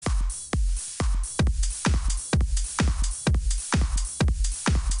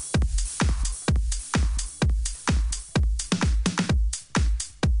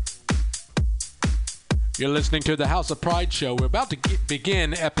You're listening to the House of Pride show. We're about to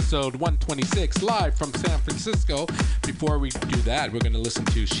begin episode 126 live from San Francisco. Before we do that, we're going to listen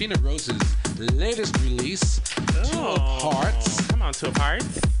to Sheena Rose's latest release, Two of Hearts. Come on, Two of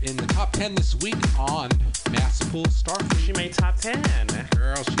Hearts. In the top 10 this week on Masterful Starfish. She made top 10.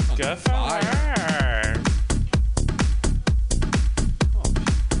 Girl, she's on Good for fire. her.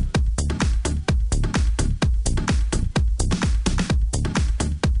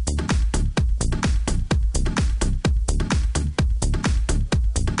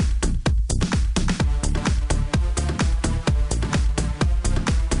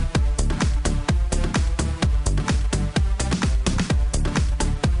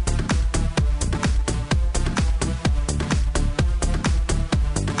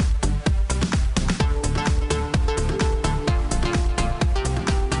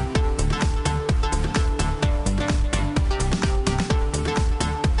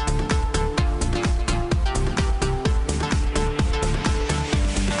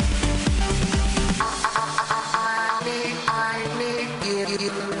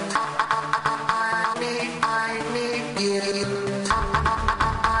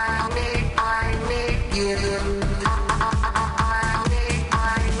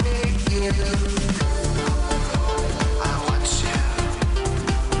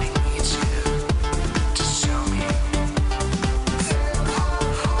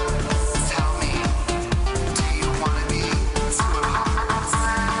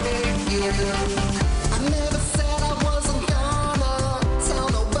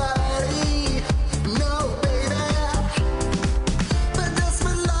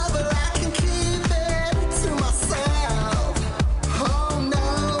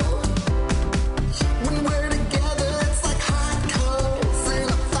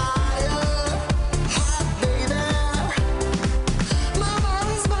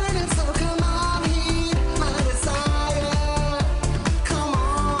 Come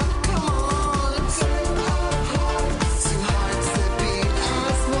on,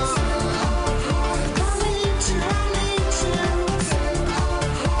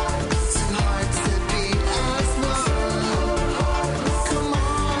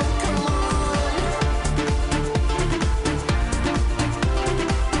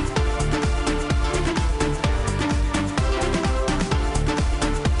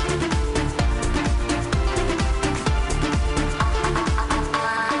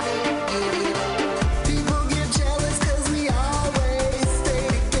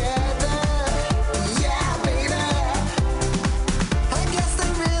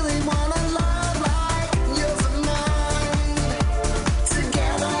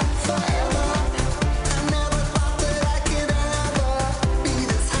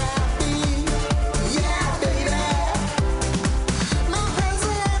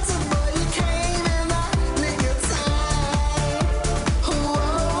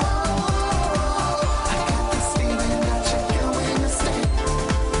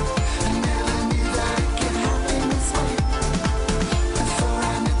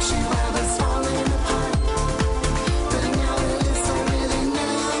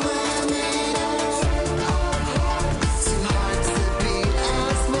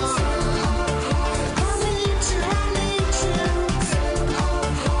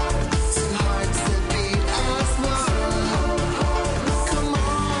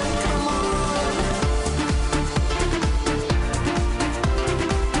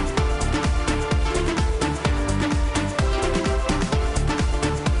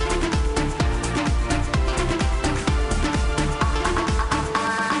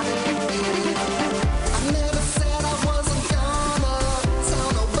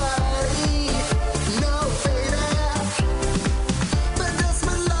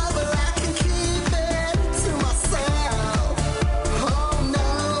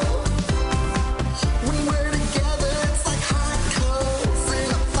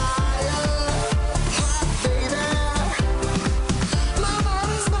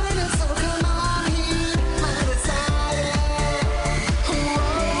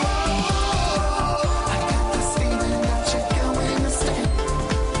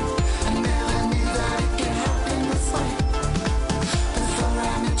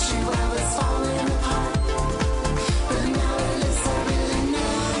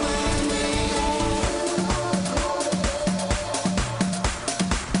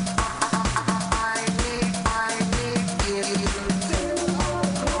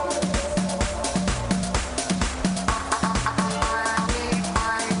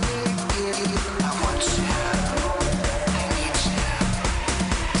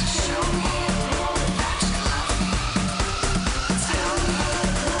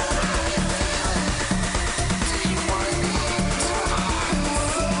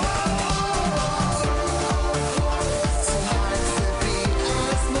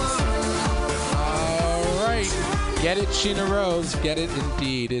 Get it, Sheena Rose. Get it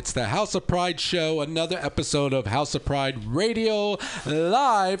indeed. It's the House of Pride show. Another episode of House of Pride Radio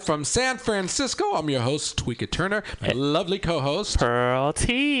live from San Francisco. I'm your host, Tweeka Turner. My lovely co-host, Pearl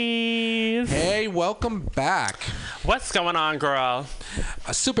Tees. Hey, welcome back. What's going on, girl?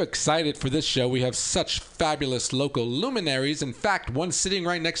 Super excited for this show. We have such fabulous local luminaries. In fact, one sitting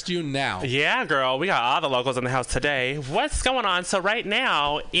right next to you now. Yeah, girl. We got all the locals in the house today. What's going on? So right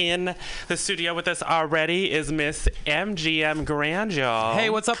now in the studio with us already is Miss MGM Grand, y'all.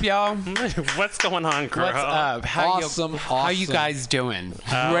 Hey, what's up, y'all? What's going on, girl? What's up? How you guys doing?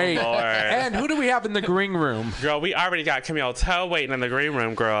 Great. Oh, Lord. And who do we have in the green room? Girl, we already got Camille Toe waiting in the green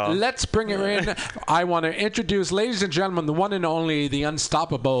room, girl. Let's bring her in. I want to introduce, ladies and gentlemen, the one and only, the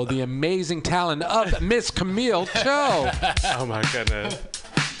unstoppable, the amazing talent of Miss Camille Toe. Oh, my goodness.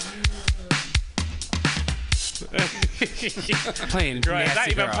 Playing Girl, is that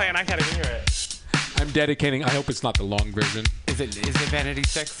nasty even girl. playing? I can't even hear it. I'm dedicating, I hope it's not the long version. Is it Vanity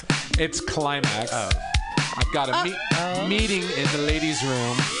 6? It's Climax. Oh. I've got a meeting in the ladies'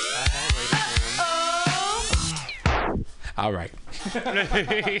 room. All right.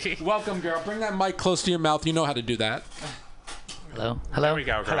 Welcome, girl. Bring that mic close to your mouth. You know how to do that. Hello? There we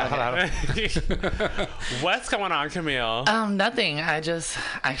go, girl. Hello. What's going on, Camille? Nothing. I just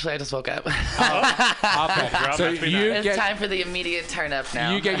woke up. Okay. Girl, So must be you nice. It's time for the immediate turn up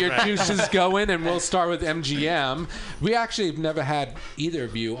now. You get your juices going, and we'll start with MGM. We actually have never had either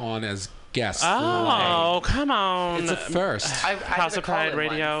of you on as guests. Oh, come on. It's a first. I House did of a call Pride in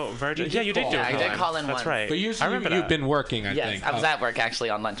Radio once. Virgin. You Yeah, did you did call. do a Yeah, I did call in That's once. right. But I usually remember you've that. been working, I Yes, think. I was at work actually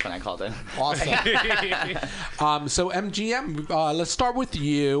on lunch when I called in. Awesome. So MGM, let's start with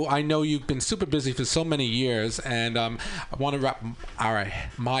you. I know you've been super busy for so many years, and I want to wrap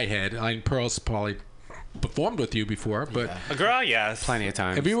my head. Pearl's probably performed with you before, but Girl, yes. Plenty of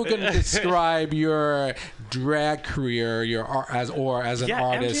times. if you were going to describe your drag career, as an Yeah,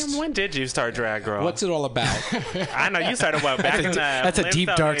 artist, MGM, when did you start drag, girl? what's it all about? I know you started back in the That's a deep,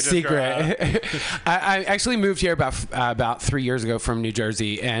 Flintstone dark ages, secret. girl. I actually moved here about 3 years ago from New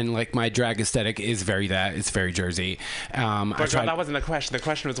Jersey, and like my drag aesthetic is it's very Jersey. But girl, that wasn't the question. The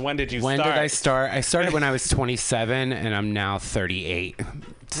question was, when did you When start? did I start? I started when I was 27, and I'm now 38.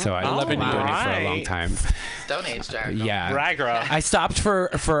 So I've been doing it for a long time. Stone Age drag. Yeah. Right, girl. I stopped for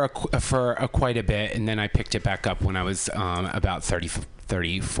quite a bit, and then I picked it back up when I was about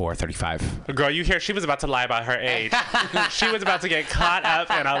 34, 35. Girl, you hear she was about to lie about her age. She was about to get caught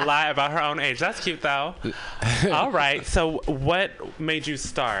up in a lie about her own age. That's cute, though. All right. So what made you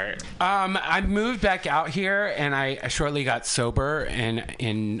start? I moved back out here, and I shortly got sober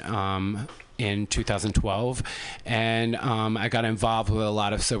in 2012, and I got involved with a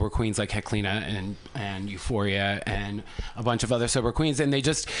lot of sober queens like Heclina and Euphoria and a bunch of other sober queens, and they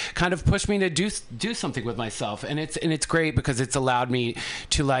just kind of pushed me to do something with myself, and it's great because it's allowed me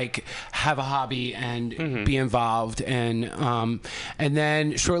to like have a hobby and be involved, and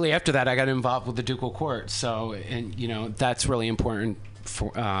then shortly after that I got involved with the Ducal Court, so that's really important for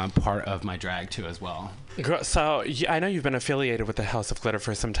part of my drag too as well. Girl, so I know you've been affiliated with the House of Glitter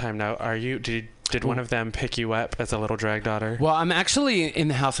for some time now. Did one of them pick you up as a little drag daughter? Well, I'm actually in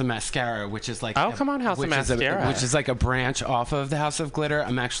the House of Mascara, which is like Come on, House of Mascara. which is like a branch off of the House of Glitter.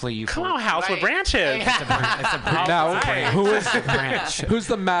 I'm actually Come on, House with branches. It's a branch. Now, right. who is It's a branch. who's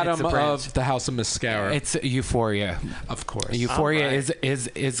the madam It's a branch. of the House of Mascara? It's Euphoria. Of course. Euphoria All right.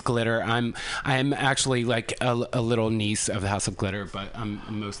 is glitter. I'm actually like a little niece of the House of Glitter, but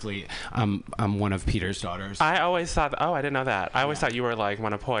I'm one of Peter's daughters. I always thought. Oh, I didn't know that. I always thought you were like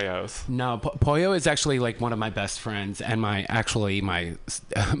one of Poyo's. No, Pollo is actually like one of my best friends and my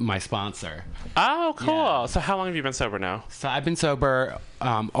sponsor. Oh, cool. Yeah. So how long have you been sober now? So I've been sober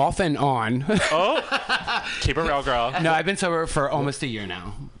off and on. Oh, keep it real, girl. No, I've been sober for almost a year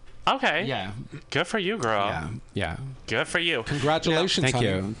now. Okay. Yeah. Good for you, girl. Yeah. Good for you. Congratulations, Thank honey.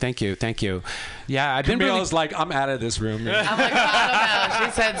 you. Yeah, I've been Camille's like, I'm out of this room. I'm like, I don't know.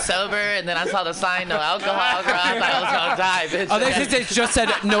 She said sober, and then I saw the sign, no alcohol. Girl, I thought I was gonna die, bitch. Oh, they just said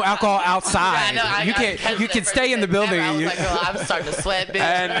no alcohol outside. Yeah, I know, You can stay in the building. I was like, girl, I'm starting to sweat, bitch.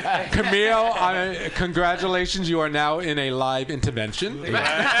 And Camille, congratulations, you are now in a live intervention. This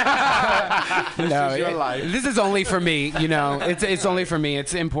is your life. This is only for me. It's only for me.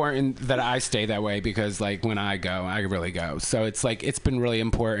 It's important that I stay that way because, like, when I go, I really go. So it's like it's been really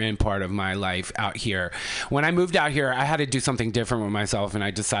important part of my life out here. When I moved out here, I had to do something different with myself, and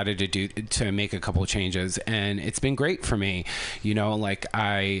I decided to make a couple of changes, and it's been great for me. Like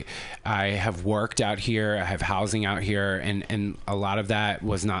I have worked out here, I have housing out here, and a lot of that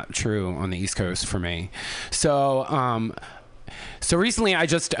was not true on the East Coast for me. So So recently, I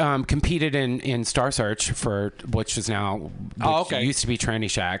just competed in Star Search for which is now used to be Tranny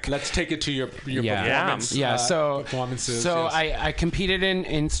Shack. Let's take it to your performance. Yeah. So performances. So yes. I competed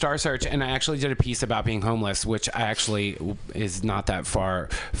in Star Search, and I actually did a piece about being homeless, which I actually is not that far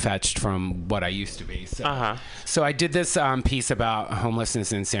fetched from what I used to be. So I did this piece about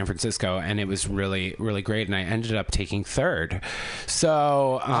homelessness in San Francisco, and it was really, really great. And I ended up taking third.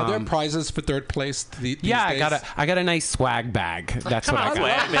 So are there prizes for third place? These days? I got a nice swag bag. That's what I got.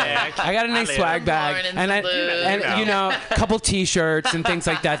 Swag bag. I got a nice swag bag, and a couple T-shirts and things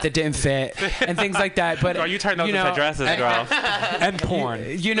like that didn't fit, and things like that. But you turned those into dresses, girl, and porn.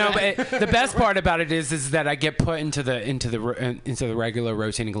 But the best part about it is that I get put into the regular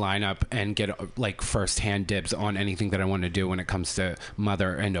rotating lineup and get like first-hand dibs on anything that I want to do when it comes to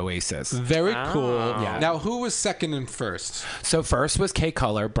Mother and Oasis. Very cool. Yeah. Now, who was second and first? So first was Kay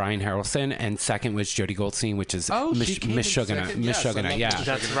Color, Brian Harrelson, and second was Jodie Goldstein, which is Miss Shugana. Miss Shugana, yeah.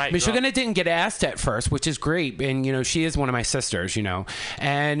 That's right. Miss Shugana didn't get asked at first, which is great, and she is one of my sisters,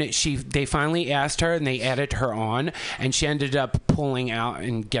 and they finally asked her, and they added her on, and she ended up pulling out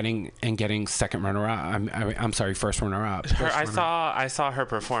and getting second runner up. I'm sorry, first runner up. I saw her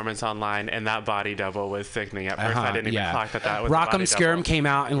performance online, and that body double was sickening. At first, I didn't even clock that was Rock'em Scarum came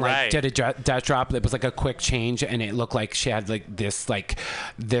out and did a death drop. It was like a quick change, and it looked like she had this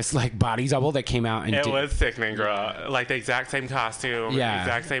body double that came out, and it was sickening, girl. Like the exact same costume,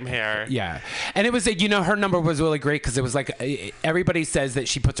 exact same hair. Yeah, and it was her number was really great because it was like everybody says that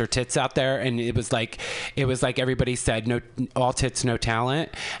she puts her tits out there, and it was like everybody said no, all tits, no talent,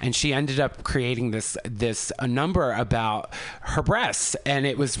 and she ended up creating this a number about her breasts, and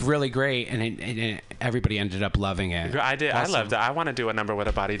it was really great, and everybody ended up loving it. I did. Awesome. I loved it. I want to do a number with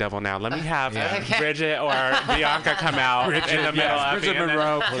a body double now. Let me have Bridget or Bianca come out in the middle of Bridget me,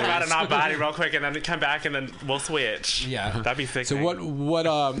 Monroe, come out in our body real quick, and then come back, and then we'll switch. Yeah, that'd be sick. So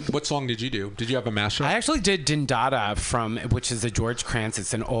what song did you do? Did you have a mashup? I actually did Dindada which is a George Kranz.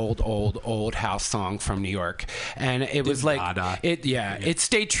 It's an old house song from New York, and it was Dindada. It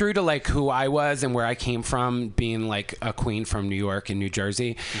stayed true to like who I was and where I came from, being like a queen from New York and New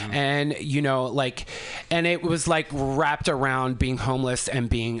Jersey, and and it was like wrapped around being homeless and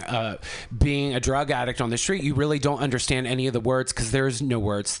being a drug addict on the street. You really don't understand any of the words because there's no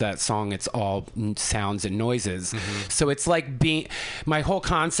words to that song. It's all sounds and noises. So it's like my whole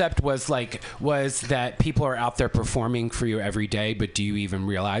concept was that people are out there performing for you every day, but do you even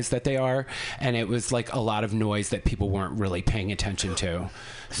realize that they are? And it was like a lot of noise that people weren't really paying attention to.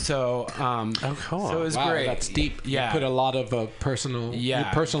 So, cool. So it was great. That's deep. Yeah. You put a lot of personal. You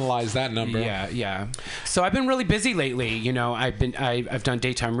personalized that number. Yeah. So I've been really busy lately. I've done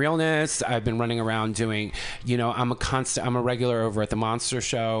daytime realness. I've been running around doing. I'm a regular over at the Monster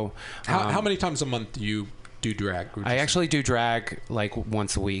Show. How many times a month do you do drag? I actually do drag like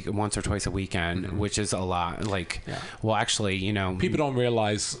once or twice a weekend, which is a lot. Well, actually, people don't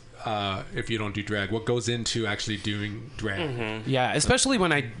realize. If you don't do drag, what goes into actually doing drag? Yeah, especially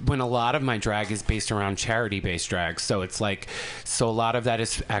when a lot of my drag is based around charity-based drag. So it's a lot of that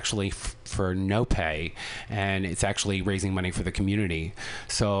is actually for no pay, and it's actually raising money for the community.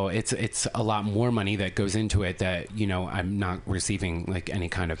 So it's a lot more money that goes into it that I'm not receiving like any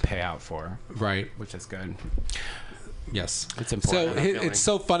kind of payout for. Right, which is good. Yes, it's important. So it's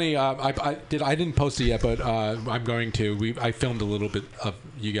so funny. I didn't post it yet, but I'm going to. I filmed a little bit of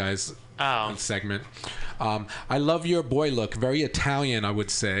you guys segment. I love your boy look. Very Italian, I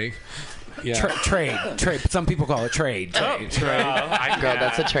would say. Yeah. Trade. Some people call it trade. Girl,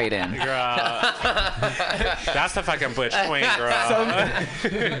 that's a trade-in. Girl, that's the fucking butch queen, girl.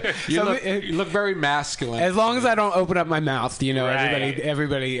 You look very masculine. As long as I don't open up my mouth,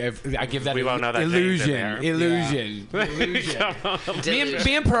 everybody, I give that illusion.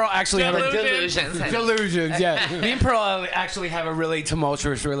 Me and Pearl actually have delusions. Yeah, me and Pearl actually have a really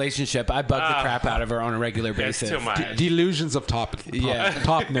tumultuous relationship. I bug the crap out of her on a regular basis. Too much. Delusions of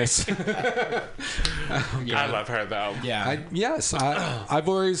topness. I love her though. Yeah. I've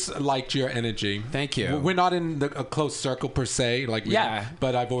always liked your energy. Thank you. We're not in a close circle per se,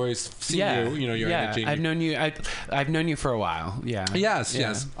 but I've always seen your energy. I've known you for a while. Yeah. Yes.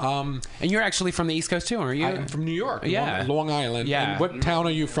 And you're actually from the East Coast too, aren't you? I'm from New York. Yeah. Long Island. Yeah. And what town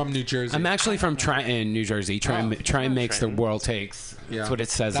are you from, New Jersey? I'm actually from Trenton, New Jersey. Trenton makes the world takes. Yeah. That's what it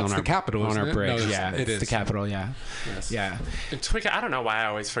says on our capital, on our bridge. No, it is the capital. Yeah. Yes. Yeah. And Twika, I don't know why I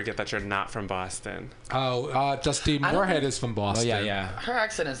always forget that you're not from Boston. Justine Moorhead is from Boston. Oh yeah. Her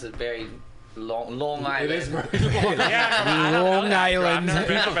accent is a very Long Island. It is very Long Long Island.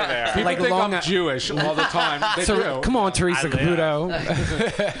 People think I'm Jewish all the time. They do. Come on, Teresa Caputo.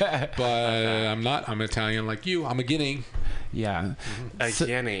 But I'm not. I'm Italian like you. I'm a Guinea. Yeah. A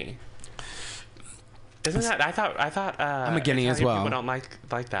guinea. Isn't that? I thought. I'm a guinea as Italian well. People don't like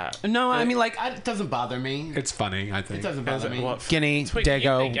that. No, I mean, like, it doesn't bother me. It's funny, I think. It doesn't bother me. Well, Guinea, Twiggy, you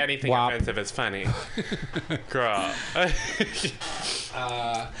Dago, think anything Wop. offensive is funny. Girl.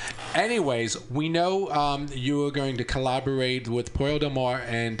 Anyways, we know you are going to collaborate with Pollo Del Mar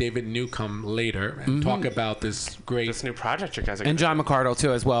and David Newcomb later and talk about this great... This new project you guys are And John McCardle,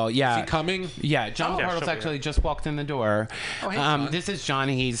 too, as well. Yeah. Is he coming? Yeah, John Yeah, McCardle's she'll be actually just walked in the door. Oh, hey, John. This is John.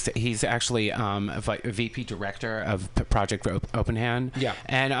 He's actually a VP director of Project Open Hand. Yeah.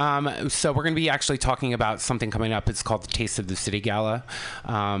 And so we're going to be actually talking about something coming up. It's called the Taste of the City Gala.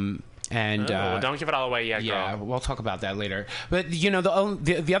 Don't give it all away yet, girl. Yeah, we'll talk about that later. But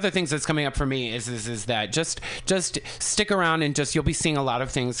the other things that's coming up for me is that just stick around and you'll be seeing a lot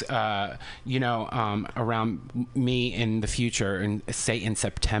of things around me in the future, and say in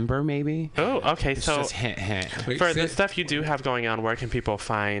September maybe. Oh, okay. It's So just hint. Wait, for say- the stuff you do have going on, where can people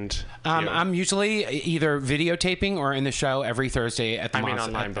find you? I'm usually either videotaping or in the show every Thursday at the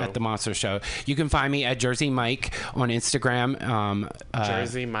online, at the Monster Show. You can find me at Jersey Mike on Instagram.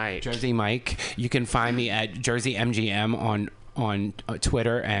 Jersey Mike. Jersey Mike. You can find me at Jersey MGM on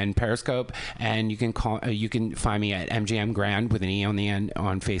Twitter and Periscope, and you can find me at MGM Grand with an E on the end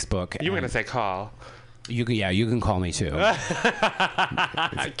on Facebook. You were gonna say call. You can call me too.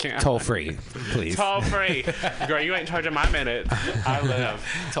 I can't. Toll free, please. Toll free. Girl, you ain't charging my minutes. I live.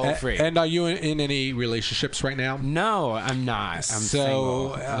 Toll free. And are you in any relationships right now? No, I'm not. I'm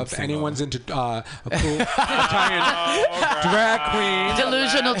single. If anyone's into a cool Italian drag queen,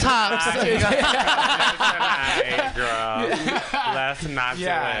 Delusional tops. Tonight, girl. Let's not do it.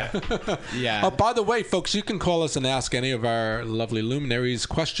 Yeah. Oh, by the way, folks, you can call us and ask any of our lovely luminaries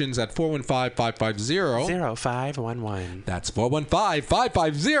questions at 415-550. 0511. That's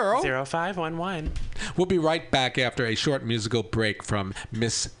 415-550. 0511. We'll be right back after a short musical break from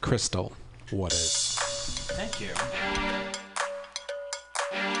Miss Crystal Waters. Thank you.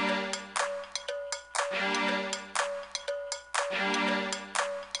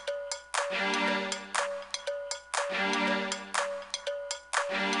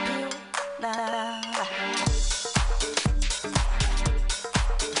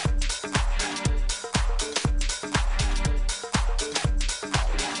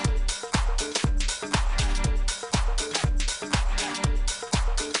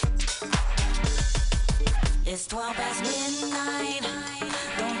 It's 12 past midnight.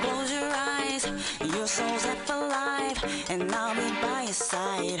 Don't close your eyes. Your soul's half alive, and I'll be by your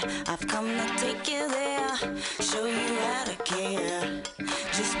side. I've come to take you there, show you how to care.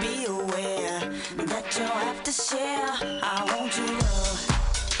 Just be aware that you'll have to share. I want your love.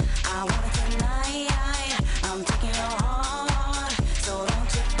 I want it tonight. I'm taking your heart, so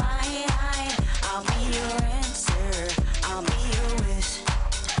don't you fight. I'll be your answer. I'll be your wish.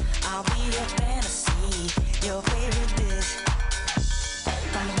 I'll be your fantasy. Your favorite dish.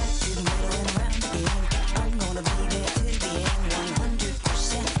 From the back to the middle and around again. I'm gonna be there till the end.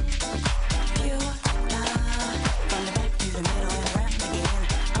 100% pure love. From the back to the middle and around again.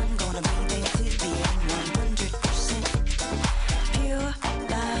 I'm gonna be there till the end. 100% pure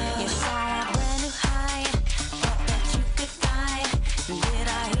love. You saw a brand new high. Thought that you could fly. Did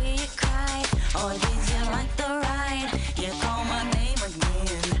I hear you cry? Or did you like the ride? You call my name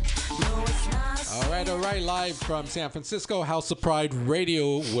again. No, it's not a All right, live from San Francisco, House of Pride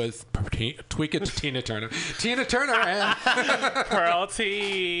Radio with Tweak It to Tina Turner. Tina Turner and Pearl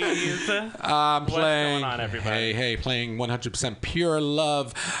Tees. I'm playing. going on, everybody? Hey, playing 100% pure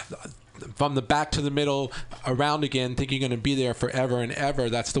love. From the back to the middle, around again, think you're going to be there forever and ever.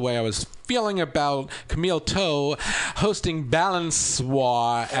 That's the way I was feeling about Camille Toe hosting Balance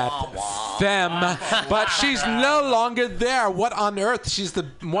War at Femme, but she's no longer there. What on earth? She's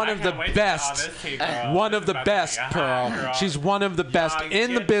one of the best. One of the best, Pearl. She's one of the best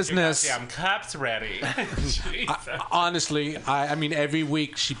in the business. I'm cups ready. Honestly, I mean, every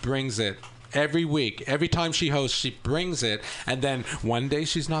week she brings it. Every week, every time she hosts, she brings it, and then one day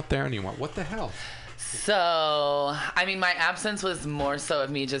she's not there anymore. What the hell? So, I mean, my absence was more so of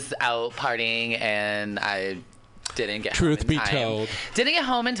me just out partying, and I didn't get Truth home in be time. told. Didn't get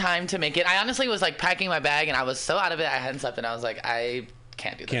home in time to make it. I honestly was like packing my bag, and I was so out of it. I hadn't slept, and I was like, I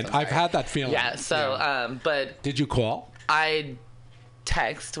can't do this. I'm I've sorry. had that feeling. Yeah. So, but Did you call? I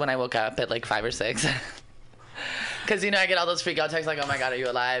text when I woke up at like 5 or 6. Because, I get all those freak out texts like, oh my God, are you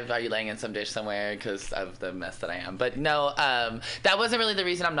alive? Are you laying in some dish somewhere? Because of the mess that I am. But no, that wasn't really the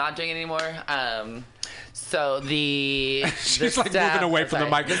reason I'm not doing it anymore. So the She's the like staff, moving away from the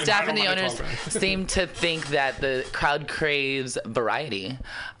mic. The staff and the I don't owners wanna talk seem to think that the crowd craves variety,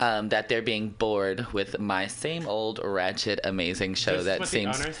 that they're being bored with my same old ratchet amazing show This is that what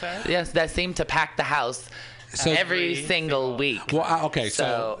seems the owner said? yes, that seemed to pack the house every single week. Well, okay,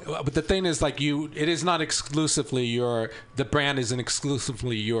 but the thing is, like, it is not exclusively the brand isn't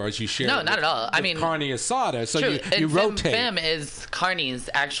exclusively yours. You share. No, not at all. I mean, Carney Asada, so true. you and rotate. Fem is Carney's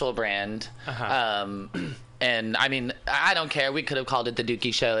actual brand. And I mean, I don't care. We could have called it the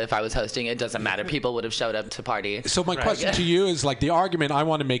Dookie Show if I was hosting. It doesn't matter. People would have showed up to party. So my question to you is, like, the argument I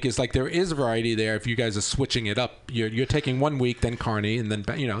want to make is, like, there is variety there if you guys are switching it up. You're taking 1 week, then Carney, and then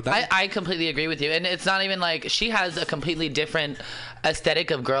I completely agree with you, and it's not even like she has a completely different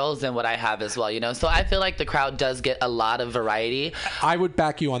aesthetic of girls than what I have as well. So I feel like the crowd does get a lot of variety. I would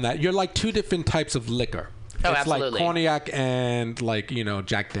back you on that. You're like 2 different types of liquor. Oh, it's absolutely. like cognac and, like,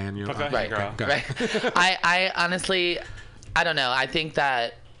 Jack Daniel. Okay, Right, girl. right. I honestly, I don't know. I think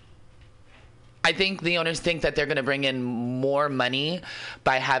the owners think that they're going to bring in more money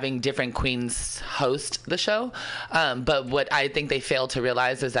by having different queens host the show. But what I think they fail to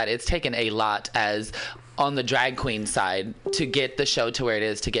realize is that it's taken a lot as on the drag queen side to get the show to where it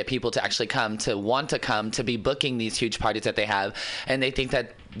is, to get people to actually come, to want to come, to be booking these huge parties that they have. And they think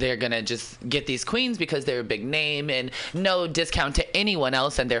that they're going to just get these queens because they're a big name, and no discount to anyone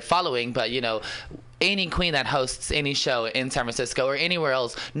else and their following. But, any queen that hosts any show in San Francisco or anywhere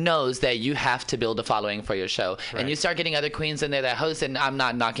else knows that you have to build a following for your show. Right. And you start getting other queens in there that host, and I'm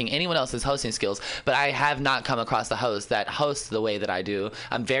not knocking anyone else's hosting skills, but I have not come across a host that hosts the way that I do.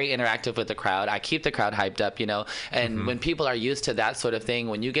 I'm very interactive with the crowd. I keep the crowd hyped up, and when people are used to that sort of thing,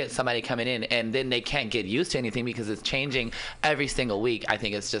 when you get somebody coming in and then they can't get used to anything because it's changing every single week, I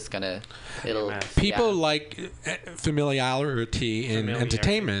think it's just People like familiarity in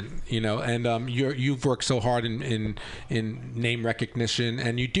entertainment, and you've worked so hard in name recognition,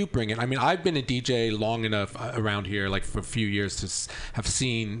 and you do bring it. I mean, I've been a DJ long enough around here, like for a few years, to have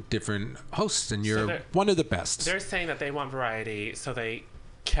seen different hosts, and you're one of the best. They're saying that they want variety, so they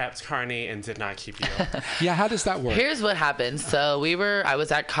kept Carney and did not keep you. Yeah, how does that work? Here's what happened. So I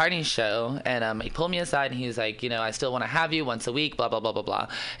was at Carney's show, and he pulled me aside and he was like, I still want to have you once a week, blah, blah, blah, blah, blah.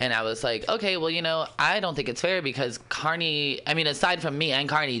 And I was like, okay, well, I don't think it's fair because aside from me and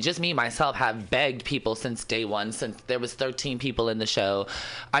Carney, just me, myself, have begged people since day one, since there was 13 people in the show.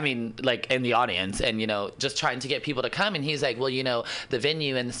 Like in the audience, and, just trying to get people to come. And he's like, well, the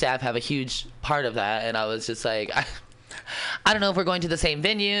venue and the staff have a huge part of that. And I was just like, I don't know if we're going to the same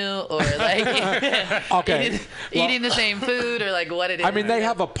venue or like eating the same food or like what it is. I mean, they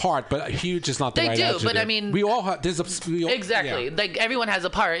have a part, but huge is not the right adjective. But I mean, we all have. Exactly. Yeah. Like everyone has a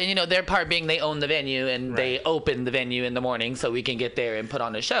part, and their part being they own the venue and they open the venue in the morning so we can get there and put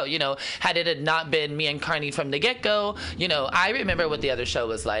on a show. Had it not been me and Carney from the get-go, I remember what the other show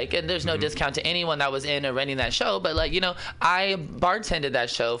was like, and there's no discount to anyone that was in or running that show. But like, I bartended that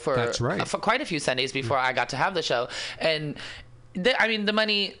show for quite a few Sundays before I got to have the show. And the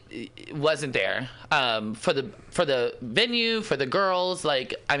money wasn't there for the venue, for the girls.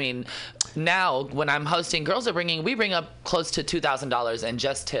 Like, now when I'm hosting, we bring up close to $2,000 in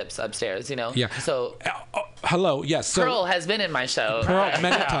just tips upstairs. Yeah. So. Hello. Yes. So Pearl has been in my show. Pearl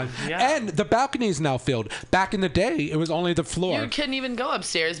many times. Yeah. And the balcony is now filled. Back in the day, it was only the floor. You couldn't even go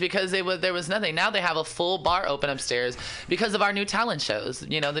upstairs because there was nothing. Now they have a full bar open upstairs because of our new talent shows.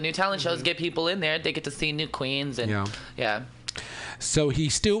 The new talent shows get people in there. They get to see new queens and yeah. So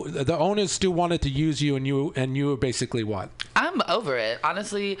the owners still wanted to use you, and you were basically what? I'm over it.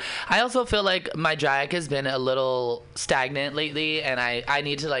 Honestly, I also feel like my drag has been a little stagnant lately, and I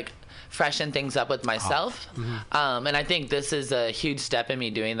need to like freshen things up with myself. And I think this is a huge step in me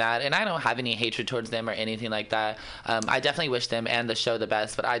doing that. And I don't have any hatred towards them or anything like that. I definitely wish them and the show the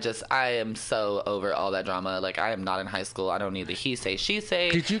best, but I am so over all that drama. Like, I am not in high school. I don't need the he say, she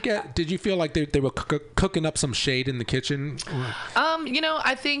say. Did you feel like they were cooking up some shade in the kitchen?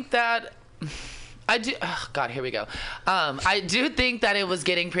 I think that I do. Oh God, here we go. I do think that it was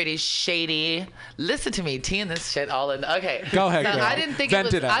getting pretty shady. Listen to me, teeing this shit all in. Okay, go ahead. So girl. I didn't think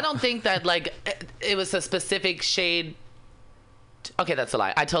Vent it was. I don't think that like it was a specific shade. Okay, that's a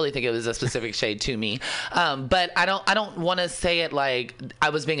lie. I totally think it was a specific shade to me. But I don't want to say it like I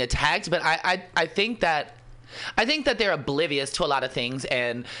was being attacked. But I think that I think that they're oblivious to a lot of things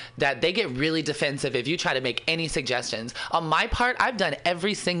and that they get really defensive if you try to make any suggestions. On my part, I've done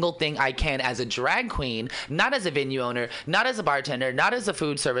every single thing I can as a drag queen, not as a venue owner, not as a bartender, not as a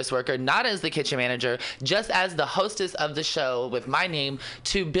food service worker, not as the kitchen manager, just as the hostess of the show with my name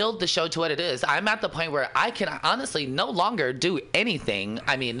to build the show to what it is. I'm at the point where I can honestly no longer do anything.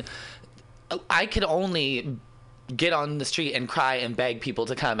 I mean, I could only get on the street and cry and beg people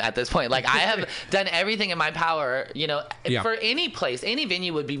to come at this point. Like, I have done everything in my power, you know, for any place, any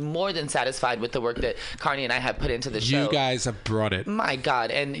venue would be more than satisfied with the work that Carney and I have put into the show. You guys have brought it. My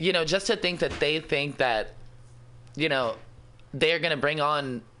God. And, you know, just to think that they think that, you know, they're going to bring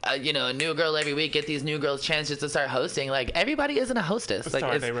on, you know, a new girl every week, get these new girls chances to start hosting. Like, everybody isn't a hostess. So Like,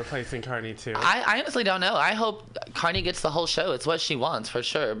 are they replacing Carney too? I honestly don't know. I hope Carney gets the whole show. It's what she wants for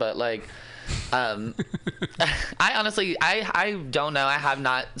sure. But like, I honestly, I don't know. I have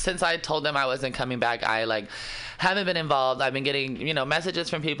not, since I told them I wasn't coming back, I like haven't been involved. I've been getting, you know, messages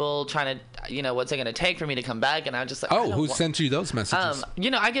from people trying to, you know, what's it going to take for me to come back? And I'm just like, oh, who sent you those messages?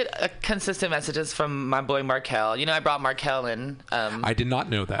 You know, I get consistent messages from my boy Markel. You know, I brought Markel in. I did not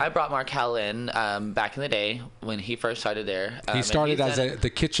know that. I brought Markel in back in the day when he first started there. He started as the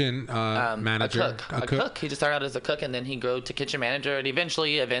kitchen manager. A cook. He just started out as a cook, and then he grew to kitchen manager, and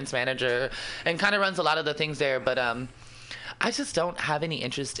eventually events manager, and kind of runs a lot of the things there. But I just don't have any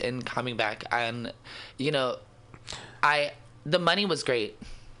interest in coming back. And, you know, the money was great.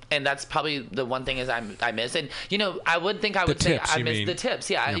 And that's probably the one thing is I miss. And, you know, I would think I would say I miss the tips.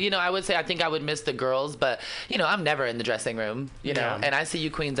 Yeah. You know, I would say I think I would miss the girls. But, you know, I'm never in the dressing room, you know. And I see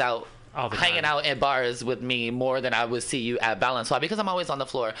you queens out hanging out at bars with me more than I would see you at Balance Swap because I'm always on the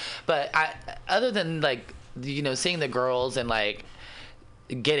floor. But other than, like, you know, seeing the girls and, like,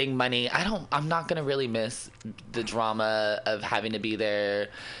 getting money, I'm not gonna really miss the drama of having to be there,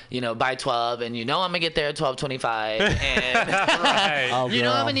 you know, by 12, and you know I'm gonna get there at 12:25, and you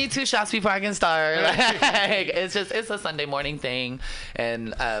know I'm gonna need 2 shots before I can start. Like, it's a Sunday morning thing,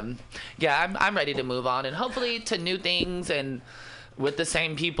 and yeah, I'm ready to move on and hopefully to new things and with the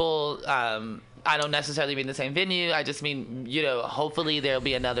same people. I don't necessarily mean the same venue. I just mean, you know, hopefully there'll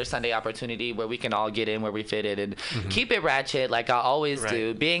be another Sunday opportunity where we can all get in where we fit in and keep it ratchet like I always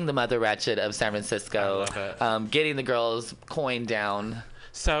do, being the mother ratchet of San Francisco, getting the girls coin down.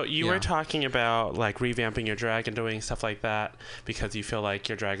 So you were talking about like revamping your drag and doing stuff like that because you feel like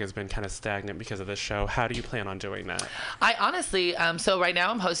your drag has been kind of stagnant because of this show. How do you plan on doing that? I honestly, so right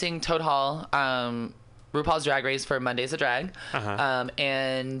now I'm hosting Toad Hall, RuPaul's Drag Race for Mondays of Drag,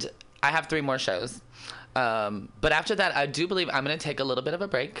 and I have 3 more shows. But after that, I do believe I'm going to take a little bit of a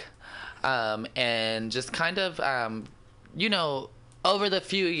break and just kind of, you know, over the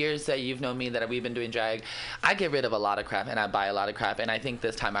few years that you've known me that we've been doing drag, I get rid of a lot of crap and I buy a lot of crap. And I think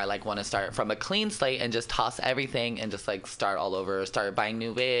this time I like want to start from a clean slate and just toss everything and just like start all over, start buying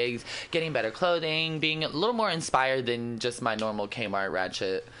new wigs, getting better clothing, being a little more inspired than just my normal Kmart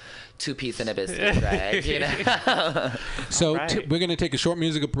ratchet 2-piece and a biscuit drag, you know. So we're going to take a short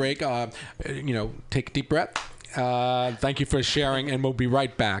musical break. You know, take a deep breath. Thank you for sharing, and we'll be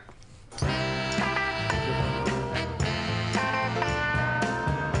right back.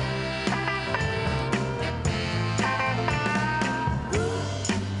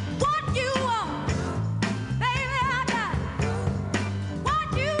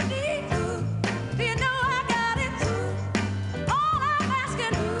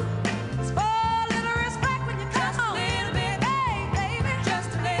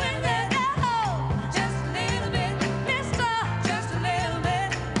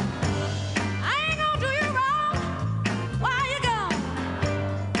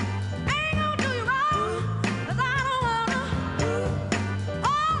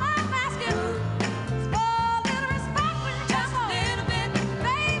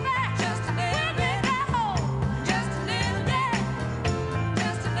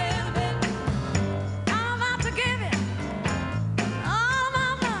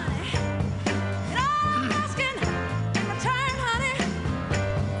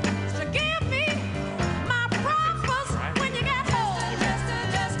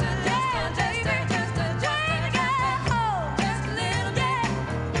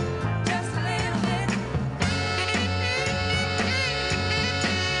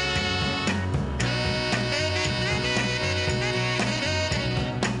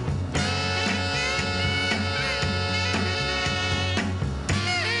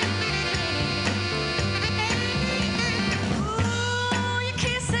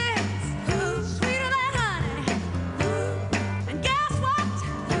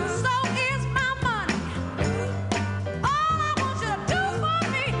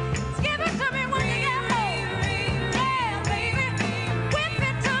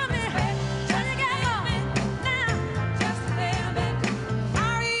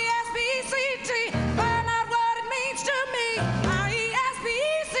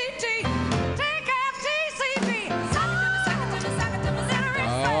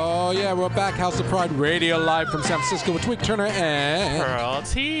 Yeah, we're back. House of Pride Radio live from San Francisco with Tweak Turner and Pearl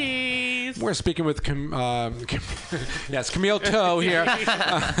Tees. We're speaking with Camille Toe here,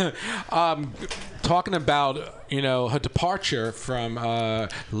 talking about her departure from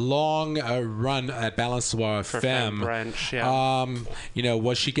long run at Balançoire Femme. Brunch, yeah.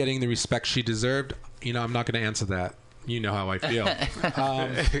 Was she getting the respect she deserved? I'm not going to answer that. You know how I feel.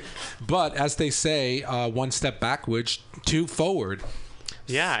 But as they say, one step backwards, two forward.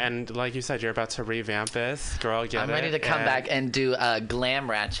 Yeah, and like you said, you're about to revamp this. Girl, get it. I'm ready to come back and do a glam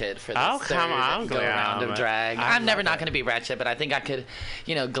ratchet for this third go round of drag. I'm never not going to be ratchet, but I think I could,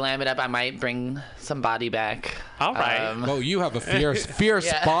 glam it up. I might bring some body back. All right. Well, you have a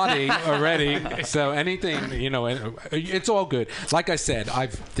fierce body already. So anything, it's all good. Like I said, I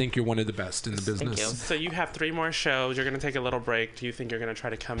think you're one of the best in the business. Thank you. So you have 3 more shows. You're going to take a little break. Do you think you're going to try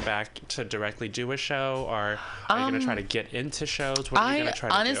to come back to directly do a show, or are you going to try to get into shows? What are you going to try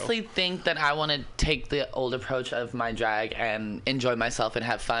to do? I honestly think that I want to take the old approach of my drag and enjoy myself and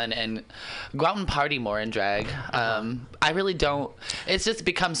have fun and go out and party more in drag. I really don't. It's just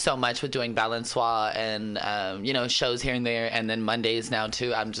become so much with doing Balançoire and, shows here and there. And then Mondays now,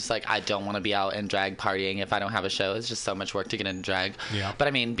 too. I'm just like, I don't want to be out and drag partying if I don't have a show. It's just so much work to get into drag. Yeah. But,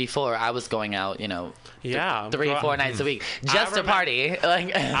 I mean, before I was going out, 3 or 4 nights a week just to party.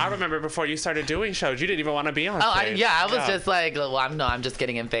 I remember before you started doing shows, you didn't even want to be on stage. I was just like, well, I'm just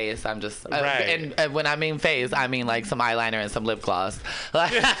getting in face. I'm just, right. And when I mean face, I mean like some eyeliner and some lip gloss.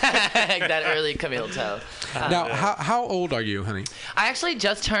 Like that early Camille Toe. Now, how old are you, honey? I actually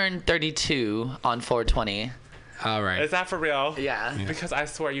just turned 32 on 4/20. All right. Is that for real? Yeah. Because I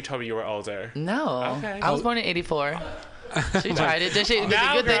swear you told me you were older. No. Okay. I was born in 84. She tried it. Did she get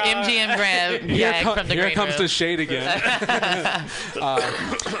Now, the girl. MGM Grab gag from the Here green comes room? the shade again.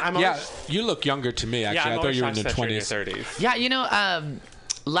 You look younger to me, actually. Yeah, I thought you were in the you're in your 20s. 30s. Yeah,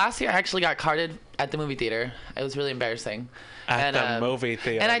 last year I actually got carded at the movie theater. It was really embarrassing. At the movie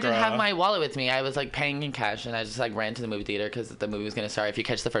theater, And I didn't girl. have my wallet with me. I was like paying in cash, and I just like ran to the movie theater because the movie was going to start if you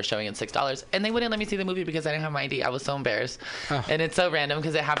catch the first showing at $6. And they wouldn't let me see the movie because I didn't have my ID. I was so embarrassed. Oh. And it's so random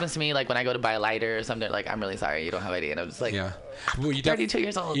because it happens to me like when I go to buy a lighter or something. Like, I'm really sorry, you don't have ID. And I'm just like, Yeah. Well, 32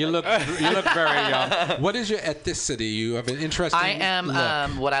 years old. You look very young. What is your ethnicity? You have an interesting I am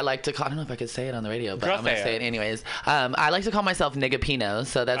look. what I like to call, I don't know if I could say it on the radio, but Girl, I'm going to say say it. it anyways. I like to call myself Nigapino,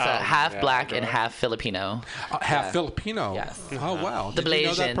 so that's half black girl. and half Filipino. Half Filipino. Yes. Oh, wow. The Did you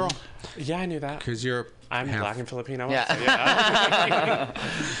know that, Blasian. Pearl? Yeah, I knew that. Because you're I'm half. black and Filipino. Yeah. Also, yeah.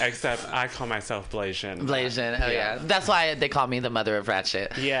 Except I call myself Blasian. Blasian, yeah. That's why they call me the mother of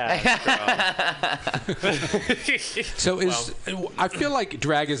ratchet. Yeah. So I feel like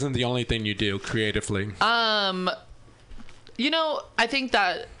drag isn't the only thing you do creatively. I think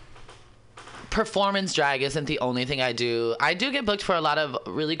that performance drag isn't the only thing I do. I do get booked for a lot of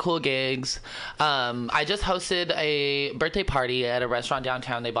really cool gigs. I just hosted a birthday party at a restaurant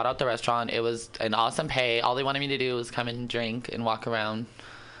downtown. They bought out the restaurant. It was an awesome pay. All they wanted me to do was come and drink and walk around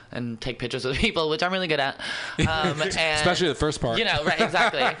and take pictures with people, which I'm really good at. And, Especially the first part. right,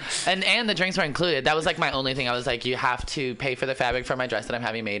 exactly. And the drinks were included. That was like my only thing. I was like, you have to pay for the fabric for my dress that I'm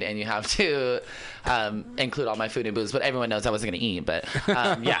having made, and you have to include all my food and booze. But everyone knows I wasn't going to eat. But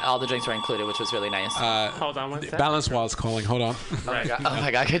all the drinks were included, which was really nice. Hold on one second. Balançoire's calling. Hold on. Right. Oh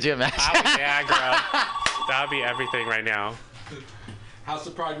my God, could you imagine? Yeah, girl. That would be everything right now. House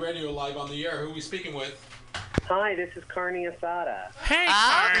of Pride Radio live on the air. Who are we speaking with? Hi, this is Carney Asada. Hey,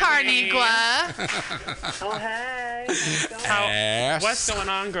 Carniqua. Oh, hey. Yes. What's going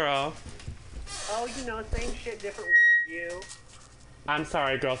on, girl? Oh, same shit, different wig. You? I'm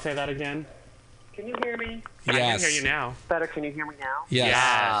sorry, girl. Say that again. Can you hear me? I can Yes. hear you now. Better, can you hear me now?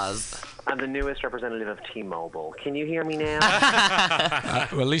 Yes. I'm the newest representative of T-Mobile. Can you hear me now?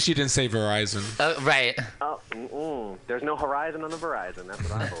 Well, at least you didn't say Verizon. Right. Oh, there's no horizon on the Verizon. That's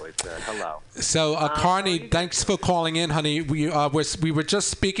what I've always said. Hello. So, Carney, thanks for calling in, honey. We were just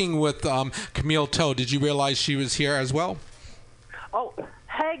speaking with Camille Toe. Did you realize she was here as well? Oh,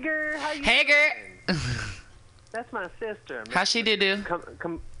 Hager, how you Hager. doing? That's my sister. How's she do?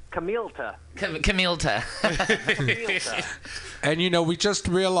 Camilta. Camilta. Camilta. And, we just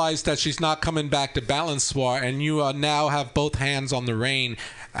realized that she's not coming back to Balançoire, and you now have both hands on the rein.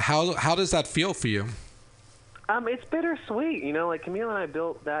 How does that feel for you? It's bittersweet. Like Camille and I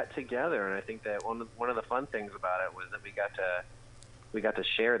built that together, and I think that one of the fun things about it was that we got to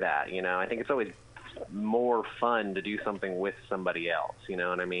share that. I think it's always more fun to do something with somebody else. You know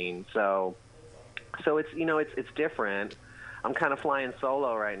what I mean? So it's it's different. I'm kind of flying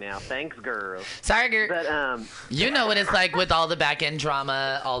solo right now. Thanks, girl. Sorry, girl. But you know what it's like with all the back end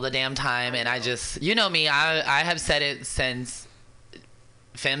drama all the damn time, and I just, me, I have said it since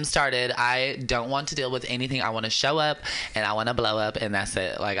Fem started, I don't want to deal with anything. I want to show up and I want to blow up, and that's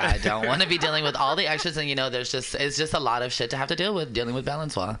it. Like, I don't want to be dealing with all the extras, and it's just a lot of shit to have to deal with dealing with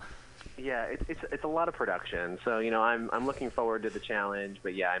Balançoire. Yeah, it's a lot of production. So, I'm looking forward to the challenge,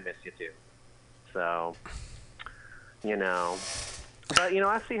 but yeah, I miss you too. So, but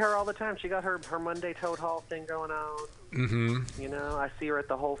I see her all the time. She got her Monday tote haul thing going on. Mm-hmm. I see her at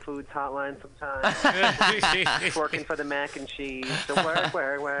the Whole Foods hotline sometimes. She's working for the mac and cheese. So work.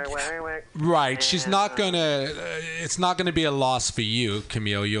 Right. And, She's not gonna. It's not gonna be a loss for you,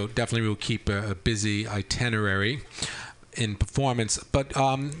 Camille. You'll definitely keep a busy itinerary in performance. But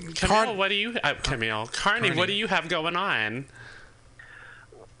Camille, what do you? Carney, what do you have going on?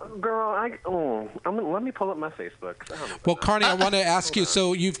 Girl, let me pull up my Facebook. Well, Carney, I want to ask you.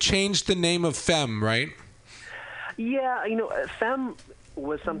 So you've changed the name of Femme, right? Yeah, Femme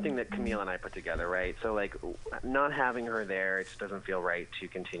was something that Camille and I put together, right? So, like, not having her there, it just doesn't feel right to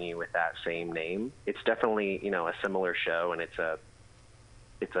continue with that same name. It's definitely, a similar show, and it's a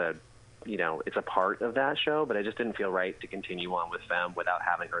part of that show, but it just didn't feel right to continue on with Femme without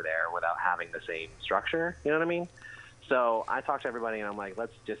having her there, without having the same structure. You know what I mean? So I talked to everybody, and I'm like,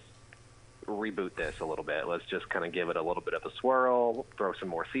 let's just reboot this a little bit. Let's just kind of give it a little bit of a swirl, throw some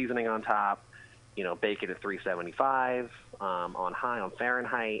more seasoning on top, bake it at 375 on high on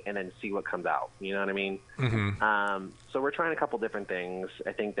Fahrenheit, and then see what comes out. You know what I mean? Mm-hmm. So we're trying a couple different things.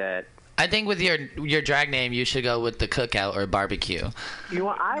 I think with your drag name, you should go with the cookout or barbecue.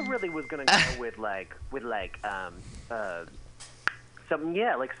 I really was gonna go with something,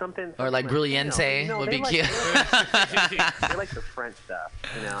 yeah, like something or like Brilliante would be cute. They like the French stuff.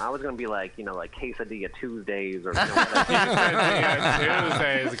 I was gonna be like Quesadilla Tuesdays or Quesadilla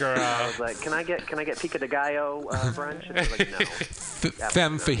Tuesdays, girl. I was like, can I get pico de gallo brunch? And they were like, no.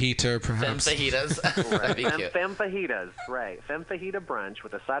 Femme fajita, perhaps. Femme fajitas. That'd be cute. Femme fajitas, right? Femme fajita brunch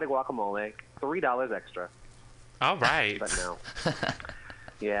with a side of guacamole, $3 extra. All right. But no.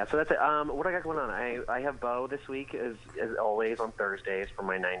 Yeah, so that's it. What I got going on? I have Bo this week, as always, on Thursdays for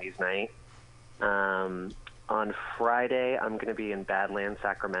my 90s night. On Friday, I'm going to be in Badlands,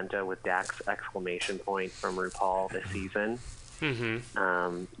 Sacramento with Dax ! From RuPaul this season.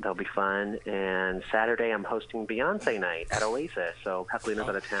 Mm-hmm. That'll be fun. And Saturday, I'm hosting Beyonce night at Oasis. So Kathlena's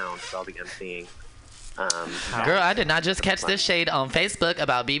out of town, so I'll be emceeing. Girl, I did not just catch this shade on Facebook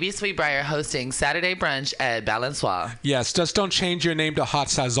about BB Sweetbriar hosting Saturday brunch at Balançoire. Yes, just don't change your name to Hot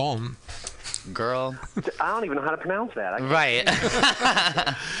Sazon. Girl. I don't even know how to pronounce that. Right.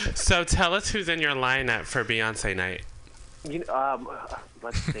 So tell us who's in your lineup for Beyonce night.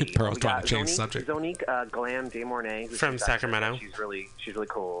 Let's see. Pearl's trying to change the subject. Zonique Glam de Mornay. From Sacramento. She's really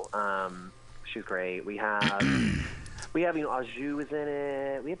cool. She's great. We have... Aju is in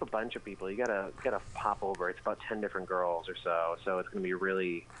it. We have a bunch of people. You gotta pop over. It's about 10 different girls or so. So it's gonna be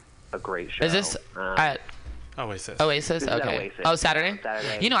really a great show. Is this at Oasis? Oasis? Okay. Oasis. Oh, Saturday?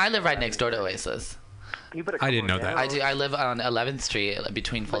 Saturday. I live right next door to Oasis. I didn't know that. I do. I live on 11th Street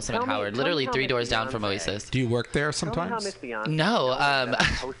between Folsom and Howard, literally 3 doors down from Oasis. Do you work there sometimes? No,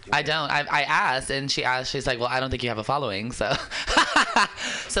 I don't. I asked, and she's like, well, I don't think you have a following, so.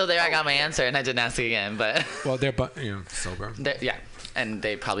 So there I got my answer, and I didn't ask again, but. Well, they're sober. Yeah, and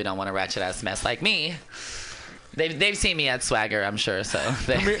they probably don't want a ratchet-ass mess like me. They've seen me at Swagger, I'm sure, so.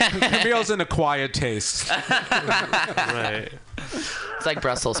 Camille's an acquired taste. Right. It's like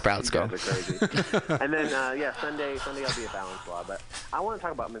Brussels sprouts, girl. Crazy. And then, Sunday I'll be at Balançoire. But I want to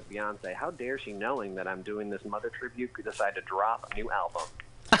talk about Miss Beyonce. How dare she, knowing that I'm doing this mother tribute, decide to drop a new album?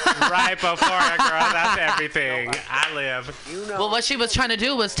 Right before it, girl. That's everything. I live. Well, what she was trying to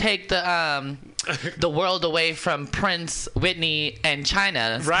do was take the world away from Prince, Whitney, and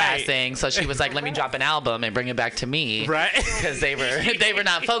China's passing. So she was like, "Let me drop an album and bring it back to me." Right. Because they were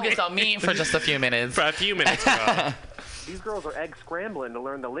not focused on me for just a few minutes. For a few minutes, girl. These girls are egg scrambling to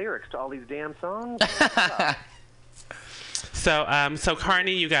learn the lyrics to all these damn songs. So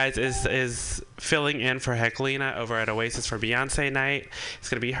Carney, you guys, is filling in for Heclina over at Oasis for Beyonce night. It's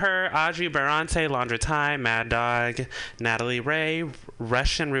going to be her, Audrey Barante, Laundra Ty, Mad Dog, Natalie Ray,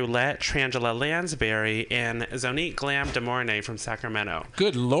 Russian Roulette, Trangela Lansbury, and Zonique Glam de Mornay from Sacramento.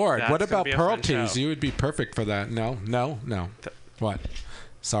 Good Lord. That's what about Pearl Tees? show. You would be perfect for that. No. What?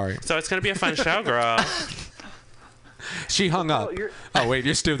 Sorry. So it's going to be a fun show, girl. She hung up. Oh, wait,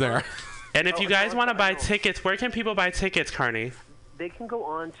 you're still there. And if you guys want to buy tickets, where can people buy tickets, Carney? They can go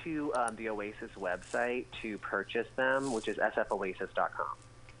on to the Oasis website to purchase them, which is sfoasis.com.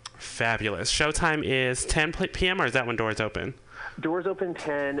 Fabulous. Showtime is 10 p.m. or is that when doors open? Doors open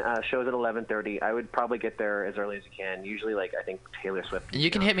 10, shows at 11:30. I would probably get there as early as you can. Usually, like, I think Taylor Swift. You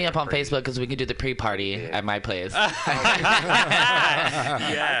can hit me up on Facebook because we can do the pre-party at my place. Yeah.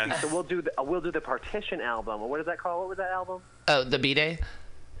 So we'll do the Partition album. What is that called? What was that album? Oh, the B-Day?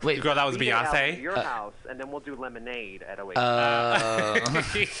 Wait, Girl, that was Beyonce? At your house, and then we'll do Lemonade at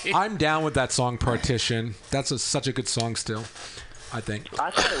Oasis. I'm down with that song, Partition. That's such a good song still, I think. I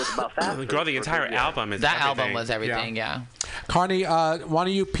thought it was about fast. Girl, the entire album is that everything. album was everything, yeah. Carney, why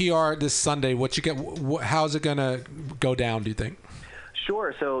don't you PR this Sunday? What you get? How's it gonna go down? Do you think?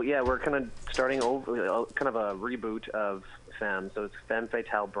 Sure. So yeah, we're kind of starting over, kind of a reboot of Femme. So it's Femme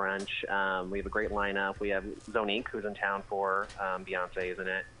Fatale Brunch. We have a great lineup. We have Zonique, who's in town for Beyonce, isn't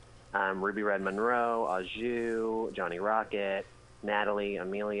it? Ruby Red Monroe, Aju, Johnny Rocket, Natalie,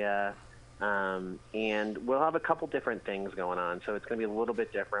 Amelia. And we'll have a couple different things going on. So it's going to be a little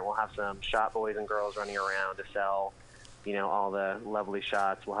bit different. We'll have some shot boys and girls running around to sell, all the lovely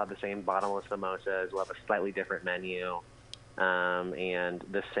shots. We'll have the same bottomless mimosas. We'll have a slightly different menu. And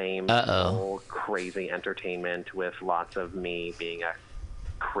the same whole crazy entertainment with lots of me being a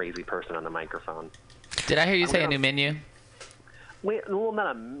crazy person on the microphone. Did I hear you say a new menu? Well,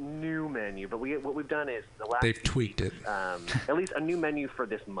 not a new menu, but what we've done is they've tweaked it. At least a new menu for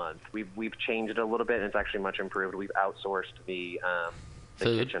this month. We've changed it a little bit, and it's actually much improved. We've outsourced the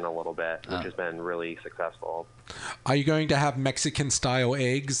kitchen a little bit, which has been really successful. Are you going to have Mexican-style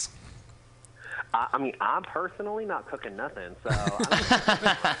eggs? I mean, I'm personally not cooking nothing, so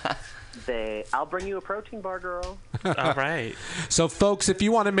I'll bring you a protein bar, girl. All right. So, folks, if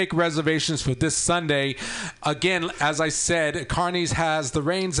you want to make reservations for this Sunday, again, as I said, Carney's has the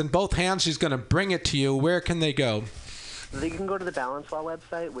reins in both hands. She's going to bring it to you. Where can they go? They can go to the Balancoire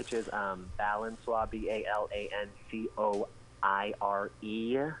website, which is Balancoire,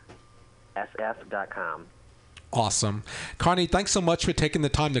 BALANCOIRESF.com. Awesome. Carney, thanks so much for taking the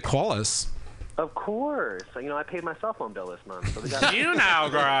time to call us. Of course. I paid my cell phone bill this month. So you now,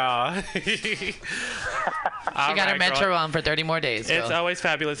 girl. She got her Metro on for 30 more days. It's always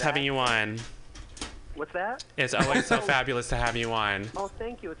fabulous having you on. What's that? It's always so fabulous to have you on. Oh,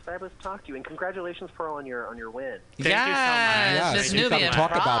 thank you. It's fabulous to talk to you, and congratulations, Pearl, on your win. Thank you so much. Yes, This we've got to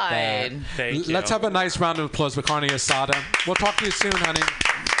talk about that. Thank you. Let's have a nice round of applause for Carney Asada. We'll talk to you soon, honey. All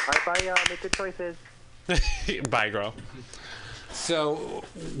right, bye, y'all. Make good choices. Bye, girl. So,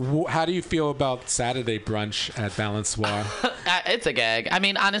 how do you feel about Saturday brunch at Balancoire? It's a gag. I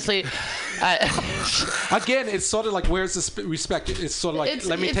mean, honestly, again, it's sort of like, where's the respect? It's sort of like,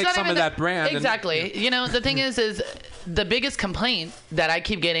 let me take some of that brand. Exactly. The thing is the biggest complaint that I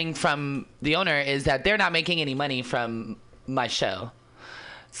keep getting from the owner is that they're not making any money from my show.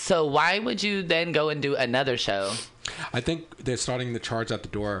 So why would you then go and do another show? I think they're starting to charge at the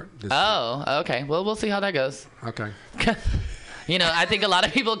door. Okay. Well, we'll see how that goes. Okay. I think a lot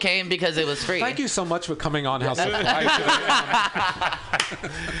of people came because it was free. Thank you so much for coming on House of Pride.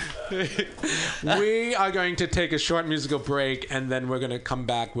 We are going to take a short musical break, and then we're going to come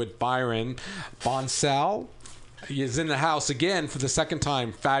back with Byron Bonsall. He is in the house again for the second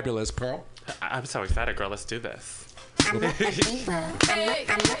time. Fabulous, Pearl. I'm so excited, girl. Let's do this. I'm a diva. I'm a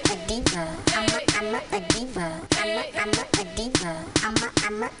diva. I'm a diva. I'm a diva. I'm a diva. I'm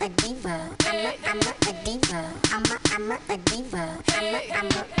a diva. I'm a diva.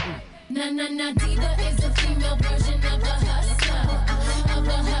 Na diva is a female version of a hustler. Of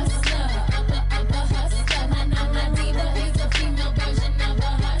a hustler. Of a hustler. Na diva is a female version of a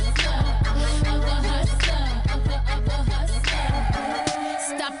hustler. Of a hustler. Of a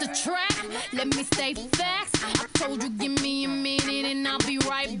hustler. Stop the track. Let me stay facts. I told you give me a minute and I'll be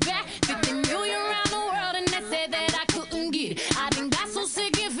right back. 50 million around the world and they said that I couldn't get it. I done got so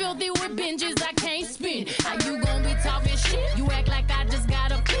sick and filthy with binges I can't spin. How you gonna be talking shit? You act like I just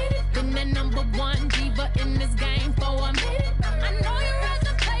got a pity. Been the number one diva in this game for a minute. I know you read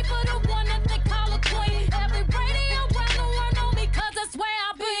the paper, the one that they call a queen. Every radio around the world know me 'cause that's where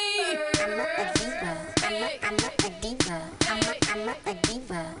I be. I'm a diva. I'm a diva. I'm a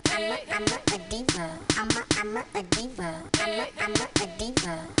diva. I'm a diva. I'm a diva.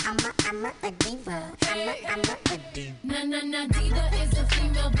 I'm a diva. I'm a diva. Na diva is a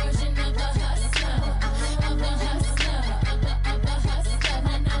female version of a hustler. Of a hustler. Of a hustler.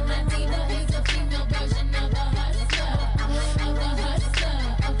 Na diva is a female version of a hustler. Of a hustler.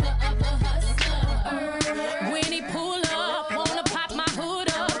 Of a hustler. When he pull up, wanna pop my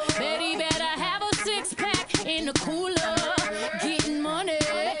hood up. Betty better have a 6-pack in the cooler. Getting money,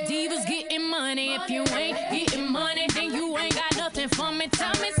 divas getting money. If you ain't getting money, then you ain't got nothing for me.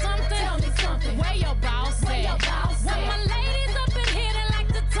 Tell me something. Where your boss at? Where my ladies up in here that like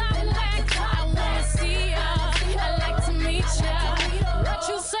to talk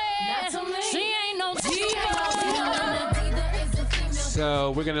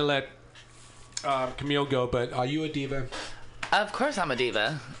So we're gonna let Camille go, but are you a diva? Of course I'm a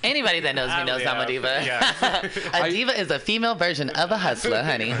diva. Anybody that knows me knows I'm a diva. Yeah. A diva is a female version of a hustler,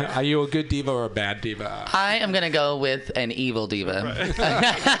 honey. Are you a good diva or a bad diva? I am going to go with an evil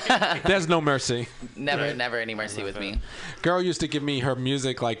diva. There's no mercy. Never any mercy with me. Girl used to give me her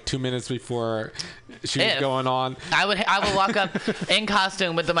music like 2 minutes before she was going on. I would walk up in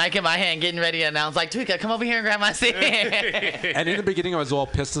costume with the mic in my hand getting ready to announce, like, Tweeka, come over here and grab my seat. And in the beginning I was all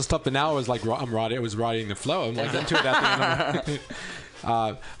pissed and stuff, but now I was like, I was riding the flow. I'm like into it at the end of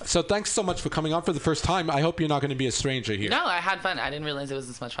so thanks so much for coming on for the first time. I hope you're not going to be a stranger here. No, I had fun. I didn't realize it was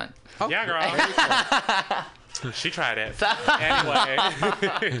this much fun. Oh, yeah, girl. She tried it. Anyway.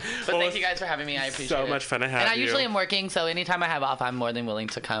 But thank you guys for having me. I appreciate it. So much fun to have you. And I usually am working, so anytime I have off, I'm more than willing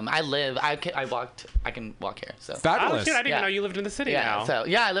to come. I can walk here. So fabulous. Oh, shit, I didn't even know you lived in the city now. So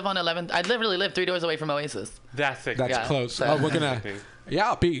I live on 11th. I literally live 3 doors away from Oasis. That's it. That's close. So. We're gonna. Yeah,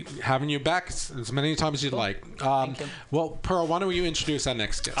 I'll be having you back as many times as you'd like. Thank you. Well, Pearl, why don't you introduce our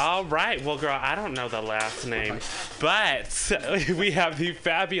next guest? All right. Well, girl, I don't know the last name, but we have the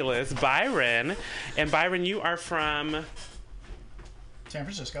fabulous Byron. And Byron, you are from San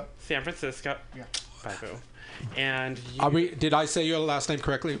Francisco. San Francisco. Yeah. Bye, boo. And you, Did I say your last name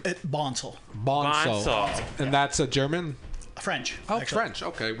correctly? Bonsall. Bonsall. And that's a German? French. Oh, actually. French.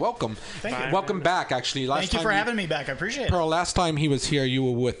 Okay, welcome. Thank you. Welcome back, actually. Thank you for having me back. I appreciate it. Pearl, last time he was here, you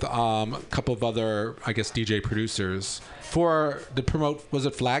were with a couple of other, I guess, DJ producers for the promote. Was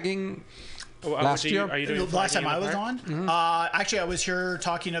it Flagging last year? Are you doing The last time I Flagging was in the on? Mm-hmm. Actually, I was here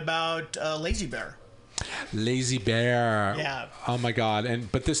talking about Lazy Bear. Lazy Bear. Yeah. Oh my God!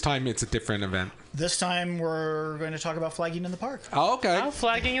 But this time it's a different event. This time we're going to talk about flagging in the park. Oh, okay. Oh,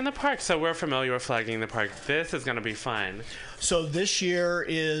 Flagging in the Park. So we're familiar with Flagging in the Park. This is going to be fun. So this year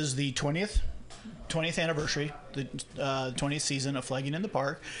is the 20th anniversary, the 20th season of Flagging in the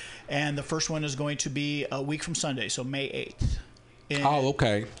Park, and the first one is going to be a week from Sunday, so May 8th. Oh,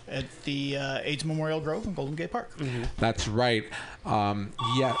 okay. At the AIDS Memorial Grove in Golden Gate Park. Mm-hmm. That's right.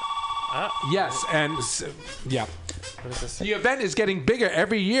 Yeah. Yes, and yeah. What is this? The event is getting bigger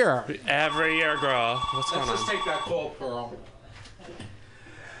every year. Every year, girl. What's going on? take that call, Pearl.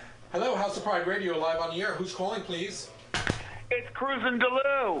 Hello, House of Pride Radio, live on the air. Who's calling, please? It's Cruisin'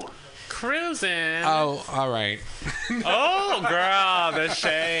 Delu. Cruising. Oh, all right. Oh, girl, the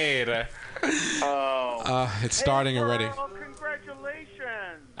shade. It's starting already. Well, congratulations.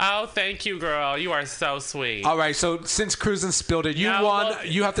 Oh, thank you, girl. You are so sweet. All right, so since Cruisin' spilled it, you No, won. well,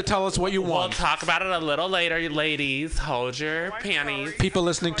 You have to tell us what you We'll won. talk about it a little later, ladies. Hold your panties. People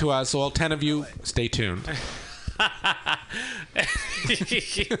listening to us, all 10 of you, stay tuned.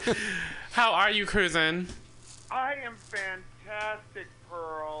 How are you, Cruisin'? I am fantastic,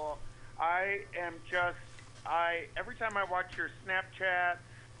 Pearl. Every time I watch your Snapchat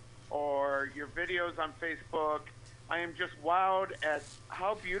or your videos on Facebook, I am just wowed at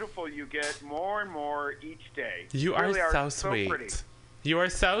how beautiful you get more and more each day. You really are so sweet. pretty. You are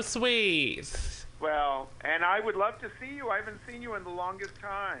so sweet. Well, and I would love to see you. I haven't seen you in the longest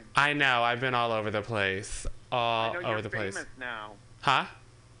time. I know. I've been all over the place. I All know over you're the famous place. now. Huh?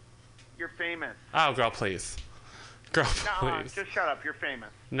 You're famous. Oh, girl, please. Girl, Nuh-uh, please. just shut up. You're famous.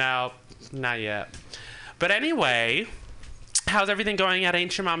 No, not yet. But anyway, how's everything going at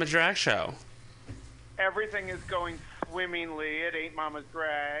Ain't Your Mama Drag Show? Everything is going swimmingly at Ain't Mama's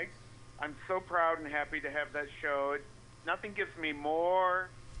Drag. I'm so proud and happy to have that show. Nothing gives me more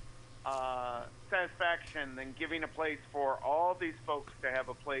satisfaction than giving a place for all these folks to have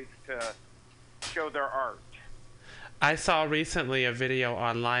a place to show their art. I saw recently a video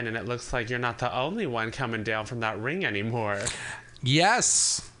online, and it looks like you're not the only one coming down from that ring anymore.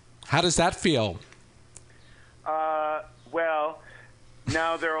 Yes. How does that feel? Well,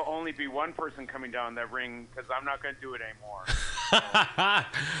 now there will only be one person coming down that ring because I'm not going to do it anymore.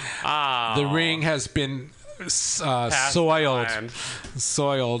 The ring has been Passed soiled. on.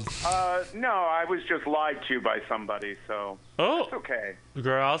 Soiled. No, I was just lied to by somebody, so Oh, it's okay.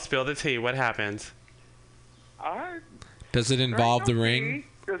 girl, spill the tea. What happened? Does it involve the ring?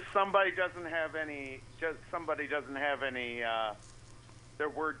 Just somebody doesn't have any. Their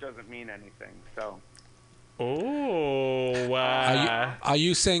word doesn't mean anything. So. Oh, Are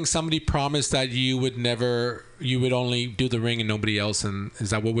you saying somebody promised that you would only do the ring and nobody else? And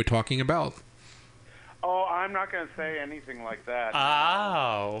is that what we're talking about? Oh, I'm not going to say anything like that.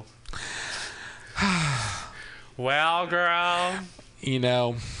 Oh. Well, girl. You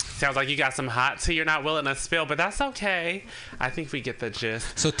know. Sounds like you got some hot tea you're not willing to spill, but that's okay. I think we get the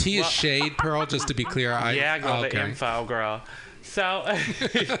gist. So tea is shade, Pearl, just to be clear. Yeah, girl, okay. the info, girl. So,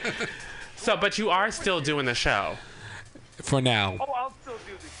 but you are still doing the show. For now. Oh,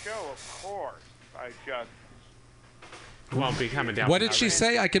 the show, of course. I just... Won't be coming down. What from did that she range.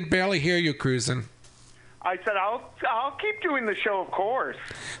 say? I can barely hear you, Cruisin'. I said, I'll keep doing the show, of course.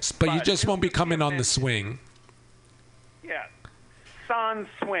 But you But just it won't be would be coming a on the minute. swing. Yes. Sans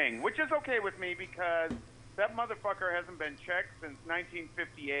swing, which is okay with me because that motherfucker hasn't been checked since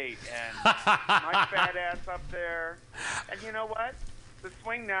 1958. And my fat ass up there. And you know what? The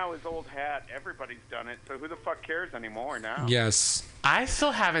swing now is old hat. Everybody's done it. So who the fuck cares anymore now? Yes. I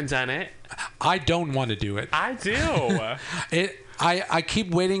still haven't done it. I don't want to do it. I do. I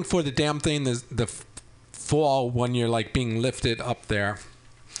keep waiting for the damn thing the fall when you're like being lifted up there.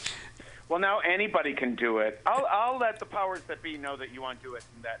 Well, now anybody can do it. I'll let the powers that be know that you want to do it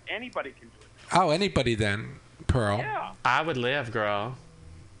and that anybody can do it. Oh, anybody then, Pearl. Yeah. I would live, girl.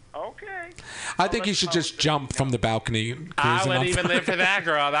 Okay. I think you should just jump from the balcony. I cruising wouldn't up. even live for that,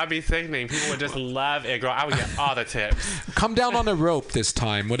 girl. That'd be sickening. People would just love it, girl. I would get all the tips. Come down on a rope this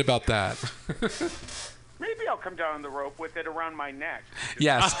time. What about that? Maybe I'll come down on the rope with it around my neck.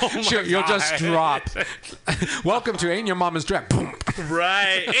 Yes. Oh my Sure, you'll just God. drop. Welcome to Ain't Your Mama's Drag. Boom.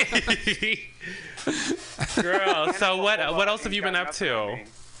 Right. Girl, so what Hold on, else have ain't you been got up nothing on to? me.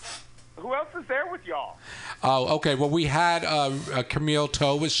 Who else is there with y'all? Oh, okay. Well, we had Camille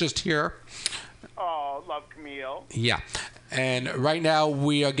Toe was just here. Oh, love Camille. Yeah. And right now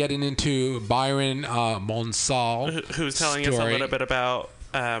we are getting into Byron Monsal. Who's telling us a little bit about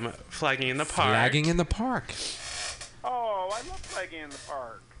flagging in the park. Flagging in the park. Oh, I love flagging in the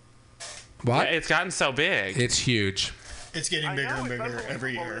park. What? Yeah, it's gotten so big. It's huge. It's getting I bigger know, and it's bigger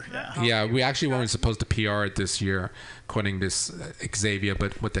every year. unbelievable, Yeah. Yeah, we actually weren't supposed to PR it this year, according to this Xavier,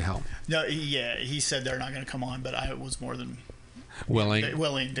 but what the hell? No, he said they're not going to come on, but I was more than Willing.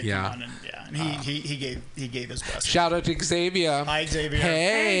 to Yeah. come on, and he gave his best. Shout out to Xavier. Hi, Xavier.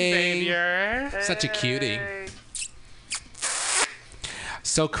 Hey. Xavier. Such a cutie. Hey.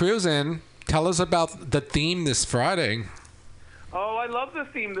 So, Cruisin', tell us about the theme this Friday. Oh, I love the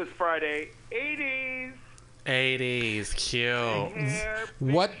theme this Friday. 80s. 80s, cute. Hair,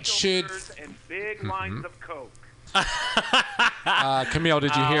 big What should- shoulders, and big lines of coke. Camille,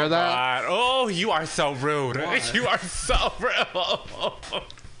 did you hear that? God. Oh, you are so rude. You are so rude.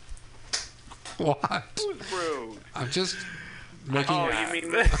 What? Who's rude? I'm just making. Oh, you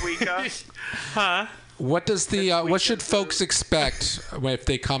mean Miss Tweeka? Huh? What does the what should folks expect if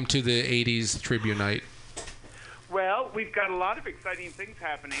they come to the 80s tribute night? Well, we've got a lot of exciting things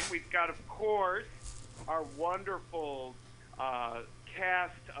happening. We've got, of course, our wonderful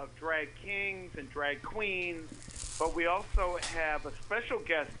cast of drag kings and drag queens, but we also have a special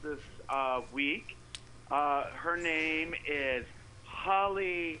guest this week. Her name is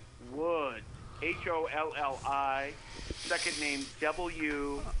Holly Wood, Holli, second name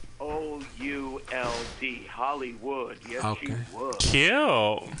Would, Hollywood. Yes, Okay. she would. Cute.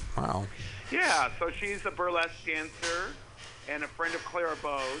 Wow. Yeah, so she's a burlesque dancer and a friend of Clara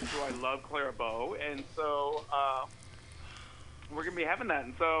Bow's, who I love Clara Bow, and so we're going to be having that.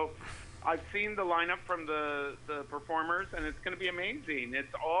 And so I've seen the lineup from the performers, and it's going to be amazing.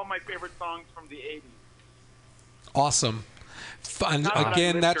 It's all my favorite songs from the 80s. Awesome. Fun. Not that I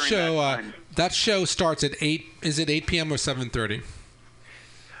Again, lived that during show that time. that show starts at 8. Is it 8 p.m. or 7:30?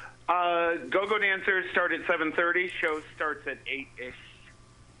 Go-Go Dancers start at 7:30. Show starts at 8-ish.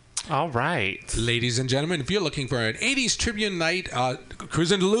 All right. Ladies and gentlemen, if you're looking for an 80s tribute night,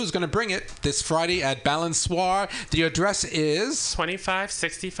 Cruisin' Delu is going to bring it this Friday at Balançoire. The address is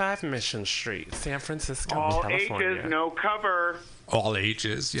 2565 Mission Street, San Francisco, All California. ages, no cover. all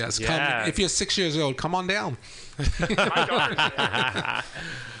ages. Yes, Yes. come if you're 6 years old, come on down. My daughter.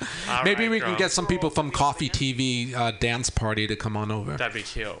 All Maybe right, we can girl. get some people from Coffee TV dance party to come on over. That'd be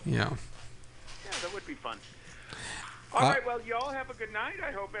cute. Yeah. Yeah, that would be fun. All right, well, y'all have a good night.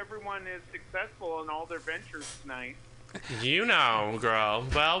 I hope everyone is successful in all their ventures tonight. You know, girl.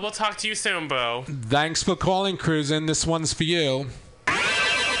 Well, we'll talk to you soon, boo. Thanks for calling, Cruisin'. This one's for you.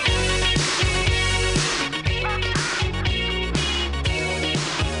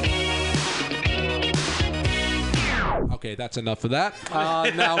 Okay, that's enough of that.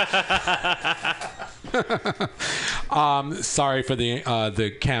 Now, sorry for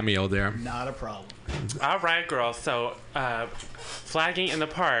the cameo there. Not a problem. All right, girl. So, flagging in the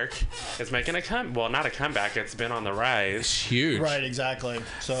park is making not a comeback. It's been on the rise. It's huge. Right, exactly.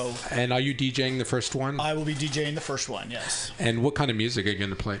 So And are you DJing the first one? I will be DJing the first one, yes. And what kind of music are you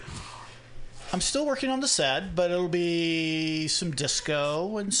going to play? I'm still working on the set, but it'll be some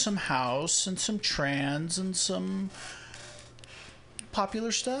disco and some house and some trance and some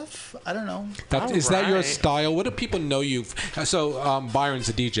popular stuff. I don't know. Is that your right. style? What do people know you? So Byron's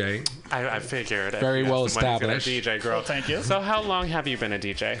a DJ. I figured. Very well Somebody's gonna established. DJ girl. Oh, thank you. So how long have you been a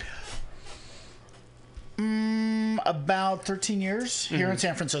DJ? About 13 years here in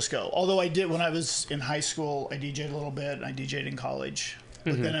San Francisco. Although I did, when I was in high school, I DJ'd a little bit. I DJ'd in college.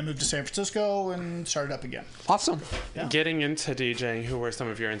 But then I moved to San Francisco and started up again. Awesome. Yeah. Getting into DJing, who were some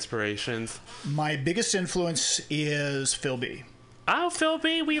of your inspirations? My biggest influence is Phil B. Oh, Phil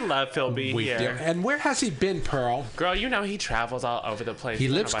B. We love Phil B We here. do. And where has he been, Pearl? Girl, you know he travels all over the place. He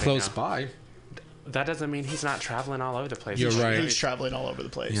lives Nobody close knows. by. That doesn't mean he's not traveling all over the place. You're right. He's traveling all over the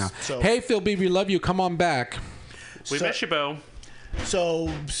place. Yeah. So, Hey, Phil B, we love you. Come on back. We So- miss you, Bo. So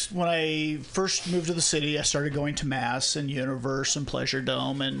when I first moved to the city, I started going to Mass and Universe and Pleasure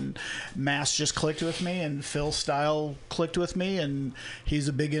Dome, and Mass just clicked with me, and Phil's style clicked with me, and he's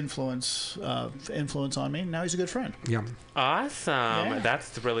a big influence on me. Now he's a good friend. Yeah. Awesome. Yeah.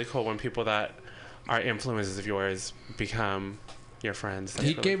 That's really cool when people that are influences of yours become your friends. That's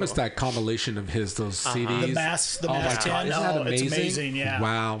He really gave us cool. that compilation of his, those CDs. The Mass Oh my 10. God. Isn't that Oh, amazing? it's amazing. Yeah.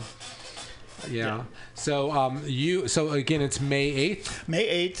 Wow. Yeah. So so again, it's May 8th. May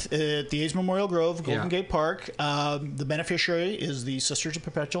 8th at the AIDS Memorial Grove, Golden Yeah. Gate Park. The beneficiary is the Sisters of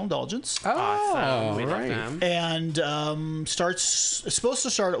Perpetual Indulgence. Awesome. We love right. them. And it's supposed to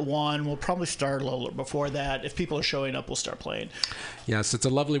start at 1. We'll probably start a little before that. If people are showing up, we'll start playing. Yes, it's a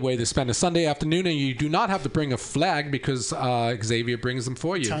lovely way to spend a Sunday afternoon, and you do not have to bring a flag because Xavier brings them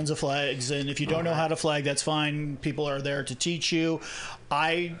for you. Tons of flags, and if you don't know how to flag, that's fine. People are there to teach you.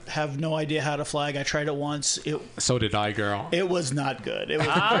 I have no idea how to flag. I tried it once. So did I, girl. It was not good. It was, it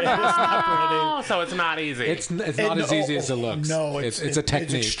was not pretty. Oh, so it's not easy. It's not as easy as it looks. No, it's a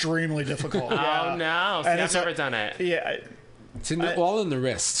technique. It's extremely difficult. Oh, Yeah. no. See, And I've it's never done it. Yeah, It's all in the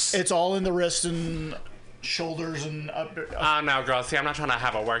wrists. it's all in the wrist and shoulders and up. Oh, no, girl. See, I'm not trying to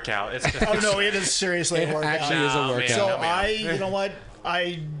have a workout. It's just... Oh no, it is seriously a workout. actually is a No, man. workout. So No, man. you know what?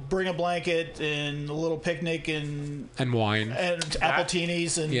 I bring a blanket and a little picnic and And wine. apple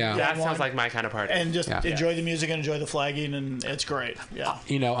teenies and Yeah. That wine. sounds like my kind of party. And just Yeah. enjoy the music and enjoy the flagging, and it's great. Yeah.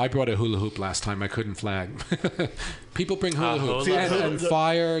 You know, I brought a hula hoop last time. I couldn't flag. People bring hula hoops hula and hoop.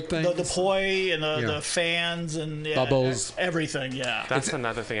 fire things. The poi and Yeah. the fans and Bubbles. everything. Yeah. That's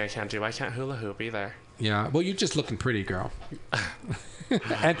another thing I can't do. I can't hula hoop either. Yeah. Well, you're just looking pretty, girl.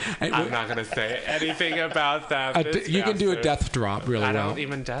 and I'm not going to say anything about that. you can do a bastard. death drop really I well. don't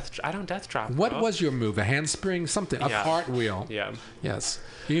even I don't death drop. What girl. was your move? A handspring? Something? A Yeah. cartwheel? Yeah. Yes.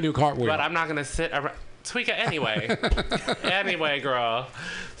 You can do a cartwheel. But I'm not going to sit around. Tweaka anyway. Anyway, girl.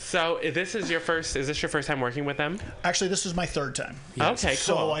 So is this your first time working with them? Actually, this is my third time. Okay, cool.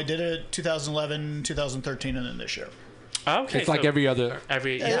 So I did it 2011, 2013, and then this year. Okay. it's like so every other.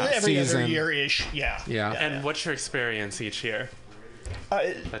 every Every other season. year-ish. Yeah. Yeah. And what's your experience each year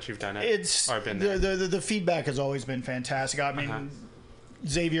that you've done it It's or been there? the feedback has always been fantastic. I mean,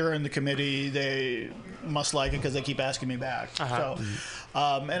 Xavier and the committee, they must like it because they keep asking me back. So,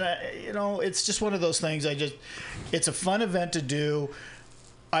 and it's just one of those things. It's a fun event to do.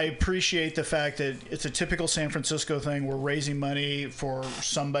 I appreciate the fact that it's a typical San Francisco thing. We're raising money for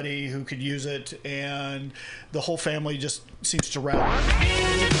somebody who could use it, and the whole family just seems to rally.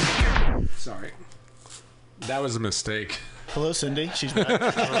 Sorry. That was a mistake. Hello, Cindy. She's back.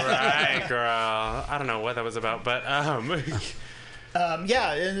 Right, girl. I don't know what that was about, but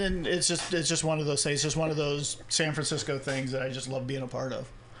Yeah, and it's just one of those things. It's just one of those San Francisco things that I just love being a part of.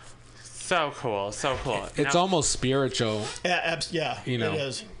 so cool, so cool. It's Now- almost spiritual. Yeah, You know. it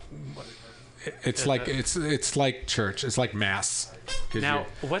is. It's like it's like church. It's like mass. 'Cause Now,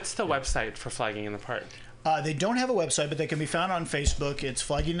 what's the website for Flagging in the Park? They don't have a website, but they can be found on Facebook. It's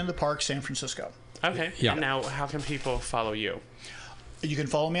Flagging in the Park, San Francisco. Okay. Yeah. And now, how can people follow you? You can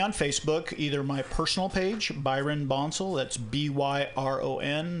follow me on Facebook, either my personal page, Byron Bonsall, that's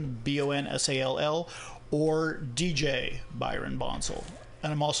BYRON BONSALL, or DJ Byron Bonsall.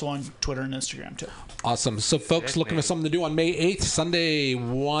 And I'm also on Twitter and Instagram too. Awesome. So, folks, looking for something to do on May 8th, Sunday,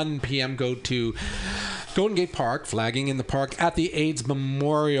 1 p.m., go to Golden Gate Park, Flagging in the Park at the AIDS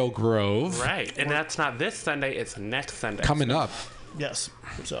Memorial Grove. Right. And that's not this Sunday, it's next Sunday. Coming up. Yes.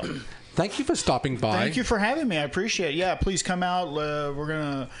 So Thank you for stopping by. thank you for having me. I appreciate it. Yeah, please come out. We're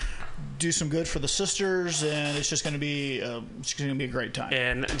gonna do some good for the sisters, and it's just gonna be a great time.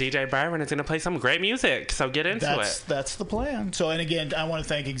 And DJ Byron is going to play some great music, so get into it. That's the plan. So, and again, I want to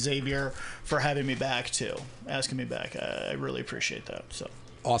thank Xavier for having me back too, asking me back. I really appreciate that. So,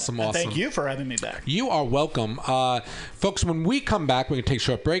 Awesome. thank you for having me back. You are welcome. Folks, when we come back, we're going to take a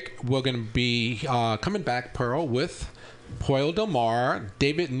short break. We're going to be coming back, Pearl, with Poyle Del Mar,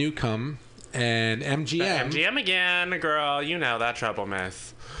 David Newcomb, and MGM. MGM again, girl. You know that trouble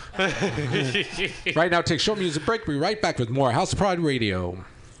mess. Right now, take a short music break. We'll be right back with more House of Pride Radio.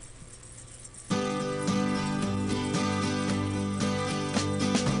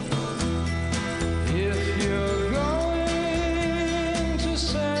 If you're going to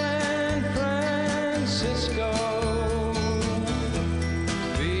San Francisco,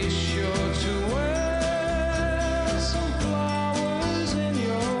 be sure to wear some flowers in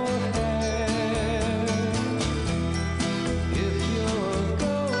your hair. If you're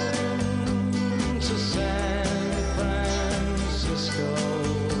going to San Francisco,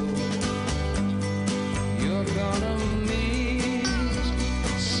 you're gonna meet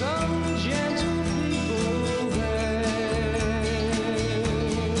some gentle people there.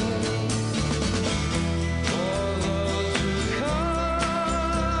 For those who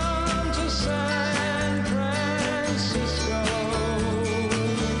come to San Francisco,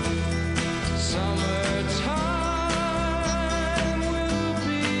 summertime will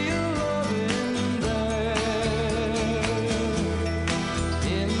be a-loving there.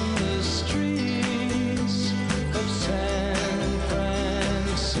 In the streets of San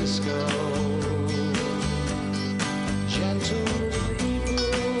Francisco, gentle people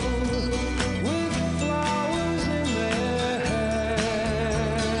with flowers in their hair.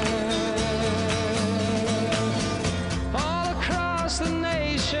 All across the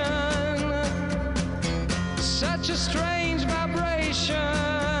nation, such a strange vibration.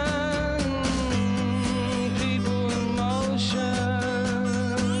 People in motion.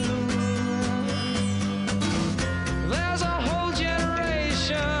 There's a whole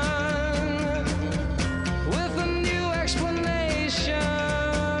generation with a new explanation.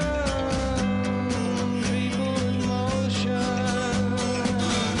 People in motion.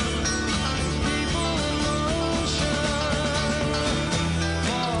 People in motion.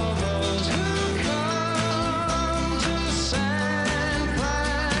 For those who come to San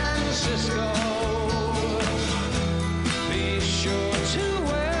Francisco, be sure to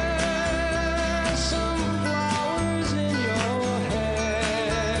wear some flowers in your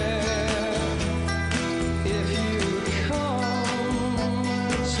hair. If you come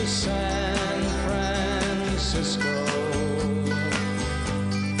to San Francisco,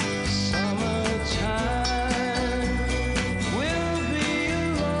 summertime will be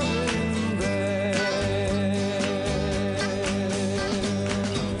a-loving there.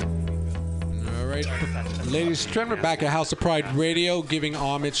 All right. Ladies and gentlemen, back at House of Pride Radio, giving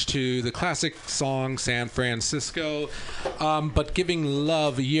homage to the classic song San Francisco. But Giving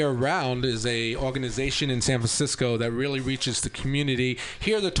Love Year-Round is a organization in San Francisco that really reaches the community.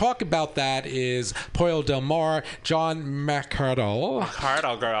 Here to talk about that is Pollo Del Mar, John McCardle,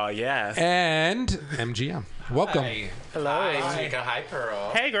 Cardle girl, yes. and MGM. Welcome. Hello. Hi, Nika. Hi,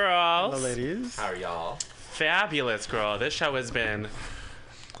 Pearl. Hey, girls. Hello, ladies. How are y'all? Fabulous, girl. This show has been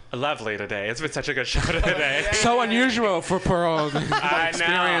lovely today. It's been such a good show today. So unusual for Pearl. I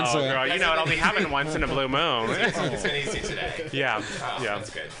experience know, it. girl. You know, it only happened once in a blue moon. It's been easy today. Yeah, Oh, yeah. That's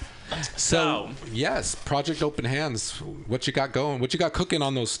good. So, yes, Project Open Hands. What you got going? What you got cooking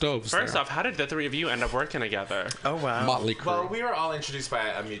on those stoves? First there? off, how did the three of you end up working together? Oh, wow. Motley Crue. Well, we were all introduced by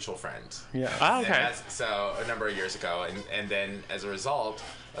a mutual friend. Yeah. Oh, And okay. so a number of years ago, and then as a result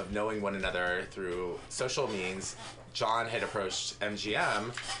of knowing one another through social means, John had approached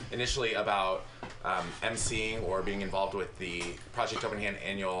MGM initially about emceeing or being involved with the Project Open Hand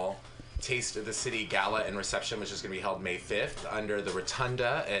annual Taste of the City Gala and Reception, which is going to be held May 5th under the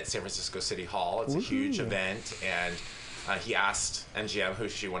Rotunda at San Francisco City Hall. It's a huge event, and he asked MGM who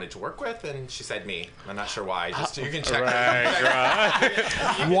she wanted to work with, and she said me. I'm not sure why. Just you can check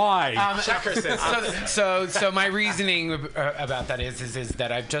her. Why? Check her system. So my reasoning about that is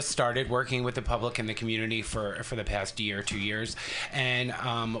that I've just started working with the public and the community for the past year, 2 years, and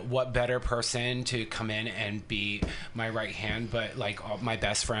what better person to come in and be my right hand, but like my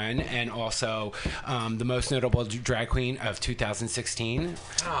best friend, and also the most notable drag queen of 2016.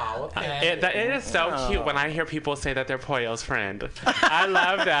 Oh, well, It is so cute when I hear people say that they're Pollo's friend. I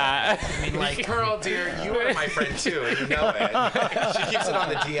love that. I mean, like, Pearl, dear, you are my friend too, and you know it. She keeps it on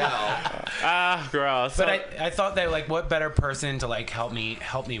the DL. Ah, girl. So, But I thought that like what better person to like help me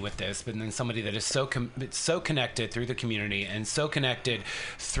with this, but then somebody that is so connected through the community and so connected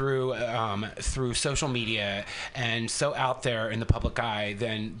through social media and so out there in the public eye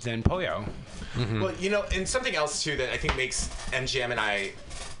than Pollo. Mm-hmm. Well, you know, and something else too that I think makes MGM and I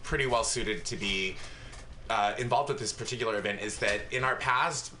pretty well suited to be involved with this particular event is that in our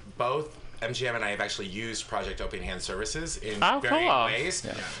past, both MGM and I have actually used Project Open Hand services in varying ways.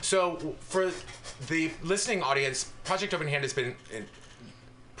 Yeah. So for the listening audience, Project Open Hand has been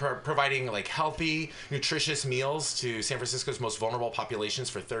providing like healthy, nutritious meals to San Francisco's most vulnerable populations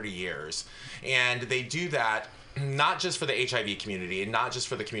for 30 years. And they do that not just for the HIV community and not just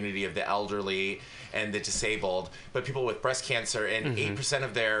for the community of the elderly and the disabled, but people with breast cancer. And 8%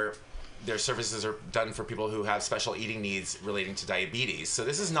 of their services are done for people who have special eating needs relating to diabetes. So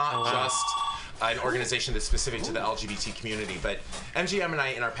this is not just an organization that's specific to the LGBT community, but MGM and I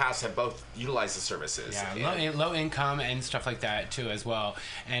in our past have both utilized the services. Yeah, low income and stuff like that too as well.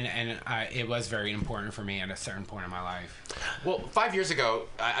 And it was very important for me at a certain point in my life. Well, 5 years ago,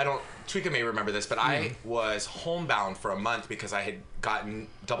 I don't, Tweeka may remember this, but I was homebound for a month because I had gotten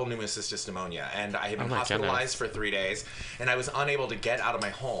double pneumocystis pneumonia, and I had been hospitalized for 3 days, and I was unable to get out of my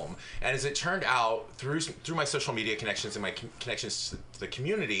home. And as it turned out, through my social media connections and my connections to the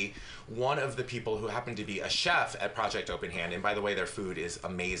community, one of the people who happened to be a chef at Project Open Hand, and by the way, their food is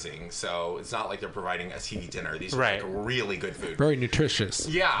amazing, so it's not like they're providing a TV dinner. These are like really good food. Very nutritious.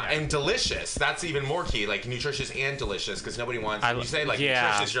 Yeah, and delicious. That's even more key, like nutritious and delicious, because nobody wants, when you say like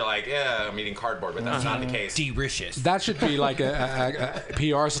nutritious, you're like, yeah, I'm eating cardboard, but that's not the case. Delicious. That should be like a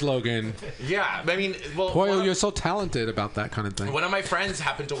PR slogan. Yeah, I mean, well, Pollo, you're so talented about that kind of thing. One of my friends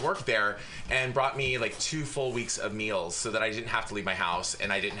happened to work there and brought me like 2 full weeks of meals so that I didn't have to leave my house,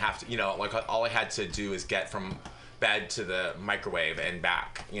 and I didn't have to, like all I had to do is get from bed to the microwave and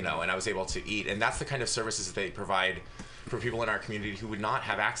back, and I was able to eat. And that's the kind of services that they provide for people in our community who would not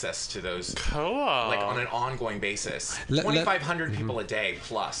have access to those, like on an ongoing basis. 2,500 people a day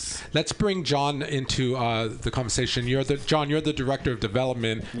plus. Let's bring John into the conversation. You're the director of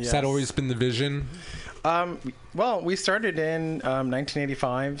development. Yes. Has that always been the vision? Well, we started in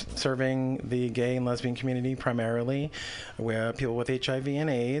 1985 serving the gay and lesbian community primarily, where people with HIV and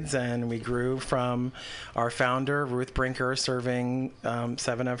AIDS, and we grew from our founder, Ruth Brinker, serving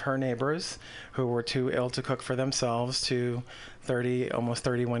 7 of her neighbors who were too ill to cook for themselves, to almost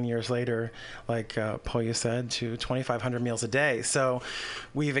 31 years later, like Polya said, to 2,500 meals a day. So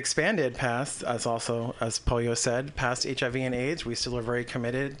we've expanded past, as Polya said, past HIV and AIDS. We still are very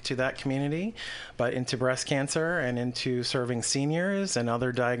committed to that community, but into breast cancer and into serving seniors and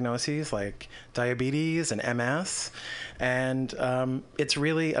other diagnoses like diabetes and MS. And it's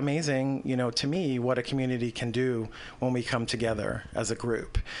really amazing, to me, what a community can do when we come together as a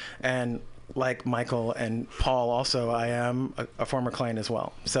group. And like Michael and Paul also, I am a former client as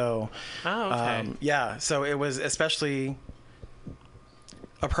well. So, so it was especially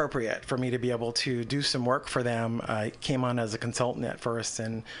appropriate for me to be able to do some work for them. I came on as a consultant at first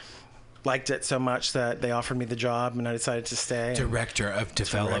and liked it so much that they offered me the job, and I decided to stay. Director of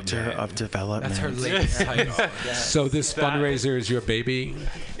Development. That's her latest title. So this fundraiser is your baby?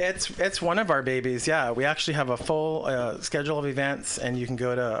 It's one of our babies, yeah. We actually have a full schedule of events, and you can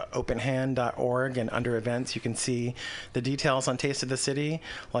go to openhand.org, and under events you can see the details on Taste of the City.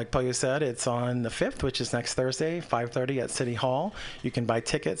 Like Polya said, it's on the 5th, which is next Thursday, 5:30 at City Hall. You can buy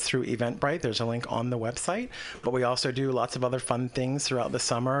tickets through Eventbrite. There's a link on the website. But we also do lots of other fun things throughout the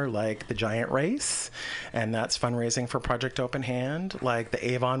summer, like the Giant Race, and that's fundraising for Project Open Hand, like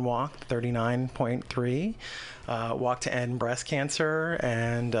the Avon Walk 39.3, Walk to End Breast Cancer,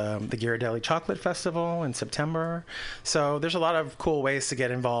 and the Ghirardelli Chocolate Festival in September. So there's a lot of cool ways to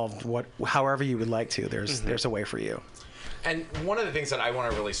get involved, however you would like to. There's a way for you. And one of the things that I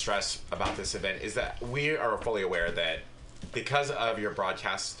want to really stress about this event is that we are fully aware that because of your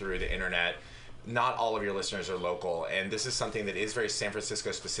broadcasts through the internet, not all of your listeners are local, and this is something that is very San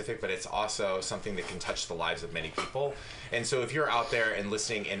Francisco specific, but it's also something that can touch the lives of many people. And so if you're out there and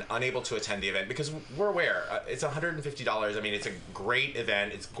listening and unable to attend the event, because we're aware, it's $150. I mean, it's a great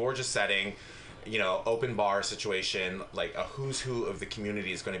event. It's a gorgeous setting, open bar situation, like a who's who of the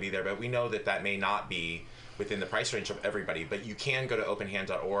community is going to be there, but we know that may not be within the price range of everybody, but you can go to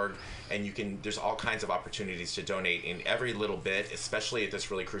openhand.org, and there's all kinds of opportunities to donate, in every little bit, especially at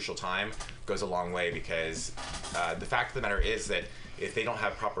this really crucial time, goes a long way, because the fact of the matter is that if they don't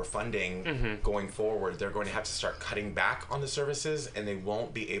have proper funding going forward, they're going to have to start cutting back on the services, and they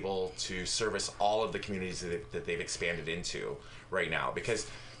won't be able to service all of the communities that they've expanded into right now, because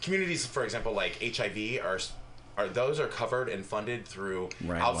communities, for example, like HIV those are covered and funded through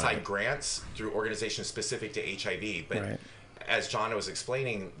outside grants through organizations specific to HIV. But as John was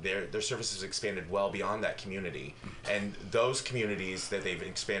explaining, their services expanded well beyond that community. And those communities that they've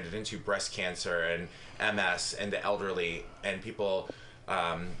expanded into, breast cancer and MS and the elderly and people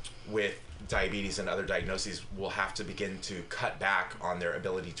with diabetes and other diagnoses will have to begin to cut back on their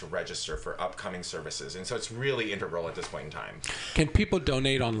ability to register for upcoming services. And so it's really integral at this point in time. Can people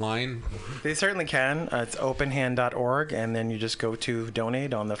donate online? They certainly can. It's openhand.org, and then you just go to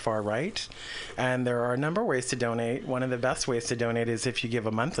donate on the far right. And there are a number of ways to donate. One of the best ways to donate is if you give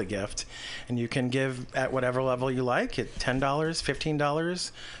a monthly gift. And you can give at whatever level you like, at $10,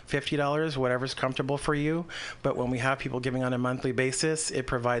 $15, $50, whatever's comfortable for you. But when we have people giving on a monthly basis, it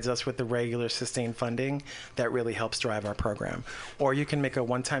provides us with the regular sustained funding that really helps drive our program. Or you can make a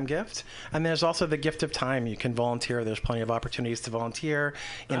one-time gift. And there's also the gift of time. You can volunteer. There's plenty of opportunities to volunteer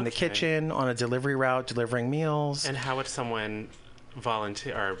in the kitchen, on a delivery route, delivering meals. And how would someone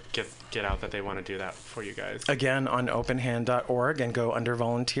volunteer or get out that they want to do that for you guys? Again, on openhand.org and go under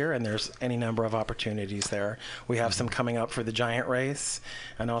volunteer, and there's any number of opportunities there. We have some coming up for the Giant Race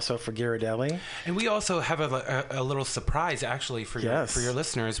and also for Ghirardelli. And we also have a little surprise actually for your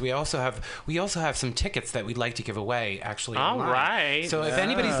listeners. We also have some tickets that we'd like to give away actually. All online. right. So if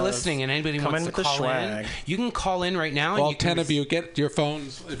anybody's listening and anybody Come wants in to with the call in, swag. you can call in right now. All and you can 10 of you get your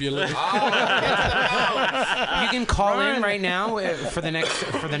phones if you're listening. You can call in right now for the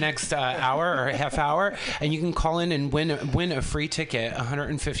next hour or half hour, and you can call in and win a free ticket,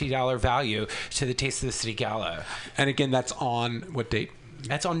 $150 value to the Taste of the City Gala. And again, that's on what date?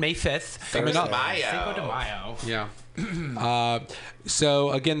 That's on May 5th. Coming up. Cinco de Mayo. Yeah.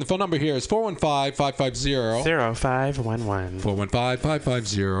 So again, the phone number here is 415-550 0511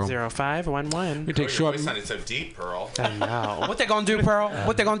 415-550 0511. We take Your short. voice sounded so deep, Pearl. I know. What they gonna do, Pearl?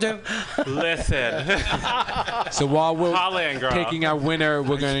 What they gonna do? Listen. So while we're Call in, girl. taking our winner,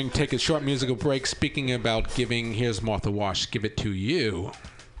 we're going to take a short musical break. Speaking about giving, here's Martha Wash. Give it to you.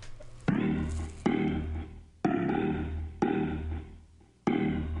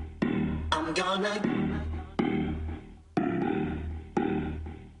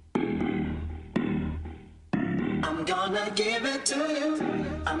 I'm gonna give it to you.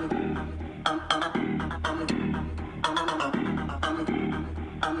 I'm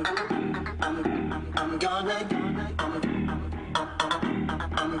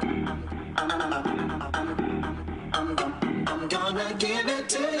gonna give it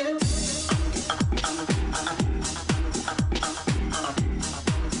to you.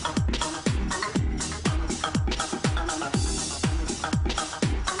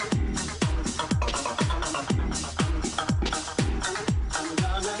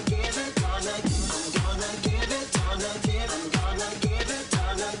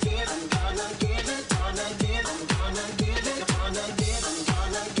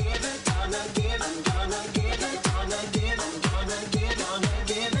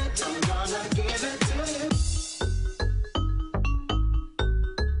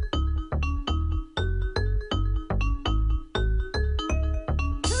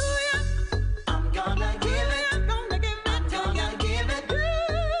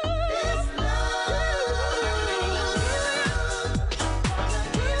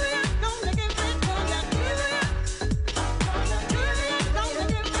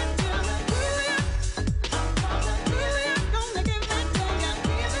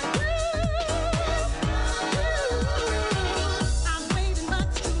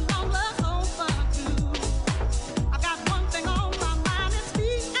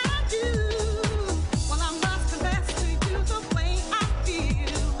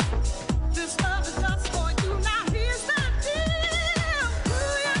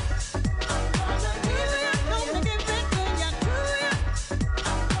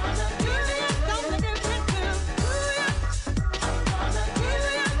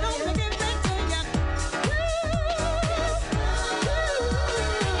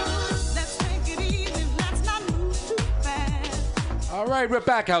 All right, we're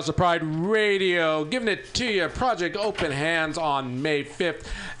back, House of Pride Radio, giving it to you. Project Open Hands on May 5th.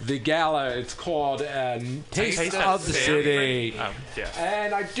 The gala, it's called Taste of the City. Oh, yeah.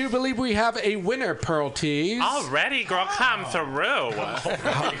 And I do believe we have a winner, Pearl Tees. Already, girl, come through.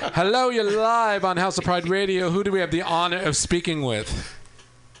 Hello, you're live on House of Pride Radio. Who do we have the honor of speaking with?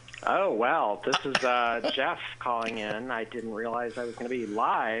 Oh, well, this is Jeff calling in. I didn't realize I was going to be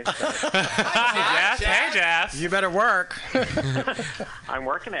live. Yes, hey, Jeff. You better work. I'm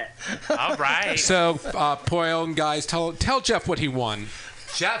working it. All right. So, Poyle and guys, tell Jeff what he won.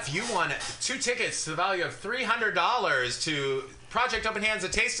 Jeff, you won 2 tickets to the value of $300 to Project Open Hands, A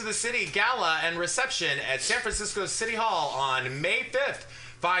Taste of the City Gala and Reception at San Francisco City Hall on May 5th.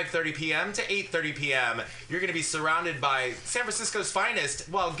 5:30 p.m. to 8:30 p.m. You're going to be surrounded by San Francisco's finest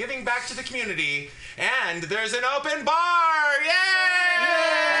while giving back to the community. And there's an open bar! Yay!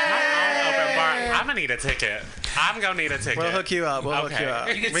 Open bar. I'm gonna need a ticket. I'm gonna need a ticket. We'll hook you up. We'll hook Okay. you up.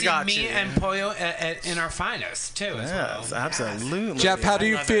 You can We see got me you. and Pollo in our finest, too, as Yes, well. absolutely. Jeff, how do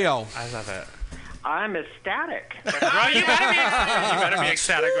you feel? I love it. I'm ecstatic. Bro, you better be ecstatic. You better be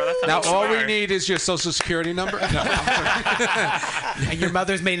ecstatic, bro. That's Now, not all we smart. need is your social security number. No. And your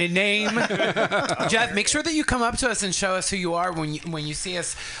mother's maiden name. Jeff, make sure that you come up to us and show us who you are when you see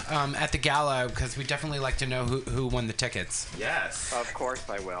us at the gala, because we definitely like to know who won the tickets. Yes. Of course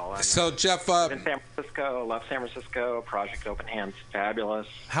I will. So, Jeff, I'm in San Francisco. Love San Francisco. Project Open Hands. Fabulous.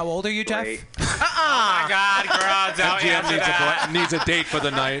 How old are you, Jeff? Great. Oh my God, girl, don't MGM answer that. needs a date for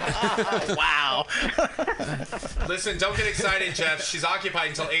the night. Wow. Listen, don't get excited, Jeff. She's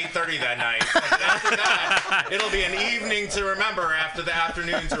occupied until 8:30 that night. And after that, it'll be an evening to remember after the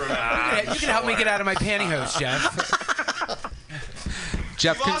afternoon to remember. You can help me get out of my pantyhose, Jeff.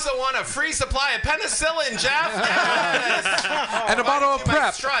 Jeff, You've also won a free supply of penicillin, Jeff. Yes. and a bottle of My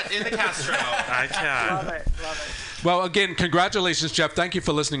prep. strut in the Castro. I can't. Love it. Love it. Well, again, congratulations, Jeff. Thank you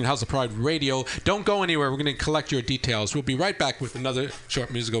for listening to House of Pride Radio. Don't go anywhere. We're going to collect your details. We'll be right back with another short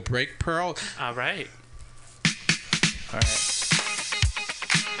musical break. Pearl. All right. All right.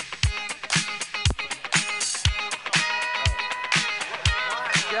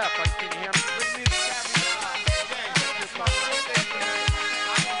 Jeff, can you hear me? Bring me the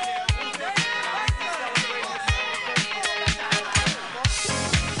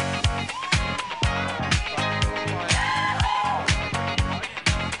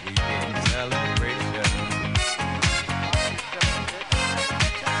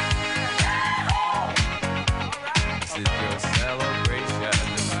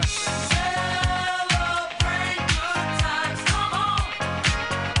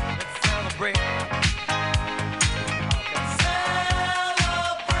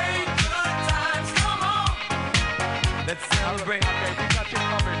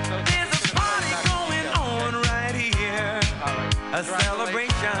A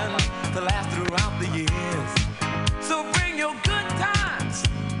celebration to last throughout the years. So bring your good times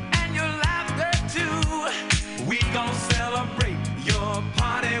and your laughter too. We gon' celebrate your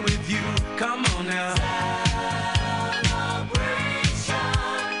party with you. Come on now. Celebration.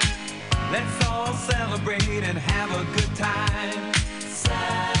 Let's all celebrate and have a good time.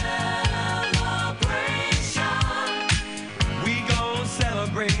 Celebration. We gon'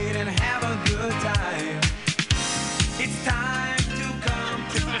 celebrate and have a good time. It's time to come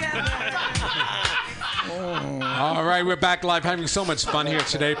together. All right, we're back live, having so much fun here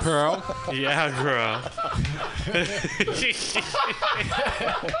today, Pearl. Yeah, girl.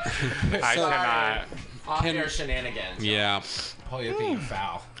 I cannot. Off-air shenanigans. Yeah. Paul, you're being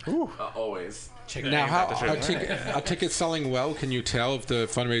foul. Always. Now, how are tickets selling well? Can you tell if the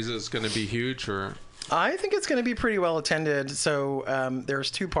fundraiser is going to be huge or? I think it's going to be pretty well attended. So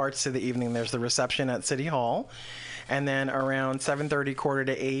there's two parts to the evening. There's the reception at City Hall. And then around 7:30, quarter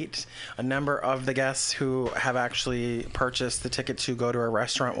to 8, a number of the guests who have actually purchased the ticket to go to a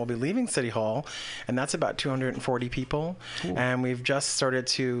restaurant will be leaving City Hall, and that's about 240 people. Ooh. And we've just started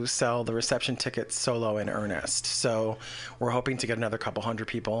to sell the reception tickets solo in earnest. So we're hoping to get another couple hundred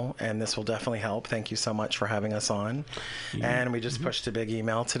people, and this will definitely help. Thank you so much for having us on. Yeah. And we just pushed a big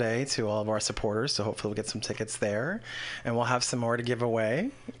email today to all of our supporters, so hopefully we'll get some tickets there. And we'll have some more to give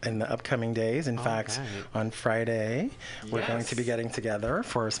away in the upcoming days. In fact, on Friday, we're going to be getting together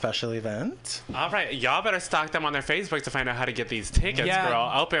for a special event. All right, y'all better stalk them on their Facebook to find out how to get these tickets,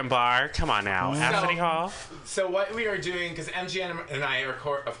 girl. Open bar, come on now. At City Hall. So what we are doing, because MGM and I are,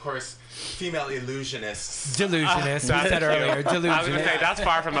 of course, female illusionists. Delusionists, we said earlier. Delusionists. I was going to say, that's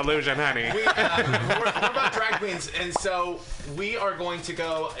far from illusion, honey. We're about drag queens, and so we are going to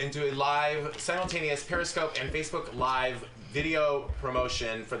go and do a live, simultaneous Periscope and Facebook Live video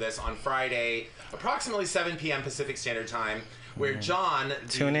promotion for this on Friday, approximately 7 p.m. Pacific Standard Time, where John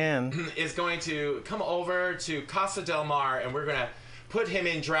Tune in. is going to come over to Casa del Mar, and we're going to put him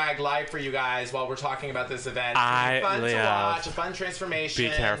in drag live for you guys while we're talking about this event. It's fun to watch, a fun transformation.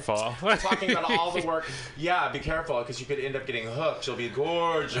 Be careful. Talking about all the work. Yeah, be careful, because you could end up getting hooked. You'll be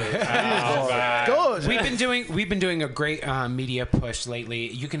gorgeous. Gorgeous. We've been doing a great media push lately.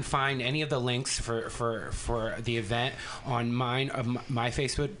 You can find any of the links for the event on my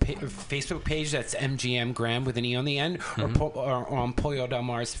Facebook page. That's MGM Graham with an E on the end, or on Pollo Del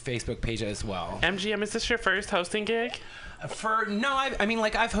Mar's Facebook page as well. MGM, is this your first hosting gig? I mean,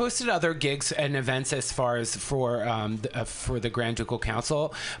 like I've hosted other gigs and events as far as for the Grand Ducal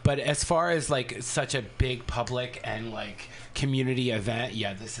Council, but as far as like such a big public and like community event,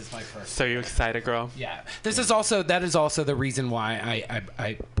 yeah, this is my first. So you excited, girl? Yeah, that is also the reason why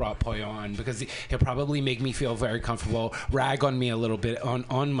I brought Poyo on, because he'll probably make me feel very comfortable, rag on me a little bit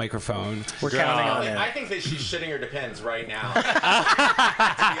on microphone. We're counting on it. I think that she's shitting her depends right now.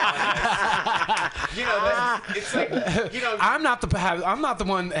 You know, it's like, you know, I'm not the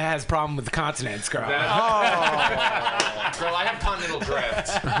one that has problem with continence, girl. Girl, I have continental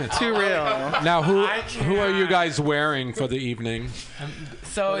drift. Too real. Now, who are you guys wearing for the evening?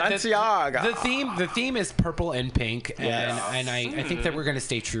 So Balenciaga. the theme is purple and pink, and I think that we're going to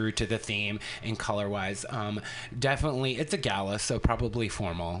stay true to the theme in color wise. Definitely, it's a gala, so probably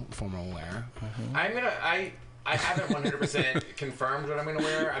formal wear. I haven't 100% confirmed what I'm gonna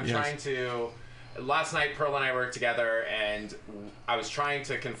wear. I'm trying to. Last night, Pearl and I worked together, and I was trying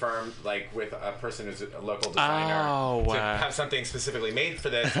to confirm, like, with a person who's a local designer, to have something specifically made for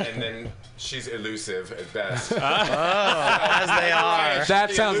this, and then she's elusive at best. As they are.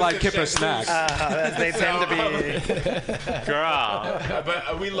 That sounds like Kipper Snacks. As they tend to be. Girl.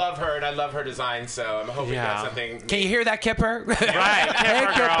 But we love her, and I love her design, so I'm hoping that's something. Can you hear that, Kipper? Right,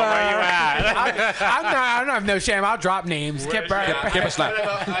 Kipper, girl, where you at? I don't have no shame. I'll drop names. Kipper. Kipper Snack.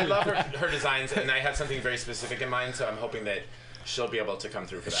 I love her designs, and I have something very specific in mind, so I'm hoping that she'll be able to come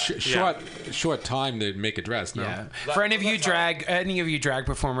through for that. Short time to make a dress. No. Yeah. For any of you drag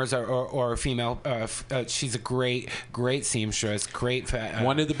performers or female, she's a great seamstress. Great.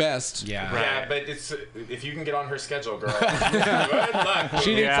 One of the best. Yeah. Yeah, but it's if you can get on her schedule, girl. Good luck.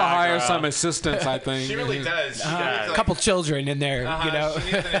 She needs to hire some assistants, I think. She really does. A couple children in there, you know.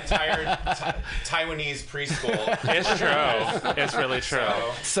 She needs an entire Taiwanese preschool. It's true. It's really true.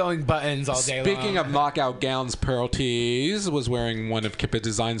 Sewing buttons all day long. Speaking of knockout gowns, Pearl Tees was wearing one of Kipper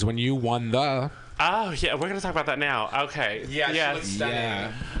Designs when you won the. Oh yeah, we're gonna talk about that now. Okay. Yeah, she looks stunning.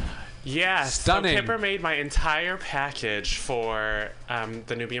 Yeah. Yes. Stunning. So Kipper made my entire package for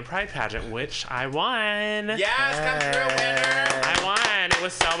the Nubian Pride pageant, which I won. Yes, come through, winner. I won. It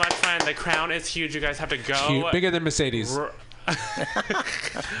was so much fun. The crown is huge. You guys have to go. Cute. Bigger than Mercedes.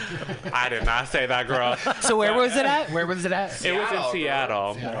 I did not say that, girl. So where was it at? It was in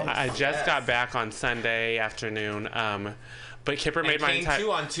Seattle. I just got back on Sunday afternoon. But Kipper made my entire.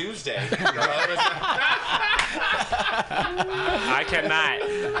 Came on Tuesday. I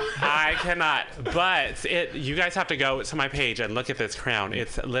cannot. But you guys have to go to my page and look at this crown.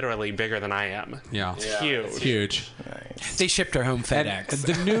 It's literally bigger than I am. Yeah. It's huge. Huge. Nice. They shipped her home FedEx.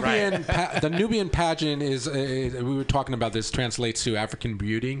 The Nubian, the Nubian pageant is. We were talking about this. Translates to African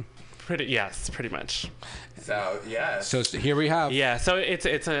beauty. Pretty much. So yes. So here we have. Yeah. So it's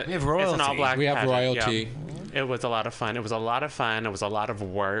an all black. We have pageant. royalty. Yeah. It was a lot of fun. It was a lot of fun. It was a lot of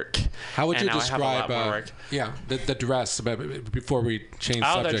work. How would you now describe? I have a lot more work. The dress. Before we change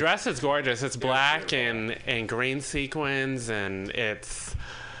subject. The dress is gorgeous. It's black and green sequins, and it's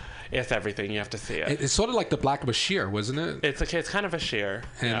everything. You have to see it. It's sort of like the black bashir, wasn't it? It's kind of a sheer.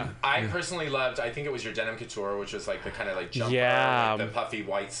 And, I personally loved. I think it was your denim couture, which was like the kind of like jumper, with the puffy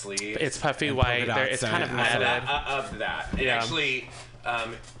white sleeves. It's puffy white. It's kind of matted. Of that. And actually,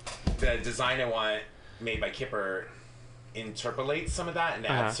 the design I want made by Kipper interpolates some of that and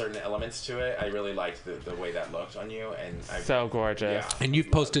adds certain elements to it. I really liked the way that looked on you, and so gorgeous. Yeah. And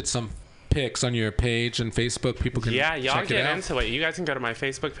you've posted some pics on your page and Facebook. People can y'all check get it out. into it. You guys can go to my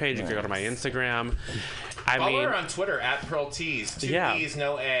Facebook page. You can go to my Instagram. Follow her on Twitter at Pearl Tees. Two E's,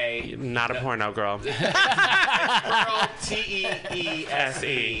 no A. Not a porno girl. Pearl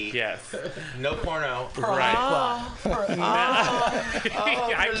Teese. Yes. No porno. Right.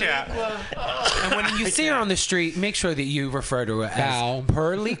 I can't. And when you see her on the street, make sure that you refer to her as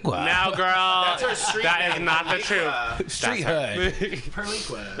Perliqua. Now, girl. That's her street That name, is not the Perliqua. truth. Street hood.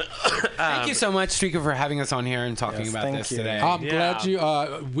 Perliqua. Thank you so much, Streaker, for having us on here and talking about this today. I'm glad you.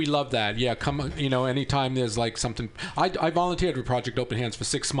 We love that. Yeah, come. Anytime there's like something. I volunteered with Project Open Hands for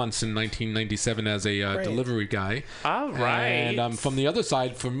 6 months in 1997 as a delivery guy. All right. And from the other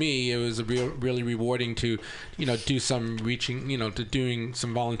side, for me, it was really rewarding to, do some reaching, to doing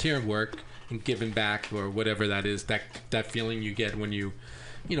some volunteer work and giving back or whatever that is. That feeling you get when you.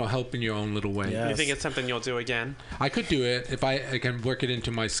 Help in your own little way. Yes. You think it's something you'll do again? I could do it if I can work it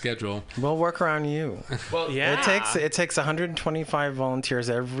into my schedule. We'll work around you. Well, yeah. It takes 125 volunteers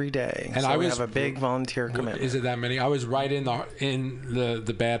every day. And so we have a big volunteer commitment. Is it that many? I was right in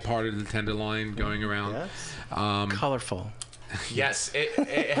the bad part of the Tenderloin going around. Yes. Colorful. Yes,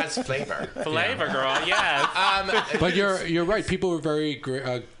 it has flavor. Flavor, girl. Yes. But you're right. People were very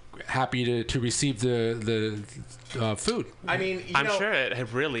happy to receive the food. I mean, I'm sure it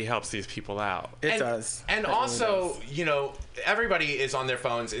really helps these people out. It does. And also, everybody is on their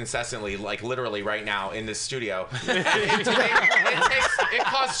phones incessantly, like literally right now in this studio. It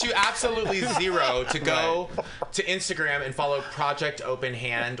costs you absolutely zero to go to Instagram and follow Project Open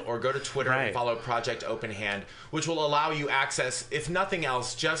Hand, or go to Twitter and follow Project Open Hand, which will allow you access, if nothing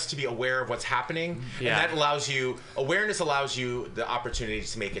else, just to be aware of what's happening. Yeah. And that awareness allows you the opportunity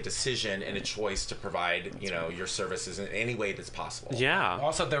to make a decision and a choice to provide, your services in any way that's possible. Yeah.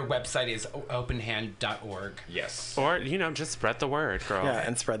 Also, their website is openhand.org. Yes. Or, just spread the word, girl. Yeah,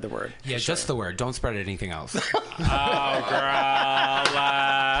 and spread the word. Yeah, just the word. Don't spread anything else. Oh,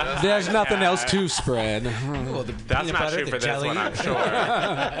 girl. There's nothing else to spread. Well, the That's peanut not butter, true the for jelly. this one, I'm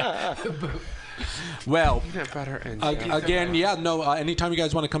sure. Well, Peanut butter and again, anytime you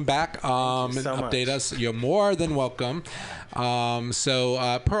guys want to come back, update us, you're more than welcome. Pearl,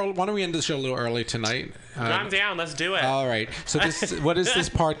 why don't we end the show a little early tonight? I'm down. Let's do it. All right. So what is this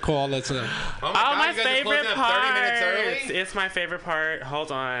part called? Let's. My favorite part. 30 minutes early? It's my favorite part.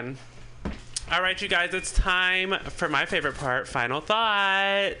 Hold on. All right, you guys. It's time for my favorite part. Final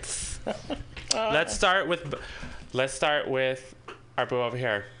thoughts. Let's start with our boo over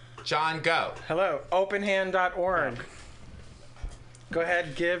here. John, go. Hello, openhand.org. Go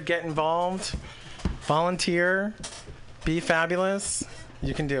ahead, get involved, volunteer, be fabulous.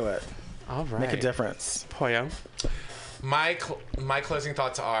 You can do it. All right. Make a difference. Poyo. My closing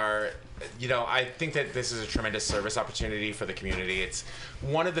thoughts are, I think that this is a tremendous service opportunity for the community. It's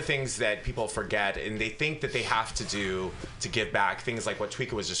one of the things that people forget, and they think that they have to do to give back. Things like what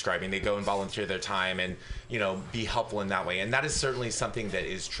Tweeka was describing. They go and volunteer their time and, be helpful in that way. And that is certainly something that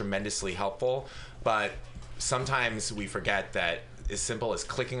is tremendously helpful. But sometimes we forget that as simple as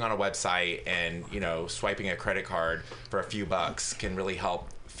clicking on a website and, swiping a credit card for a few bucks can really help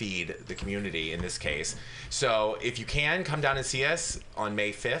feed the community in this case. So if you can, come down and see us on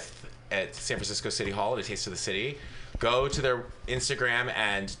May 5th at San Francisco City Hall at A Taste of the City. Go to their Instagram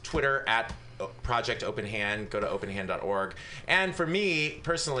and Twitter at Project Open Hand. Go to openhand.org. And for me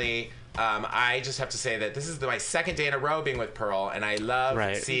personally, I just have to say that this is my second day in a row being with Pearl, and I love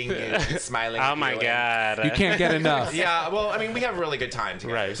seeing you and smiling. Oh my God. You can't get enough. Yeah, well, we have a really good time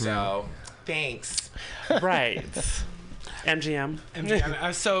together. Right. So thanks. Right. MGM.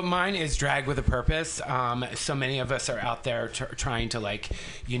 So mine is Drag with a Purpose. So many of us are out there trying to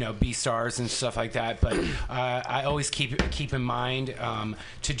be stars and stuff like that. But I always keep in mind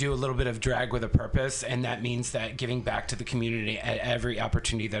to do a little bit of drag with a purpose, and that means that giving back to the community at every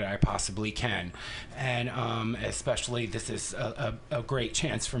opportunity that I possibly can. And especially this is a great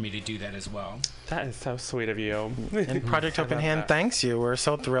chance for me to do that as well. That is so sweet of you. And Project Open Hand thanks you. We're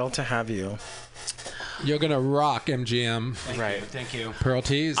so thrilled to have you. You're going to rock, MGM. Thank you. Pearl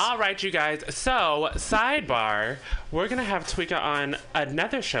Tees. All right, you guys. So, sidebar, we're going to have Tweeka on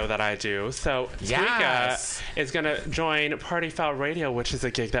another show that I do. So, Tweeka is going to join Party Foul Radio, which is a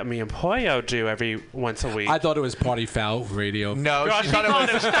gig that me and Poyo do every once a week. I thought it was Party Foul Radio. No, she thought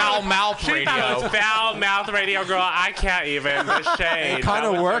it was Foul Mouth Radio. She thought it was Foul Mouth Radio, girl. I can't even. The shade. It kind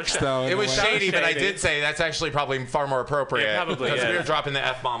of works, though. It was shady, but I did say that's actually probably far more appropriate. It probably because is. we were dropping the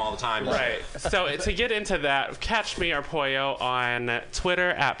F-bomb all the time. Right. So, to get into that, catch me or Poyo on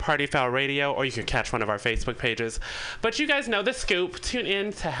Twitter at Party Foul Radio, or you can catch one of our Facebook pages. But you guys know the scoop. Tune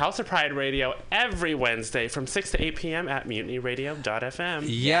in to House of Pride Radio every Wednesday from 6 to 8 p.m. at MutinyRadio.fm.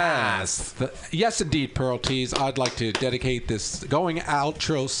 Yes. Yes, indeed, Pearl Tees. I'd like to dedicate this going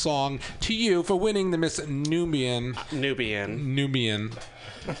outro song to you for winning the Miss Nubian.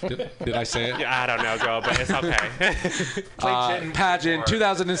 Did I say it? Yeah, I don't know, girl, but it's okay. Pageant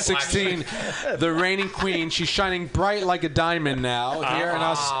 2016, the reigning queen. She's shining bright like a diamond now here in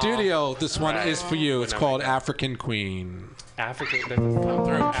our studio. This one is for you. It's called African Queen. African Queen.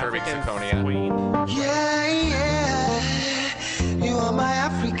 Yeah, you are my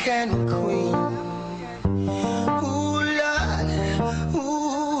African queen. Ooh, Lord,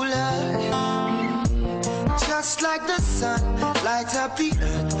 just like the sun lights up the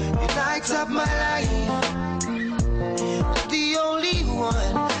earth, it lights up my life. The only one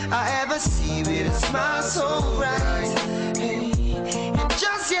I ever see with a smile so bright. And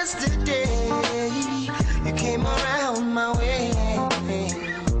just yesterday, you came around my way.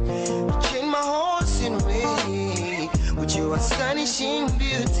 You changed my horse in a way with your astonishing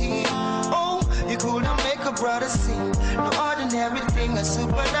beauty. Oh, you couldn't make a brother sing. No ordinary thing, a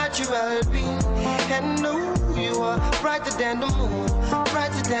supernatural being. And no, you are brighter than the moon,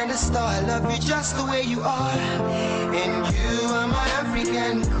 brighter than the star. I love you just the way you are. And you are my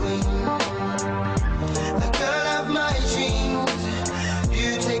African queen, the girl of my dreams.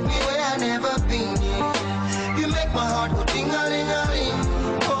 You take me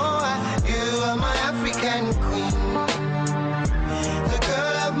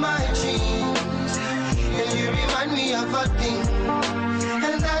a thing,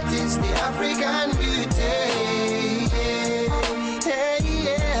 and that is the African beauty.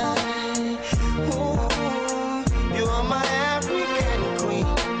 Ooh, you are my African queen.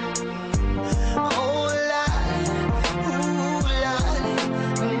 Oh Lord, ooh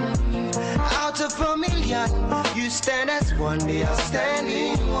Lord. Out of a million, you stand as one, the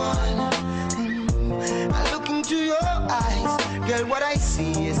outstanding one. I look into your eyes, girl, what I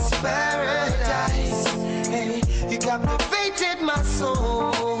see is paradise. Hey, you captivated my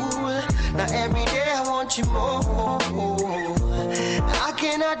soul. Now every day I want you more. I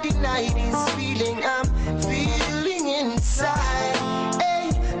cannot deny this feeling I'm feeling inside.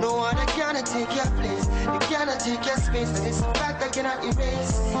 Hey, no one cannot take your place. You cannot take your space. And it's a fact I cannot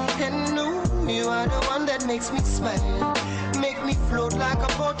erase. And no, you are the one that makes me smile. Make me float like a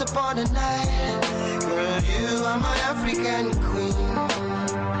boat upon the Nile. Girl, you are my African queen,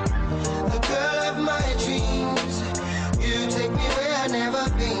 the girl of my dreams. You take me where I've never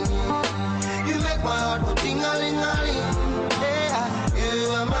been. You make my heart go ting-a-ling-a-ling. Yeah, you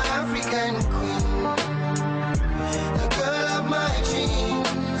are my African queen, the girl of my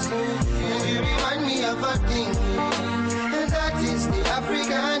dreams. You remind me of a thing, and that is the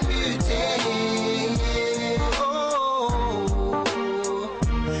African beauty.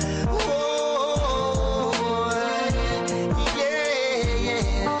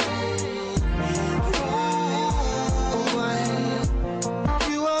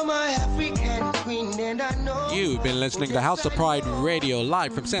 You've been listening to House of Pride Radio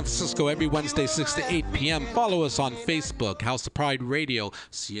live from San Francisco every Wednesday 6 to 8 p.m. Follow us on Facebook, House of Pride Radio.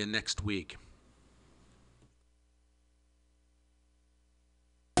 See you next week.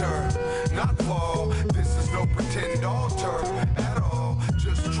 Not fall, this is no pretend altar at all.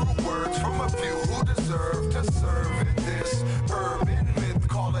 Just true words from a few who deserve to serve in this urban myth.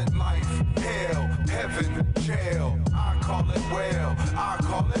 Call it life, hell, heaven, jail. I call it well, I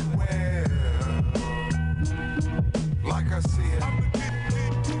call it well. Like I said,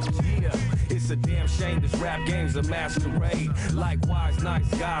 yeah, it's a damn shame this rap game's a masquerade. Likewise, nice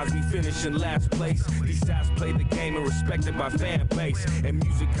guys, we finish in last place. These stats play the game and respected by fan base. And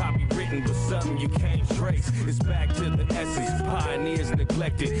music copywritten, but something you can't trace. It's back to the essence, pioneers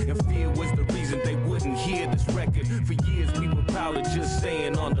neglected. And fear was the reason they wouldn't hear this record. For years we were proud of just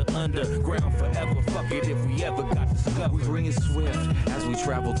staying on the underground forever. Fuck it if we ever got discovered. We bring it swift as we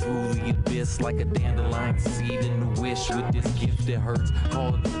travel through the abyss like a dandelion seed in a wish. With this gift that hurts,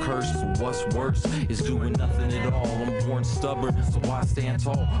 call it a curse. What's worse is doing nothing at all. I'm born stubborn, so I stand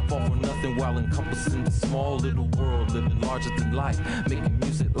tall. Fall for nothing while encompassing the small little world. Living larger than life, making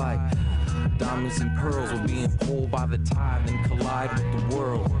music like diamonds and pearls. We're being pulled by the tide and collide with the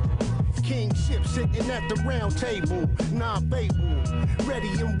world. Kingship sitting at the round table, non-fable, ready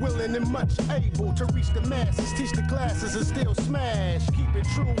and willing and much able to reach the masses, teach the classes and still smash. Keep it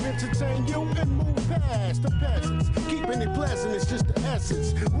true, entertain you and move past the peasants. Keeping it pleasant is just the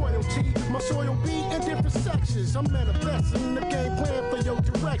essence. Royalty, my soil be in different sections. I'm manifesting the game plan for your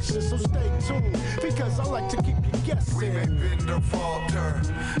direction, so stay tuned because I like to keep you guessing. we may bend or falter,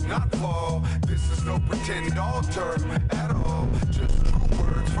 not fall. This is no pretend altar at all. Just true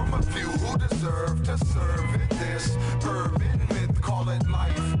words from a few who deserve to serve in this urban myth. Call it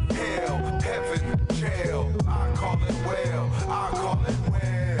life, hell, heaven, jail. I call it well, I call it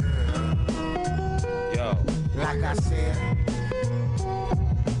well. Yo, like I said,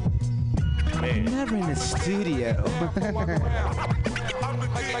 man. Never in the studio.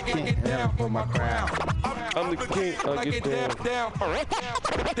 Can't help for my crowd. I'm the king. I get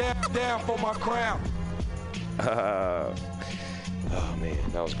Down for my crown. Oh man,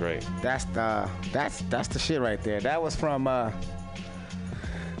 that was great. That's the shit right there. That was from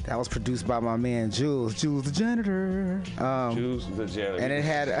that was produced by my man Jules the janitor. Jules the janitor. And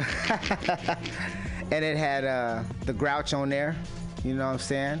it had the Grouch on there. You know what I'm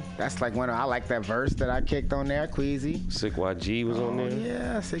saying? That's like I like that verse that I kicked on there. Queasy. Sick YG was on there.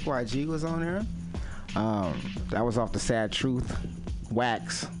 Yeah, Sick YG was on there. That was off the Sad Truth.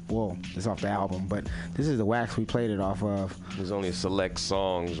 Wax. Well, it's off the album, but this is the Wax we played it off of. There's only select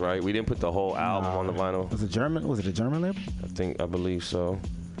songs, right? We didn't put the whole album on the vinyl. Was it a German label? I believe so.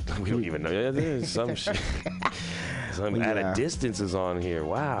 We don't even know. Yeah, there's some shit. Some At a Distance is on here.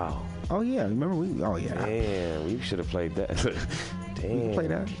 Wow. Oh yeah, remember Oh yeah. Damn, we should have played that. Damn. We play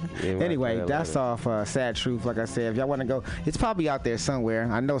that. Yeah, anyway, that's off Sad Truth. Like I said, if y'all want to go, it's probably out there somewhere.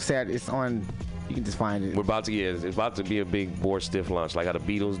 I know Sad. It's on You can just find it. We're about to it's about to be a big More Stiff launch, like how the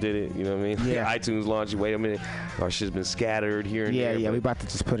Beatles did it. You know what I mean? Yeah. iTunes launch. Wait a minute, our shit's been scattered here and there. Yeah, we about to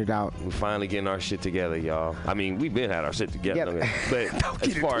just put it out. We're finally getting our shit together, y'all. I mean, we've been had our shit together, but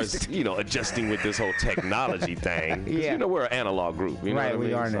as far as adjusting with this whole technology thing, 'cause, we're an analog group. You know Right, what I mean?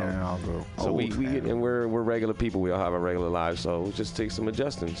 we are an analog group. So we get, and we're regular people. We all have our regular lives, so it just takes some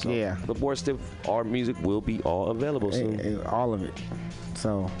adjusting. So the More Stiff, our music will be all available soon. All of it.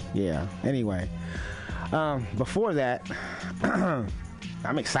 So yeah. Anyway, before that,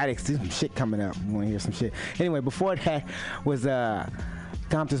 I'm excited to see some shit coming up. You want to hear some shit? Anyway, before that was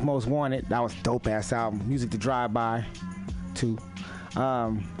Compton's Most Wanted. That was dope ass album. Music to Drive By. 2.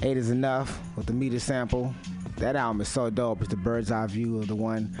 8 Is Enough with the meter sample. That album is so dope. It's the bird's eye view of the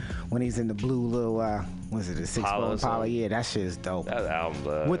one when he's in the blue little was it a 6-4 Impala? Yeah, that shit is dope. That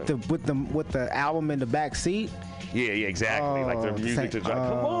album with the album in the back seat. Yeah, exactly. Like the music to drive.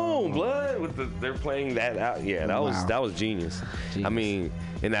 Come on, blood. They're playing that out. Yeah, that was genius. I mean,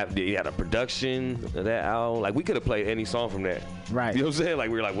 and that the production of that album. Like we could have played any song from that. Right. You know what I'm saying? Like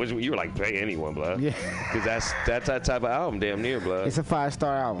we were like, you were like, play anyone, blood. Yeah. Because that's that type of album, damn near, blood. It's a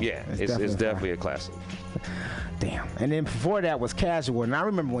 5-star album. Yeah, it's definitely a classic. Damn. And then before that was Casual. And I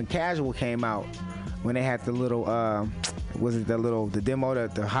remember when Casual came out, when they had the little the demo,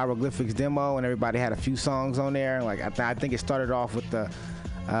 the hieroglyphics demo, and everybody had a few songs on there. Like I think it started off with the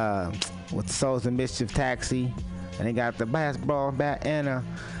Souls of Mischief, Taxi, and they got the Basketball Bat Anna.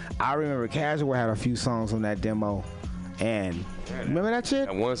 I remember Casual had a few songs on that demo. And remember that shit?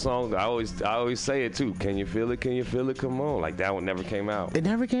 And one song I always say it too. Can you feel it? Can you feel it? Come on! Like that one never came out. It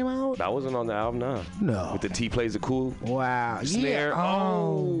never came out. That wasn't on the album, nah. No. With the T plays it cool. Wow. Snare. Yeah.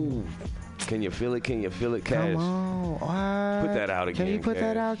 Oh. Can you feel it? Can you feel it, Cash? Come on. What? Put that out again. Can you put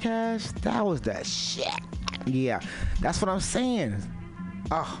that out, Cash? That was the shit. Yeah. That's what I'm saying.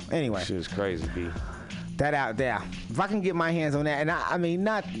 Oh, anyway. Shit is crazy, B. That out there. If I can get my hands on that, and I mean,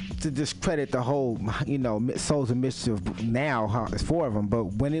 not to discredit the whole, Souls of Mischief now, it's 4 of them, but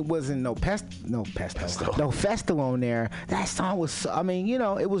when it wasn't no Festo on there, that song was,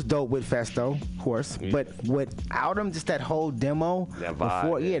 it was dope with Festo, of course, but without them, just that whole demo, that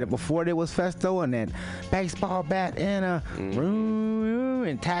vibe, before there was Festo and that Baseball Bat and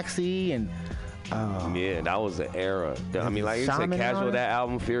and Taxi and yeah, that was the era. I mean, like you said, Casual, that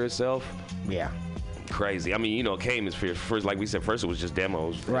album, Fear Itself. Yeah. Crazy. I mean, it came as first, like we said, first it was just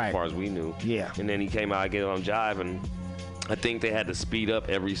demos as far as we knew. Yeah. And then he came out again on Jive, and I think they had to speed up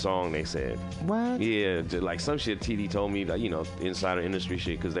every song, they said. What? Yeah, like some shit TD told me, insider industry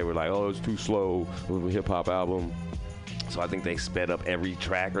shit, because they were like, oh, it's too slow with a hip-hop album. So I think they sped up every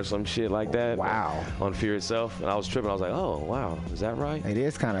track or some shit like that. Wow. On Fear Itself. And I was tripping. I was like, oh, wow. Is that right? It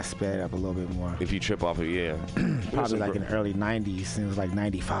is kind of sped up a little bit more. If you trip off it, yeah. Probably like in the early 90s. It was like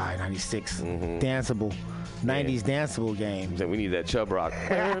 95, 96. Danceable. 90s danceable game. We need that Chubb Rock.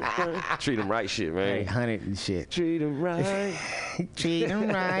 Treat them right shit, man. 800 and shit. Treat them right. Treat them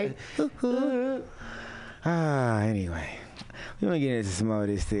right. Anyway. We're gonna get into some more of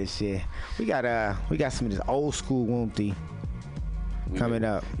this shit. We got some of this old school Woompty coming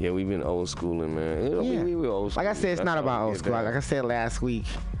up. Yeah, we've been old schooling, man. Yeah. We old school. Like I said, it's not about old school. Like I said last week,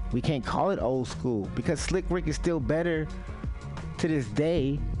 we can't call it old school because Slick Rick is still better to this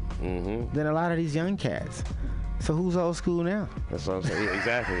day than a lot of these young cats. So who's old school now? That's what I'm saying. Yeah,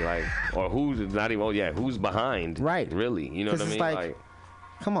 exactly. Like, or who's not even? Oh yeah, who's behind? Right. Really? You know what I mean? Like,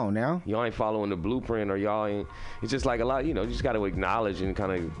 come on now. Y'all ain't following the blueprint, or y'all ain't. It's just like a lot. You just got to acknowledge and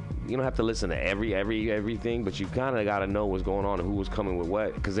kind of. You don't have to listen to everything, but you kind of got to know what's going on and who was coming with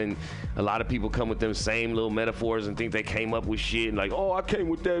what. Because then a lot of people come with them same little metaphors and think they came up with shit and like, oh, I came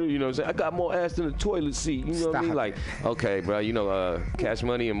with that. You know what I'm saying? I got more ass than a toilet seat. You know what I mean? Like, okay, bro. Cash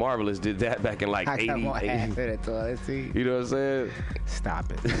Money and Marvelous did that back in like 80. I got more ass than a toilet seat. You know what I'm saying?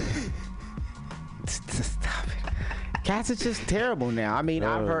 Stop it. Stop it. Cats is just terrible now. I mean,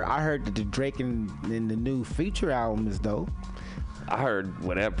 I heard that the Drake in the new Future album is dope. I heard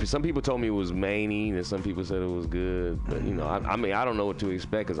whatever. Some people told me it was many, and some people said it was good. But I mean, I don't know what to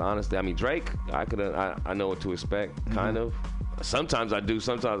expect. Cause honestly, I mean, Drake, I know what to expect, kind of. Sometimes I do,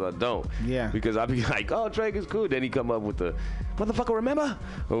 sometimes I don't. Yeah. Because I be like, oh, Drake is cool. Then he come up with the motherfucker, remember?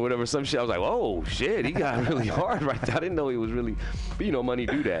 Or whatever, some shit. I was like, oh, shit, he got really hard right there. I didn't know he was really, but Money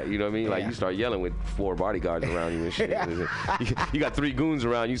do that. You know what I mean? Like, you start yelling with 4 bodyguards around you and shit. You got 3 goons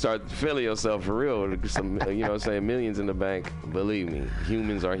around you, start feeling yourself for real. Some, what I'm saying, millions in the bank. Believe me,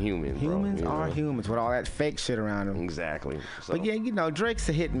 humans are human, bro. Humans are humans with all that fake shit around them. Exactly. So. But yeah, Drake's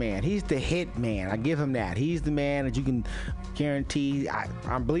a hit man. He's the hit man. I give him that. He's the man that you can guarantee. I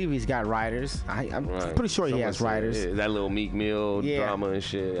believe he's got writers. I'm pretty sure he has writers. That little Meek Mill Meal Yeah. drama and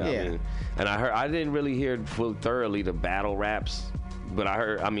shit. Yeah. I mean, and I didn't really hear full thoroughly the battle raps, but I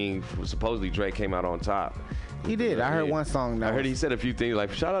heard. I mean, supposedly Drake came out on top. He did. I heard one song. I heard he said a few things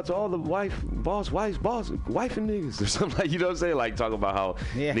like "shout out to all the wife and niggas" or something like, you know what I'm saying? Like talk about how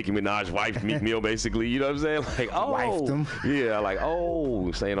Nicki Minaj wifed Meek Mill basically. You know what I'm saying? Like Wifed him. yeah, like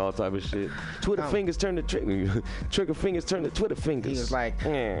saying all type of shit. Twitter fingers turn to trigger fingers turn to Twitter fingers. He was like,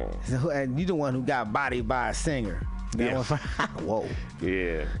 and you the one who got bodied by a singer. That whoa.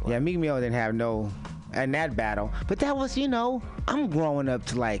 Yeah. Yeah, Meek Mill didn't have no in that battle, but that was I'm growing up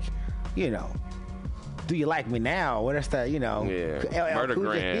to like, do you like me now? What is that? Yeah. Murder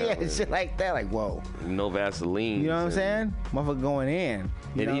Grand. Yeah, shit like that. Like, whoa. No Vaseline. You know what I'm saying? Motherfucker going in.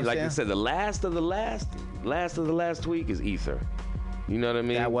 You know And he, what like I'm you said, the last of the last tweak is Ether. You know what I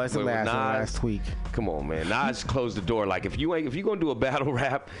mean? That was the With last tweak. Come on, man. Nas closed the door. Like if you gonna do a battle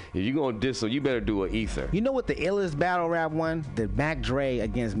rap, if you gonna diss, so you better do an Ether. You know what the illest battle rap one? The Mac Dre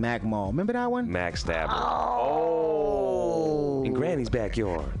against Mac Mo. Remember that one? Mac Stabber. Oh. In Granny's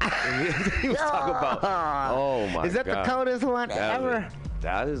backyard. He was talking about. Oh my God. Is that the coldest one ever?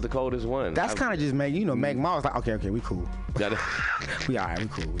 That is the coldest one. That's kind of just Mac Mo was like, okay, we cool. We all right, we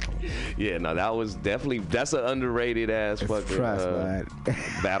cool. Yeah, no, that was definitely, that's an underrated ass fucking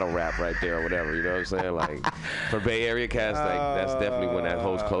battle rap right there or whatever, you know what I'm saying? Like, for Bay Area cats, like, that's definitely when that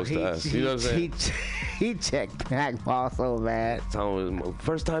holds close to us. You know what I'm saying? He checked Mac Ball so bad.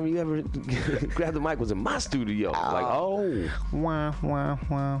 First time you ever grabbed the mic was in my studio. Like, Wah, wah,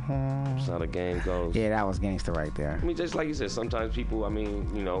 wah, wah. That's how the game goes. Yeah, that was gangster right there. I mean, just like you said, sometimes people,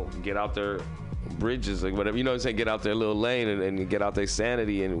 get out their bridges or whatever, you know what I'm saying, get out their little lane and get out their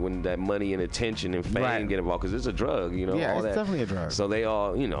sanity, and when that money and attention and fame get involved, because it's a drug, Yeah, all it's that. definitely a drug. So they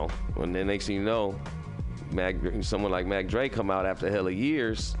all, when the next thing you know, someone like Mac Dre come out after hella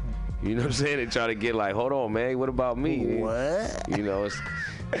years, you know what I'm saying, they try to get like, hold on, man, what about me? What?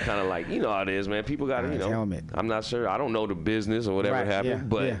 It's kind of like, how it is, man. People got to, I'm not sure. I don't know the business or whatever happened,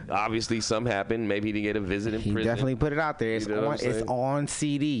 but obviously something happened. Maybe he didn't get a visit in He prison. definitely put it out there. It's on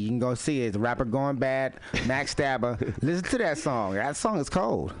CD. You can go see it. It's Rapper Going Bad, Mac Stabber. Listen to that song. That song is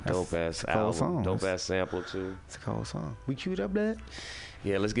cold. Dope ass cold song. Dope ass sample too. It's a cold song. We queued up that?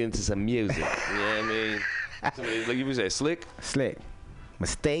 Yeah, let's get into some music. You know what I mean? Like you said, Slick.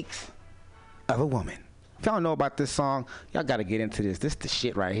 Mistakes of a Woman. If y'all know about this song, y'all got to get into this. This is the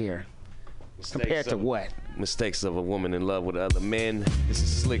shit right here. Compared to what? Mistakes of a Woman in Love with Other Men. This is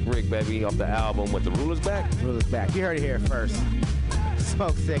Slick Rick, baby, off the album With the Ruler's Back. Ruler's Back. You heard it here first.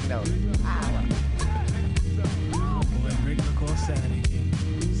 Smoke Signal. Rick Sanity.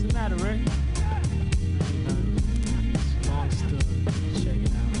 What's the matter, Rick? Long story. Check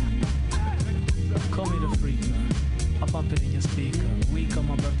it out. Call me the freaker. I'll bump it in your speaker. Week on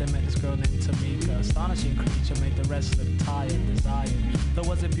my birthday, met this girl named Tamika. Astonishing creature, made the rest look tired, desired. There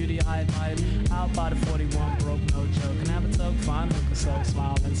was a beauty I admired. Out by the 41, broke, no joke. Can I have a tug? Fine, hook or so,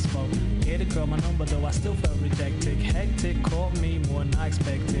 smile and spoke. Gave the girl my number, though I still felt rejected. Hectic, caught me more than I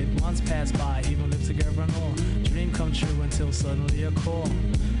expected. Months passed by, even lived together and all. Dream come true until suddenly a call.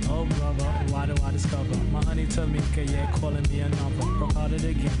 Oh brother, why do I discover my honey Tamika, yeah, calling me another. Broke hearted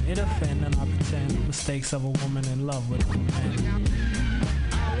again, it offend and I pretend. Mistakes of a woman in love with a man.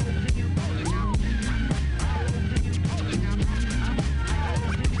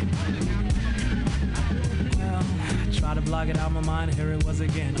 Try to block it out my mind, here it was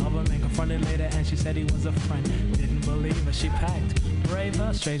again. Other man confronted later and she said he was a friend. Didn't believe her, she packed. Brave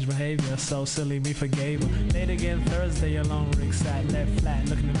her, strange behavior, so silly me forgave her. Late again Thursday, alone Rick sat, left flat,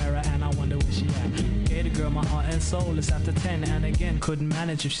 look in the mirror and I wonder where she at. Gave the girl my heart and soul, it's after 10 and again couldn't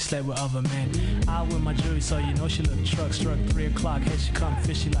manage if she slept with other men. I with my jewelry, so you know she looked struck 3 o'clock, here she come,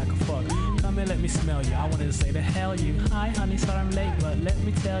 fishy like a fuck. Come here, let me smell you, I wanted to say the hell you. Hi honey, sorry I'm late, but let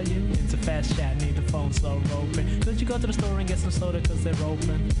me tell you, it's a fast chat, need the phone slow open. Could you go to the store and get some soda cause they're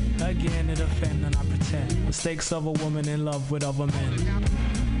open? Again it offend and I pretend. Mistakes of a woman in love with other men.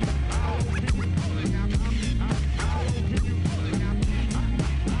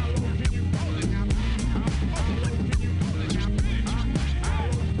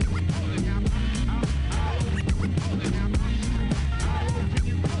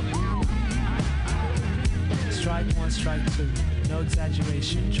 Strike one, strike two. No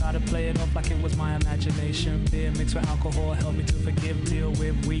exaggeration. Try to play it off like it was my imagination. Beer mixed with alcohol helped me to forgive. Deal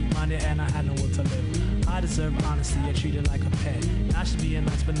with weak-minded and I had no will to live. I deserve honesty, I treat it like a pet. I should be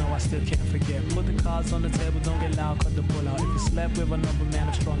nice, but no, I still can't forget. Put the cards on the table, don't get loud, cut the pull out. If you slept with another man,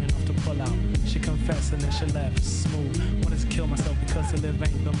 I'm strong enough to pull out. She confessed and then she left, smooth. Wanted to kill myself because to live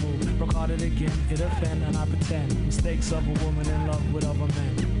ain't the move. Broke hearted again, it offend and I pretend. Mistakes of a woman in love with other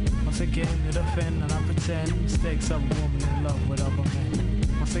men. Once again, it offend and I pretend mistakes of a woman in love with other men.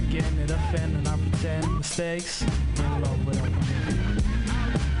 Once again, it offend and I pretend mistakes in love with other men.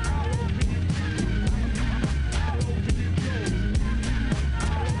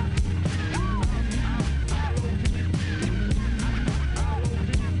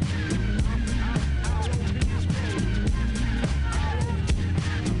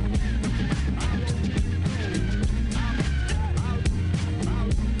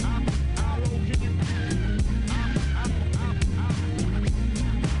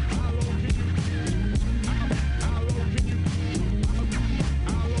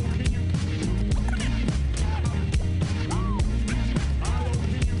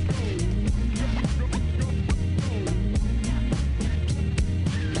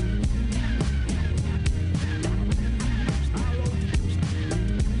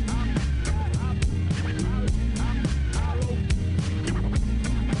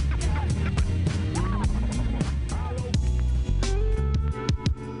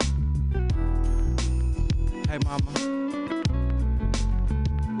 Hey mama,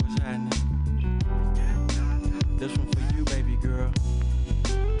 what's happening? This one for you, baby girl.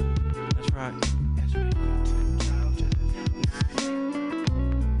 That's right.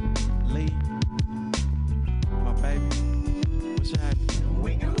 Lee, my baby, what's happening?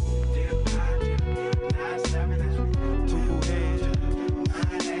 We go.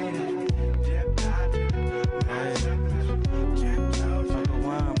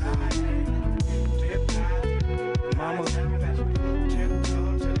 Mama,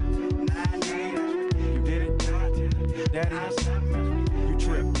 you did it. Daddy, you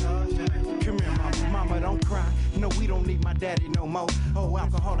tripped. Come here, mama. Mama, don't cry. No, we don't need my daddy no more. Oh,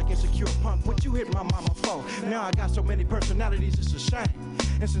 alcoholic, insecure punk. What you hit my mama for? Now I got so many personalities, it's a shame.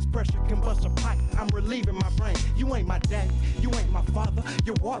 And since pressure can bust a pipe, I'm relieving my brain. You ain't my daddy, you ain't my father.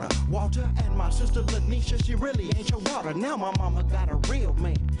 You're water, Walter, and my sister Lanisha. She really ain't your daughter. Now my mama got a real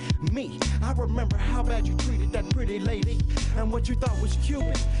man, me. I remember how bad you treated that pretty lady. And what you thought was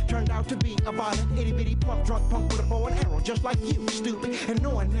Cupid turned out to be a violent, itty-bitty, plump, drunk punk with a bow and arrow, just like you, stupid. And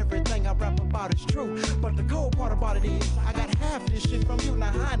knowing everything I rap about is true. But the cold part about it is, I got half this shit from you.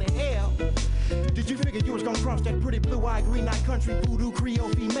 Now how in the hell did you figure you was gonna cross that pretty blue-eyed, green-eyed country voodoo Creole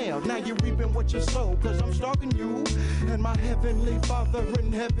female? Now you're reaping what you sow, cause I'm stalking you. And my heavenly father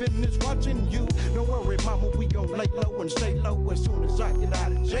in heaven is watching you. Don't worry, mama, we gon' lay low and stay low as soon as I get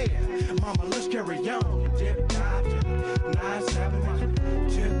out of jail. Mama, let's carry on. Dip, dive to the 9-7,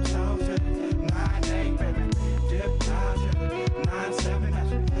 tiptoe to the 9-8, baby. Dip, dive to the 9-7,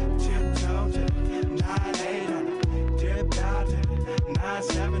 tiptoe to the 9-8, dip, dive to the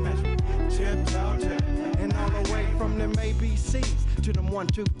 9-7, tiptoe to the. And all the way from them ABCs to them 1,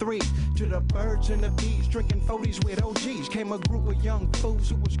 2, 3, to the birds and the bees, drinking 40s with OGs. Came a group of young fools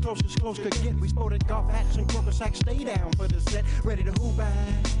who was close as close could get. We sported golf hats and croaker sacks, stay down for the set, ready to hoop back.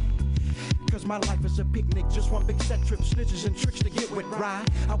 Cause my life is a picnic, just one big set trip, snitches and tricks to get with ride.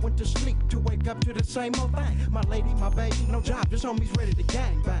 I went to sleep to wake up to the same old thing. My lady, my baby, no job, just homies ready to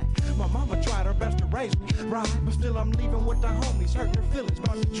gang bang. My mama tried her best to raise me, right? But still I'm leaving with the homies, hurting her feelings,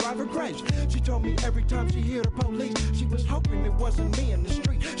 about to drive her crazy. She told me every time she hear the police, she was hoping it wasn't me in the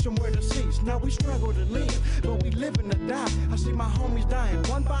street, somewhere deceased. Now we struggle to live, but we living to die. I see my homies dying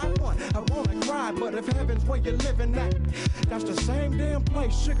one by one. I wanna cry, but if heaven's where you're living at, that's the same damn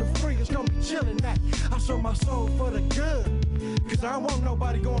place, sugar free, it's gonna be chillin' at. I sold my soul for the good, cause I don't want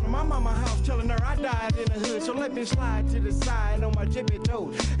nobody going to my mama house telling her I died in the hood. So let me slide to the side on my tippy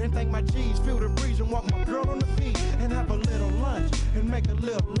toes and thank my G's, feel the breeze and walk my girl on the beat and have a little lunch and make a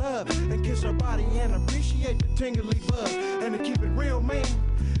little love and kiss her body and appreciate the tingly buzz. And to keep it real, man,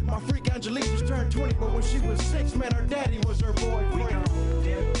 my freak Angelique just turned 20, but when she was 6, man, her daddy was her boyfriend.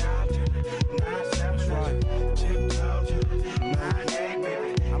 That's right.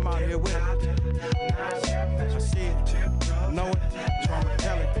 I'm out here with it. I see it, I know it, so I'ma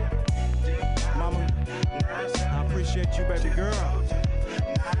tell it. Mama, I appreciate you, baby girl.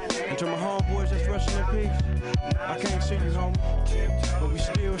 And to my homeboys that's rushing in peace, I can't see you, homie, but we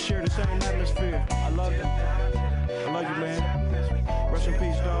still share the same atmosphere. I love you. I love you, man. Rest in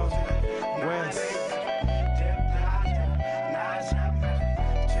peace, dog. West.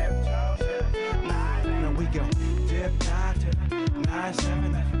 Now we go. Dip, dive to the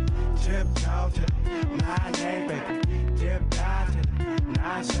 9-7, tiptoe to the 9-8, baby. Dip, dive to the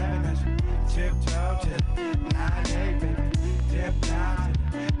 9-7, tiptoe to the 9-8, baby. Dip, dive to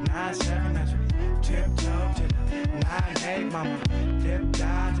the 9-7, tiptoe to the 9-8, mama. Dip,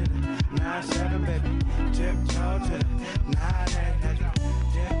 dive to the 9-7, baby. Tiptoe to the 9-8,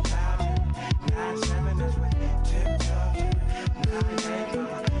 dip, dive to the 9-7, tiptoe to the 9-8,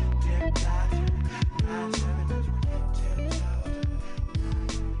 mama.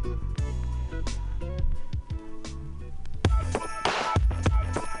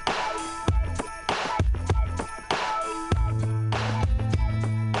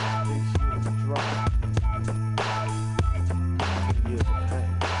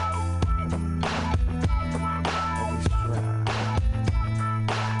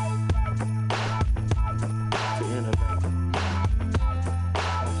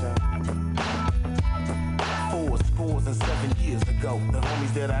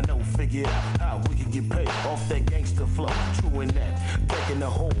 Figure out how we can get paid off that gangster flow. True in that, taking the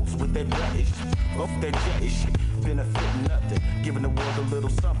holes with that radish, off that jettish, benefiting nothing, giving the world a little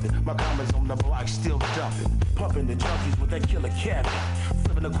something. My comments on the block still dumping, pumping the junkies with that killer cabin,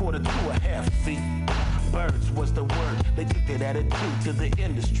 flipping a quarter to a half. See, birds was the word. They took that attitude to the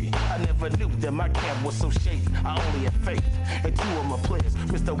industry. I never knew that my camp was so shady. I only had faith in two of my players,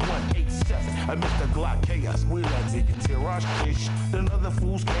 Mr. 187 and Mr. Glock Chaos. We let me tirage fish. Then other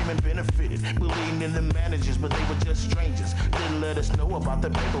fools came and benefited, believing in the managers, but they were just strangers. Didn't let us know about the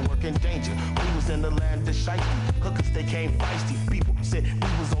paperwork and danger. We was in the land of shiesty. Hookers, they came feisty. People said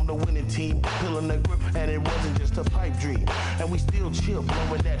we was on the winning team, pulling the grip, and it wasn't just a pipe dream. And we still chill,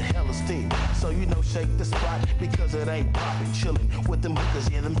 blowing that hella steam. So you know, shake the spot because it ain't popping. Chillin' with them hookers,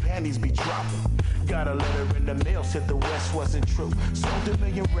 yeah, them panties be dropping. Got a letter in the mail, said the West wasn't true. Sold a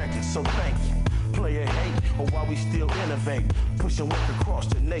million records, so thank you. Player hate, or while we still innovate, pushing work across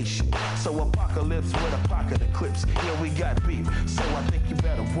the nation. So apocalypse with a pocket of clips. Yeah, we got beef, so I think you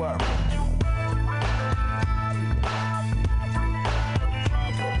better worry.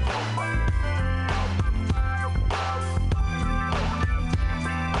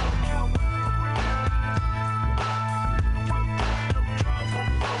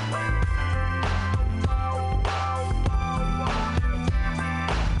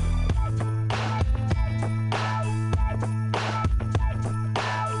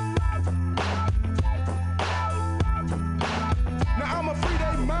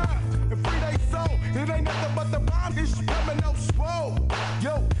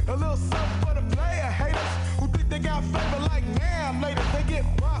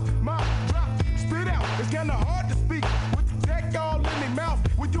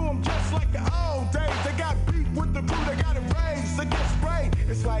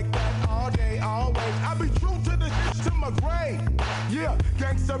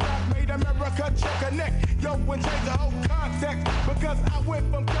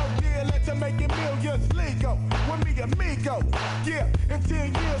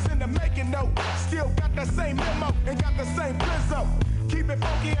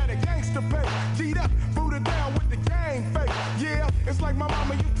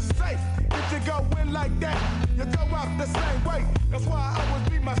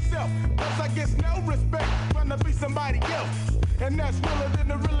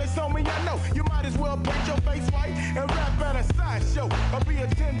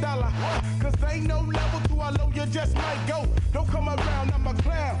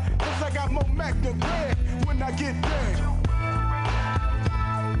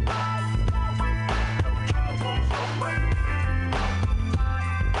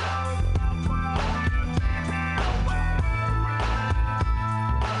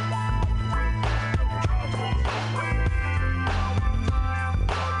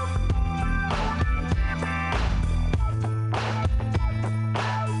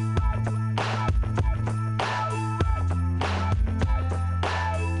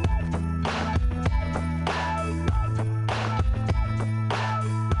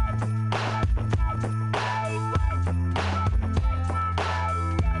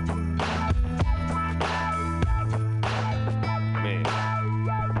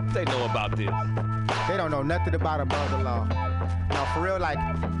 Nothing about a brother-in-law. No, for real, like,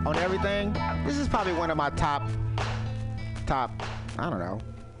 on everything, this is probably one of my top, I don't know,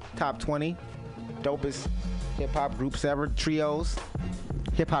 top 20 dopest hip-hop groups ever. Trios.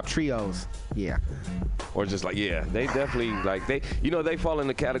 Hip-hop trios. Yeah. Or just like, yeah, they definitely, like, they fall in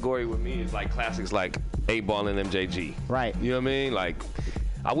the category with me is like classics like 8-Ball and MJG. Right. You know what I mean? Like,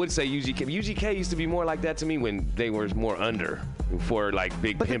 I would say UGK. UGK used to be more like that to me when they were more under. For like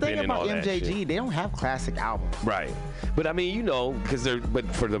big pimping and all that. But the thing about MJG, they don't have classic albums. Right. But I mean, you know, because but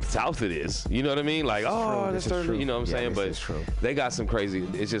for the South it is. You know what I mean? Like, oh, that's true. You know what I'm saying? But they got some crazy.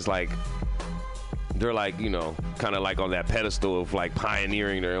 It's just like they're like, you know, kind of like on that pedestal of like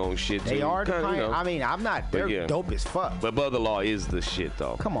pioneering their own shit. They too. are the Kinda, you pioneer. know. I mean, I'm not. They're yeah. dope as fuck. But Above the Law is the shit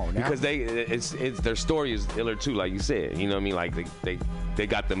though. Come on now. Because it's their story is iller too, like you said. You know what I mean? Like they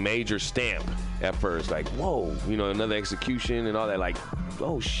got the major stamp at first, like whoa, you know, another execution and all that. Like,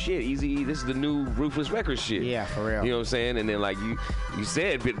 oh shit, Eazy-E, this is the new Ruthless Records shit. Yeah, for real. You know what I'm saying? And then like you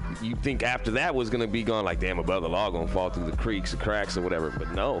said, but you think after that was gonna be gone, like damn, Above the Law gonna fall through the creeks or cracks or whatever.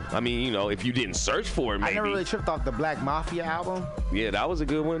 But no, I mean, you know, if you didn't search for it, maybe. I never really tripped off the Black Mafia album. Yeah, that was a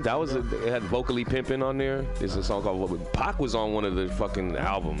good one. That was it had Vocally Pimpin' on there. There's a song called Pac was on one of the fucking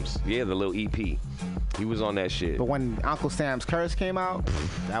albums. Yeah, the little EP. He was on that shit. But when Uncle Sam's Curse came out,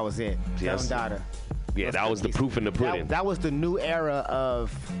 that was it. Yes. Dada. Yeah, that was the proof in the pudding. That was the new era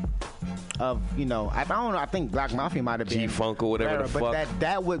of you know, I don't know. I think Black Mafia might have been G-Funk or whatever era, the but fuck.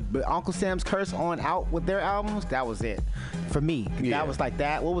 that would but Uncle Sam's Curse on out with their albums. That was it for me. Yeah. That was like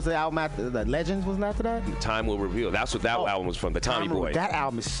that. What was the album after the Legends? Wasn't after that? Time Will Reveal. That's what that album was from. The Tommy Boy. That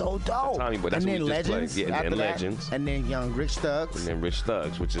album is so dope. The Tommy Boy. That's and what then we just Legends. played. Yeah, after and that. Legends. And then Young Rich Thugs. And then Rich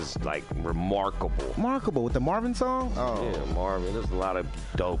Thugs, which is like remarkable. Remarkable with the Marvin song. Oh yeah, Marvin. There's a lot of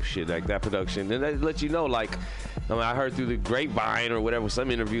dope shit like that production. And that lets you know, like, I mean, I heard through the grapevine or whatever, some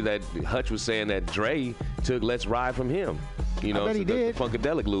interview that Hutch was saying that Dre took Let's Ride from him. You know, bet he the did.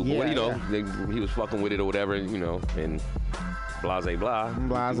 Funkadelic loop. Yeah, Well, you know, yeah. he was fucking with it or whatever, you know, and blase blah.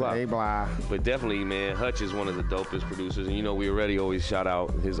 Blase blah. But definitely, man, Hutch is one of the dopest producers. And, you know, we already always shout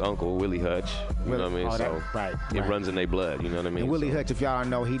out his uncle, Willie Hutch. You know what I mean? Oh, that- so right, it right. runs in their blood. You know what I mean? And Willie So- Hutch, if y'all don't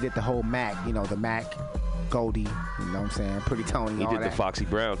know, he did the whole Mac, you know, the Mac, Goldie, you know what I'm saying? Pretty Tony, He all did that. the Foxy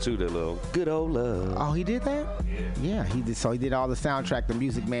Brown, too, the little good old love. Oh, he did that? Yeah, he did. So he did all the soundtrack, the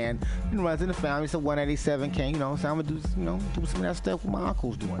Music Man, and runs in the family. So 187 King, you know, so I'm gonna do, you know, do some of that stuff what my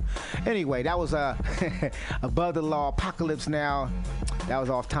uncle's doing. Anyway, that was Above the Law, Apocalypse Now. That was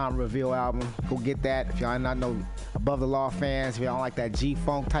off Time Reveal album. Go get that. If y'all not know Above the Law fans, if y'all don't like that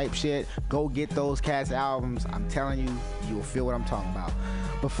G-Funk type shit, go get those cats albums. I'm telling you, you will feel what I'm talking about.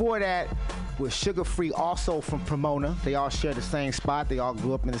 Before that was Sugar Free, also from Pomona. They all share the same spot. They all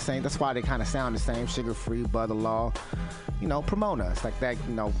grew up in the same. That's why they kind of sound the same. Sugar Free, Above the Law. You know, Pomona. It's like that.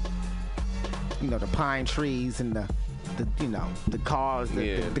 You know, the pine trees and the you know, the cars,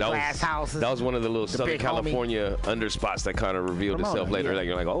 the glass houses. That was one of the little the Southern big California underspots that kind of revealed Pomona, itself later. yeah. Like,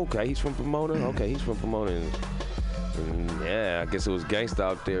 you're like, oh, okay, he's from Pomona. Okay, he's from Pomona. And yeah, I guess it was gangsta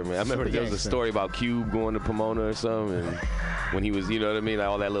out there, man. I remember Super there was a gangsta. story about Cube going to Pomona or something, and when he was, you know what I mean, like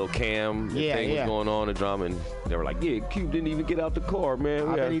all that little cam thing was going on, the drama, and they were like, yeah, Cube didn't even get out the car, man.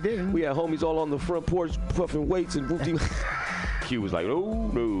 I bet he didn't. We had homies all on the front porch puffing weights and whoopty. Q was like, oh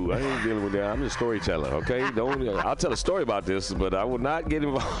no, I ain't dealing with that. I'm just a storyteller, okay? Don't. I'll tell a story about this, but I will not get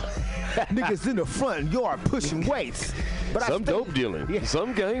involved. Niggas in the front yard pushing weights. But Some dope dealing,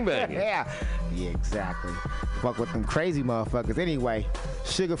 some gangbanging. Yeah, exactly. Fuck with them crazy motherfuckers. Anyway,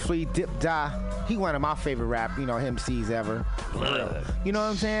 Sugar Free, Dip Die. He one of my favorite rap, you know, MCs ever. Blood. You know what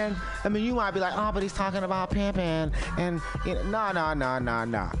I'm saying? I mean, you might be like, oh, but he's talking about pimping. And, you know,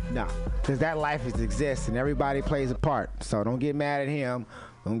 no. Because that life exists and everybody plays a part. So don't get mad at him.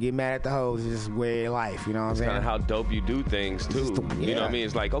 Don't get mad at the hoes. It's just way of life. You know what I'm It's saying? kind of how dope you do things too. You know what I mean?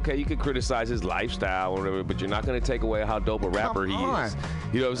 It's like, okay, you could criticize his lifestyle or whatever, but you're not going to take away how dope a rapper he is.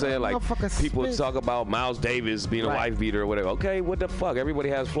 You know what I'm saying? Like people talk about Miles Davis being a wife beater or whatever. Okay, what the fuck? Everybody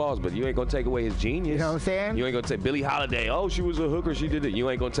has flaws, but you ain't going to take away his genius. You know what I'm saying? You ain't going to take Billie Holiday. Oh, she was a hooker. She did it. You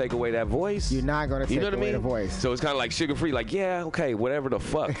ain't going to take away that voice. You're not going to take away the voice. So it's kind of like Sugar Free. Like, yeah, okay, whatever the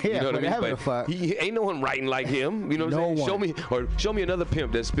fuck. Yeah, you know what I mean? whatever the But fuck. he ain't no one writing like him. You know what I'm saying? Show me another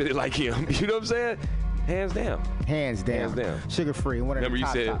pimp that spit it like him. You know what I'm saying? Hands down. Hands down. Sugar Free. One of Remember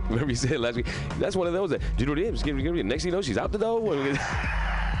the top. remember you said last week, that's one of those that, do you know what it is? Next thing you know, she's out the door.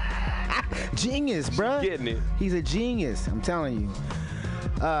 Genius, bruh. Getting it. He's a genius. I'm telling you.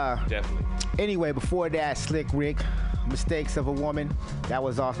 Definitely. Anyway, before that, Slick Rick, Mistakes of a Woman. That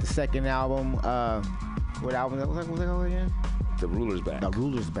was off the second album. What album that was that called again? The Ruler's Back. The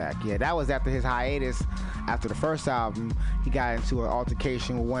Ruler's Back. Yeah, that was after his hiatus. After the first album, he got into an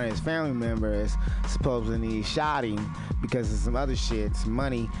altercation with one of his family members. Supposedly he shot him because of some other shit, some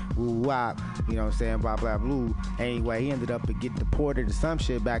money, woo-wop, you know what I'm saying, blah, blah, blue. Anyway, he ended up getting deported to some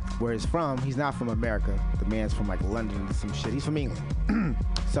shit back where he's from. He's not from America. The man's from like London or some shit. He's from England.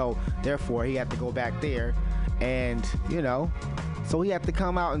 So, therefore, he had to go back there and, you know, so he had to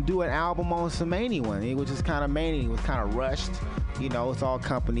come out and do an album on some anyone. It was just kind of mania. It was kind of rushed. You know, it's all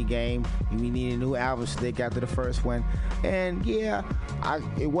company game. We need a new album Slick after the first one. And yeah,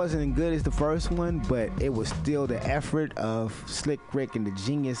 it wasn't as good as the first one, but it was still the effort of Slick Rick and the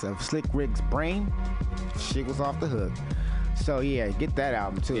genius of Slick Rick's brain. Shit was off the hook. So yeah, get that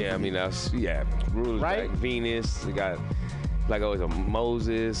album too. Yeah, I mean that's Rules Right? Back, Venus. We got like always a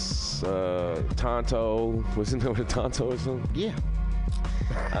Moses, Tonto. What's the name of Tonto or something? Yeah.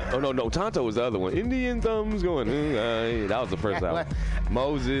 No, Tonto was the other one. Indian thumbs going. That was the first album.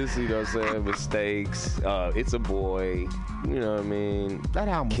 Moses, you know what I'm saying? Mistakes. It's a Boy. You know what I mean? That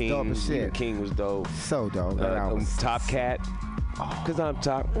album was dope as shit. You know, King was dope. So dope. That album was Top Cat. Cause I'm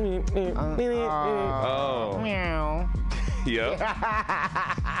top. Oh. Meow. Yep.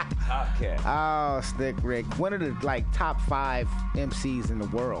 Top Cat. Oh, Slick Rick. One of the like top 5 MCs in the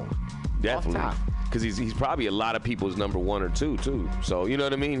world. Definitely. Off top. Because he's probably a lot of people's number 1 or 2 too. So you know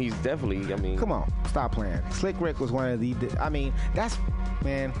what I mean? He's definitely. I mean, come on, stop playing. Slick Rick was one of the. I mean, that's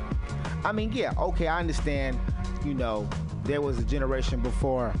man. I mean, yeah, okay, I understand. You know, there was a generation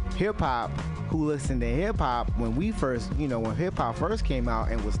before hip hop who listened to hip hop when we first, you know, when hip hop first came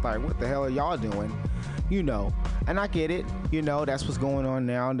out and was like, what the hell are y'all doing? You know, and I get it. You know, that's what's going on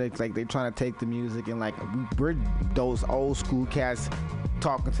now. They're trying to take the music and like we're those old school cats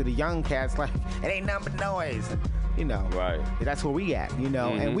talking to the young cats like it ain't nothing but noise. You know, right? That's where we at. You know,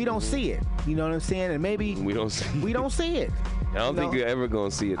 and we don't see it. You know what I'm saying? And maybe we don't see it. I don't think you're ever gonna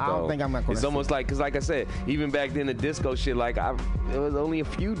see it though. I don't think I'm not gonna. It's almost like, cause like I said, even back then the disco shit, like there was only a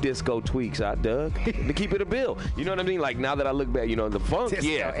few disco tweaks I dug to keep it a bill. You know what I mean? Like now that I look back, you know the funk,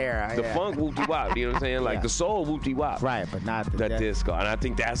 disco era, the funk whoopty wop. You know what I'm saying? Like the soul whoopty wop. Right, but not the disco. And I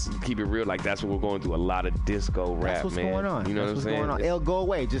think that's keep it real. Like that's what we're going through. A lot of disco rap, that's what's man. going on. You know that's what I'm saying? Going on. It'll go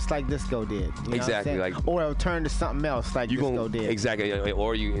away just like disco did. You know exactly. what I'm saying? Like or it'll turn to something else like disco did. Exactly.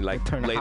 Or you like turn later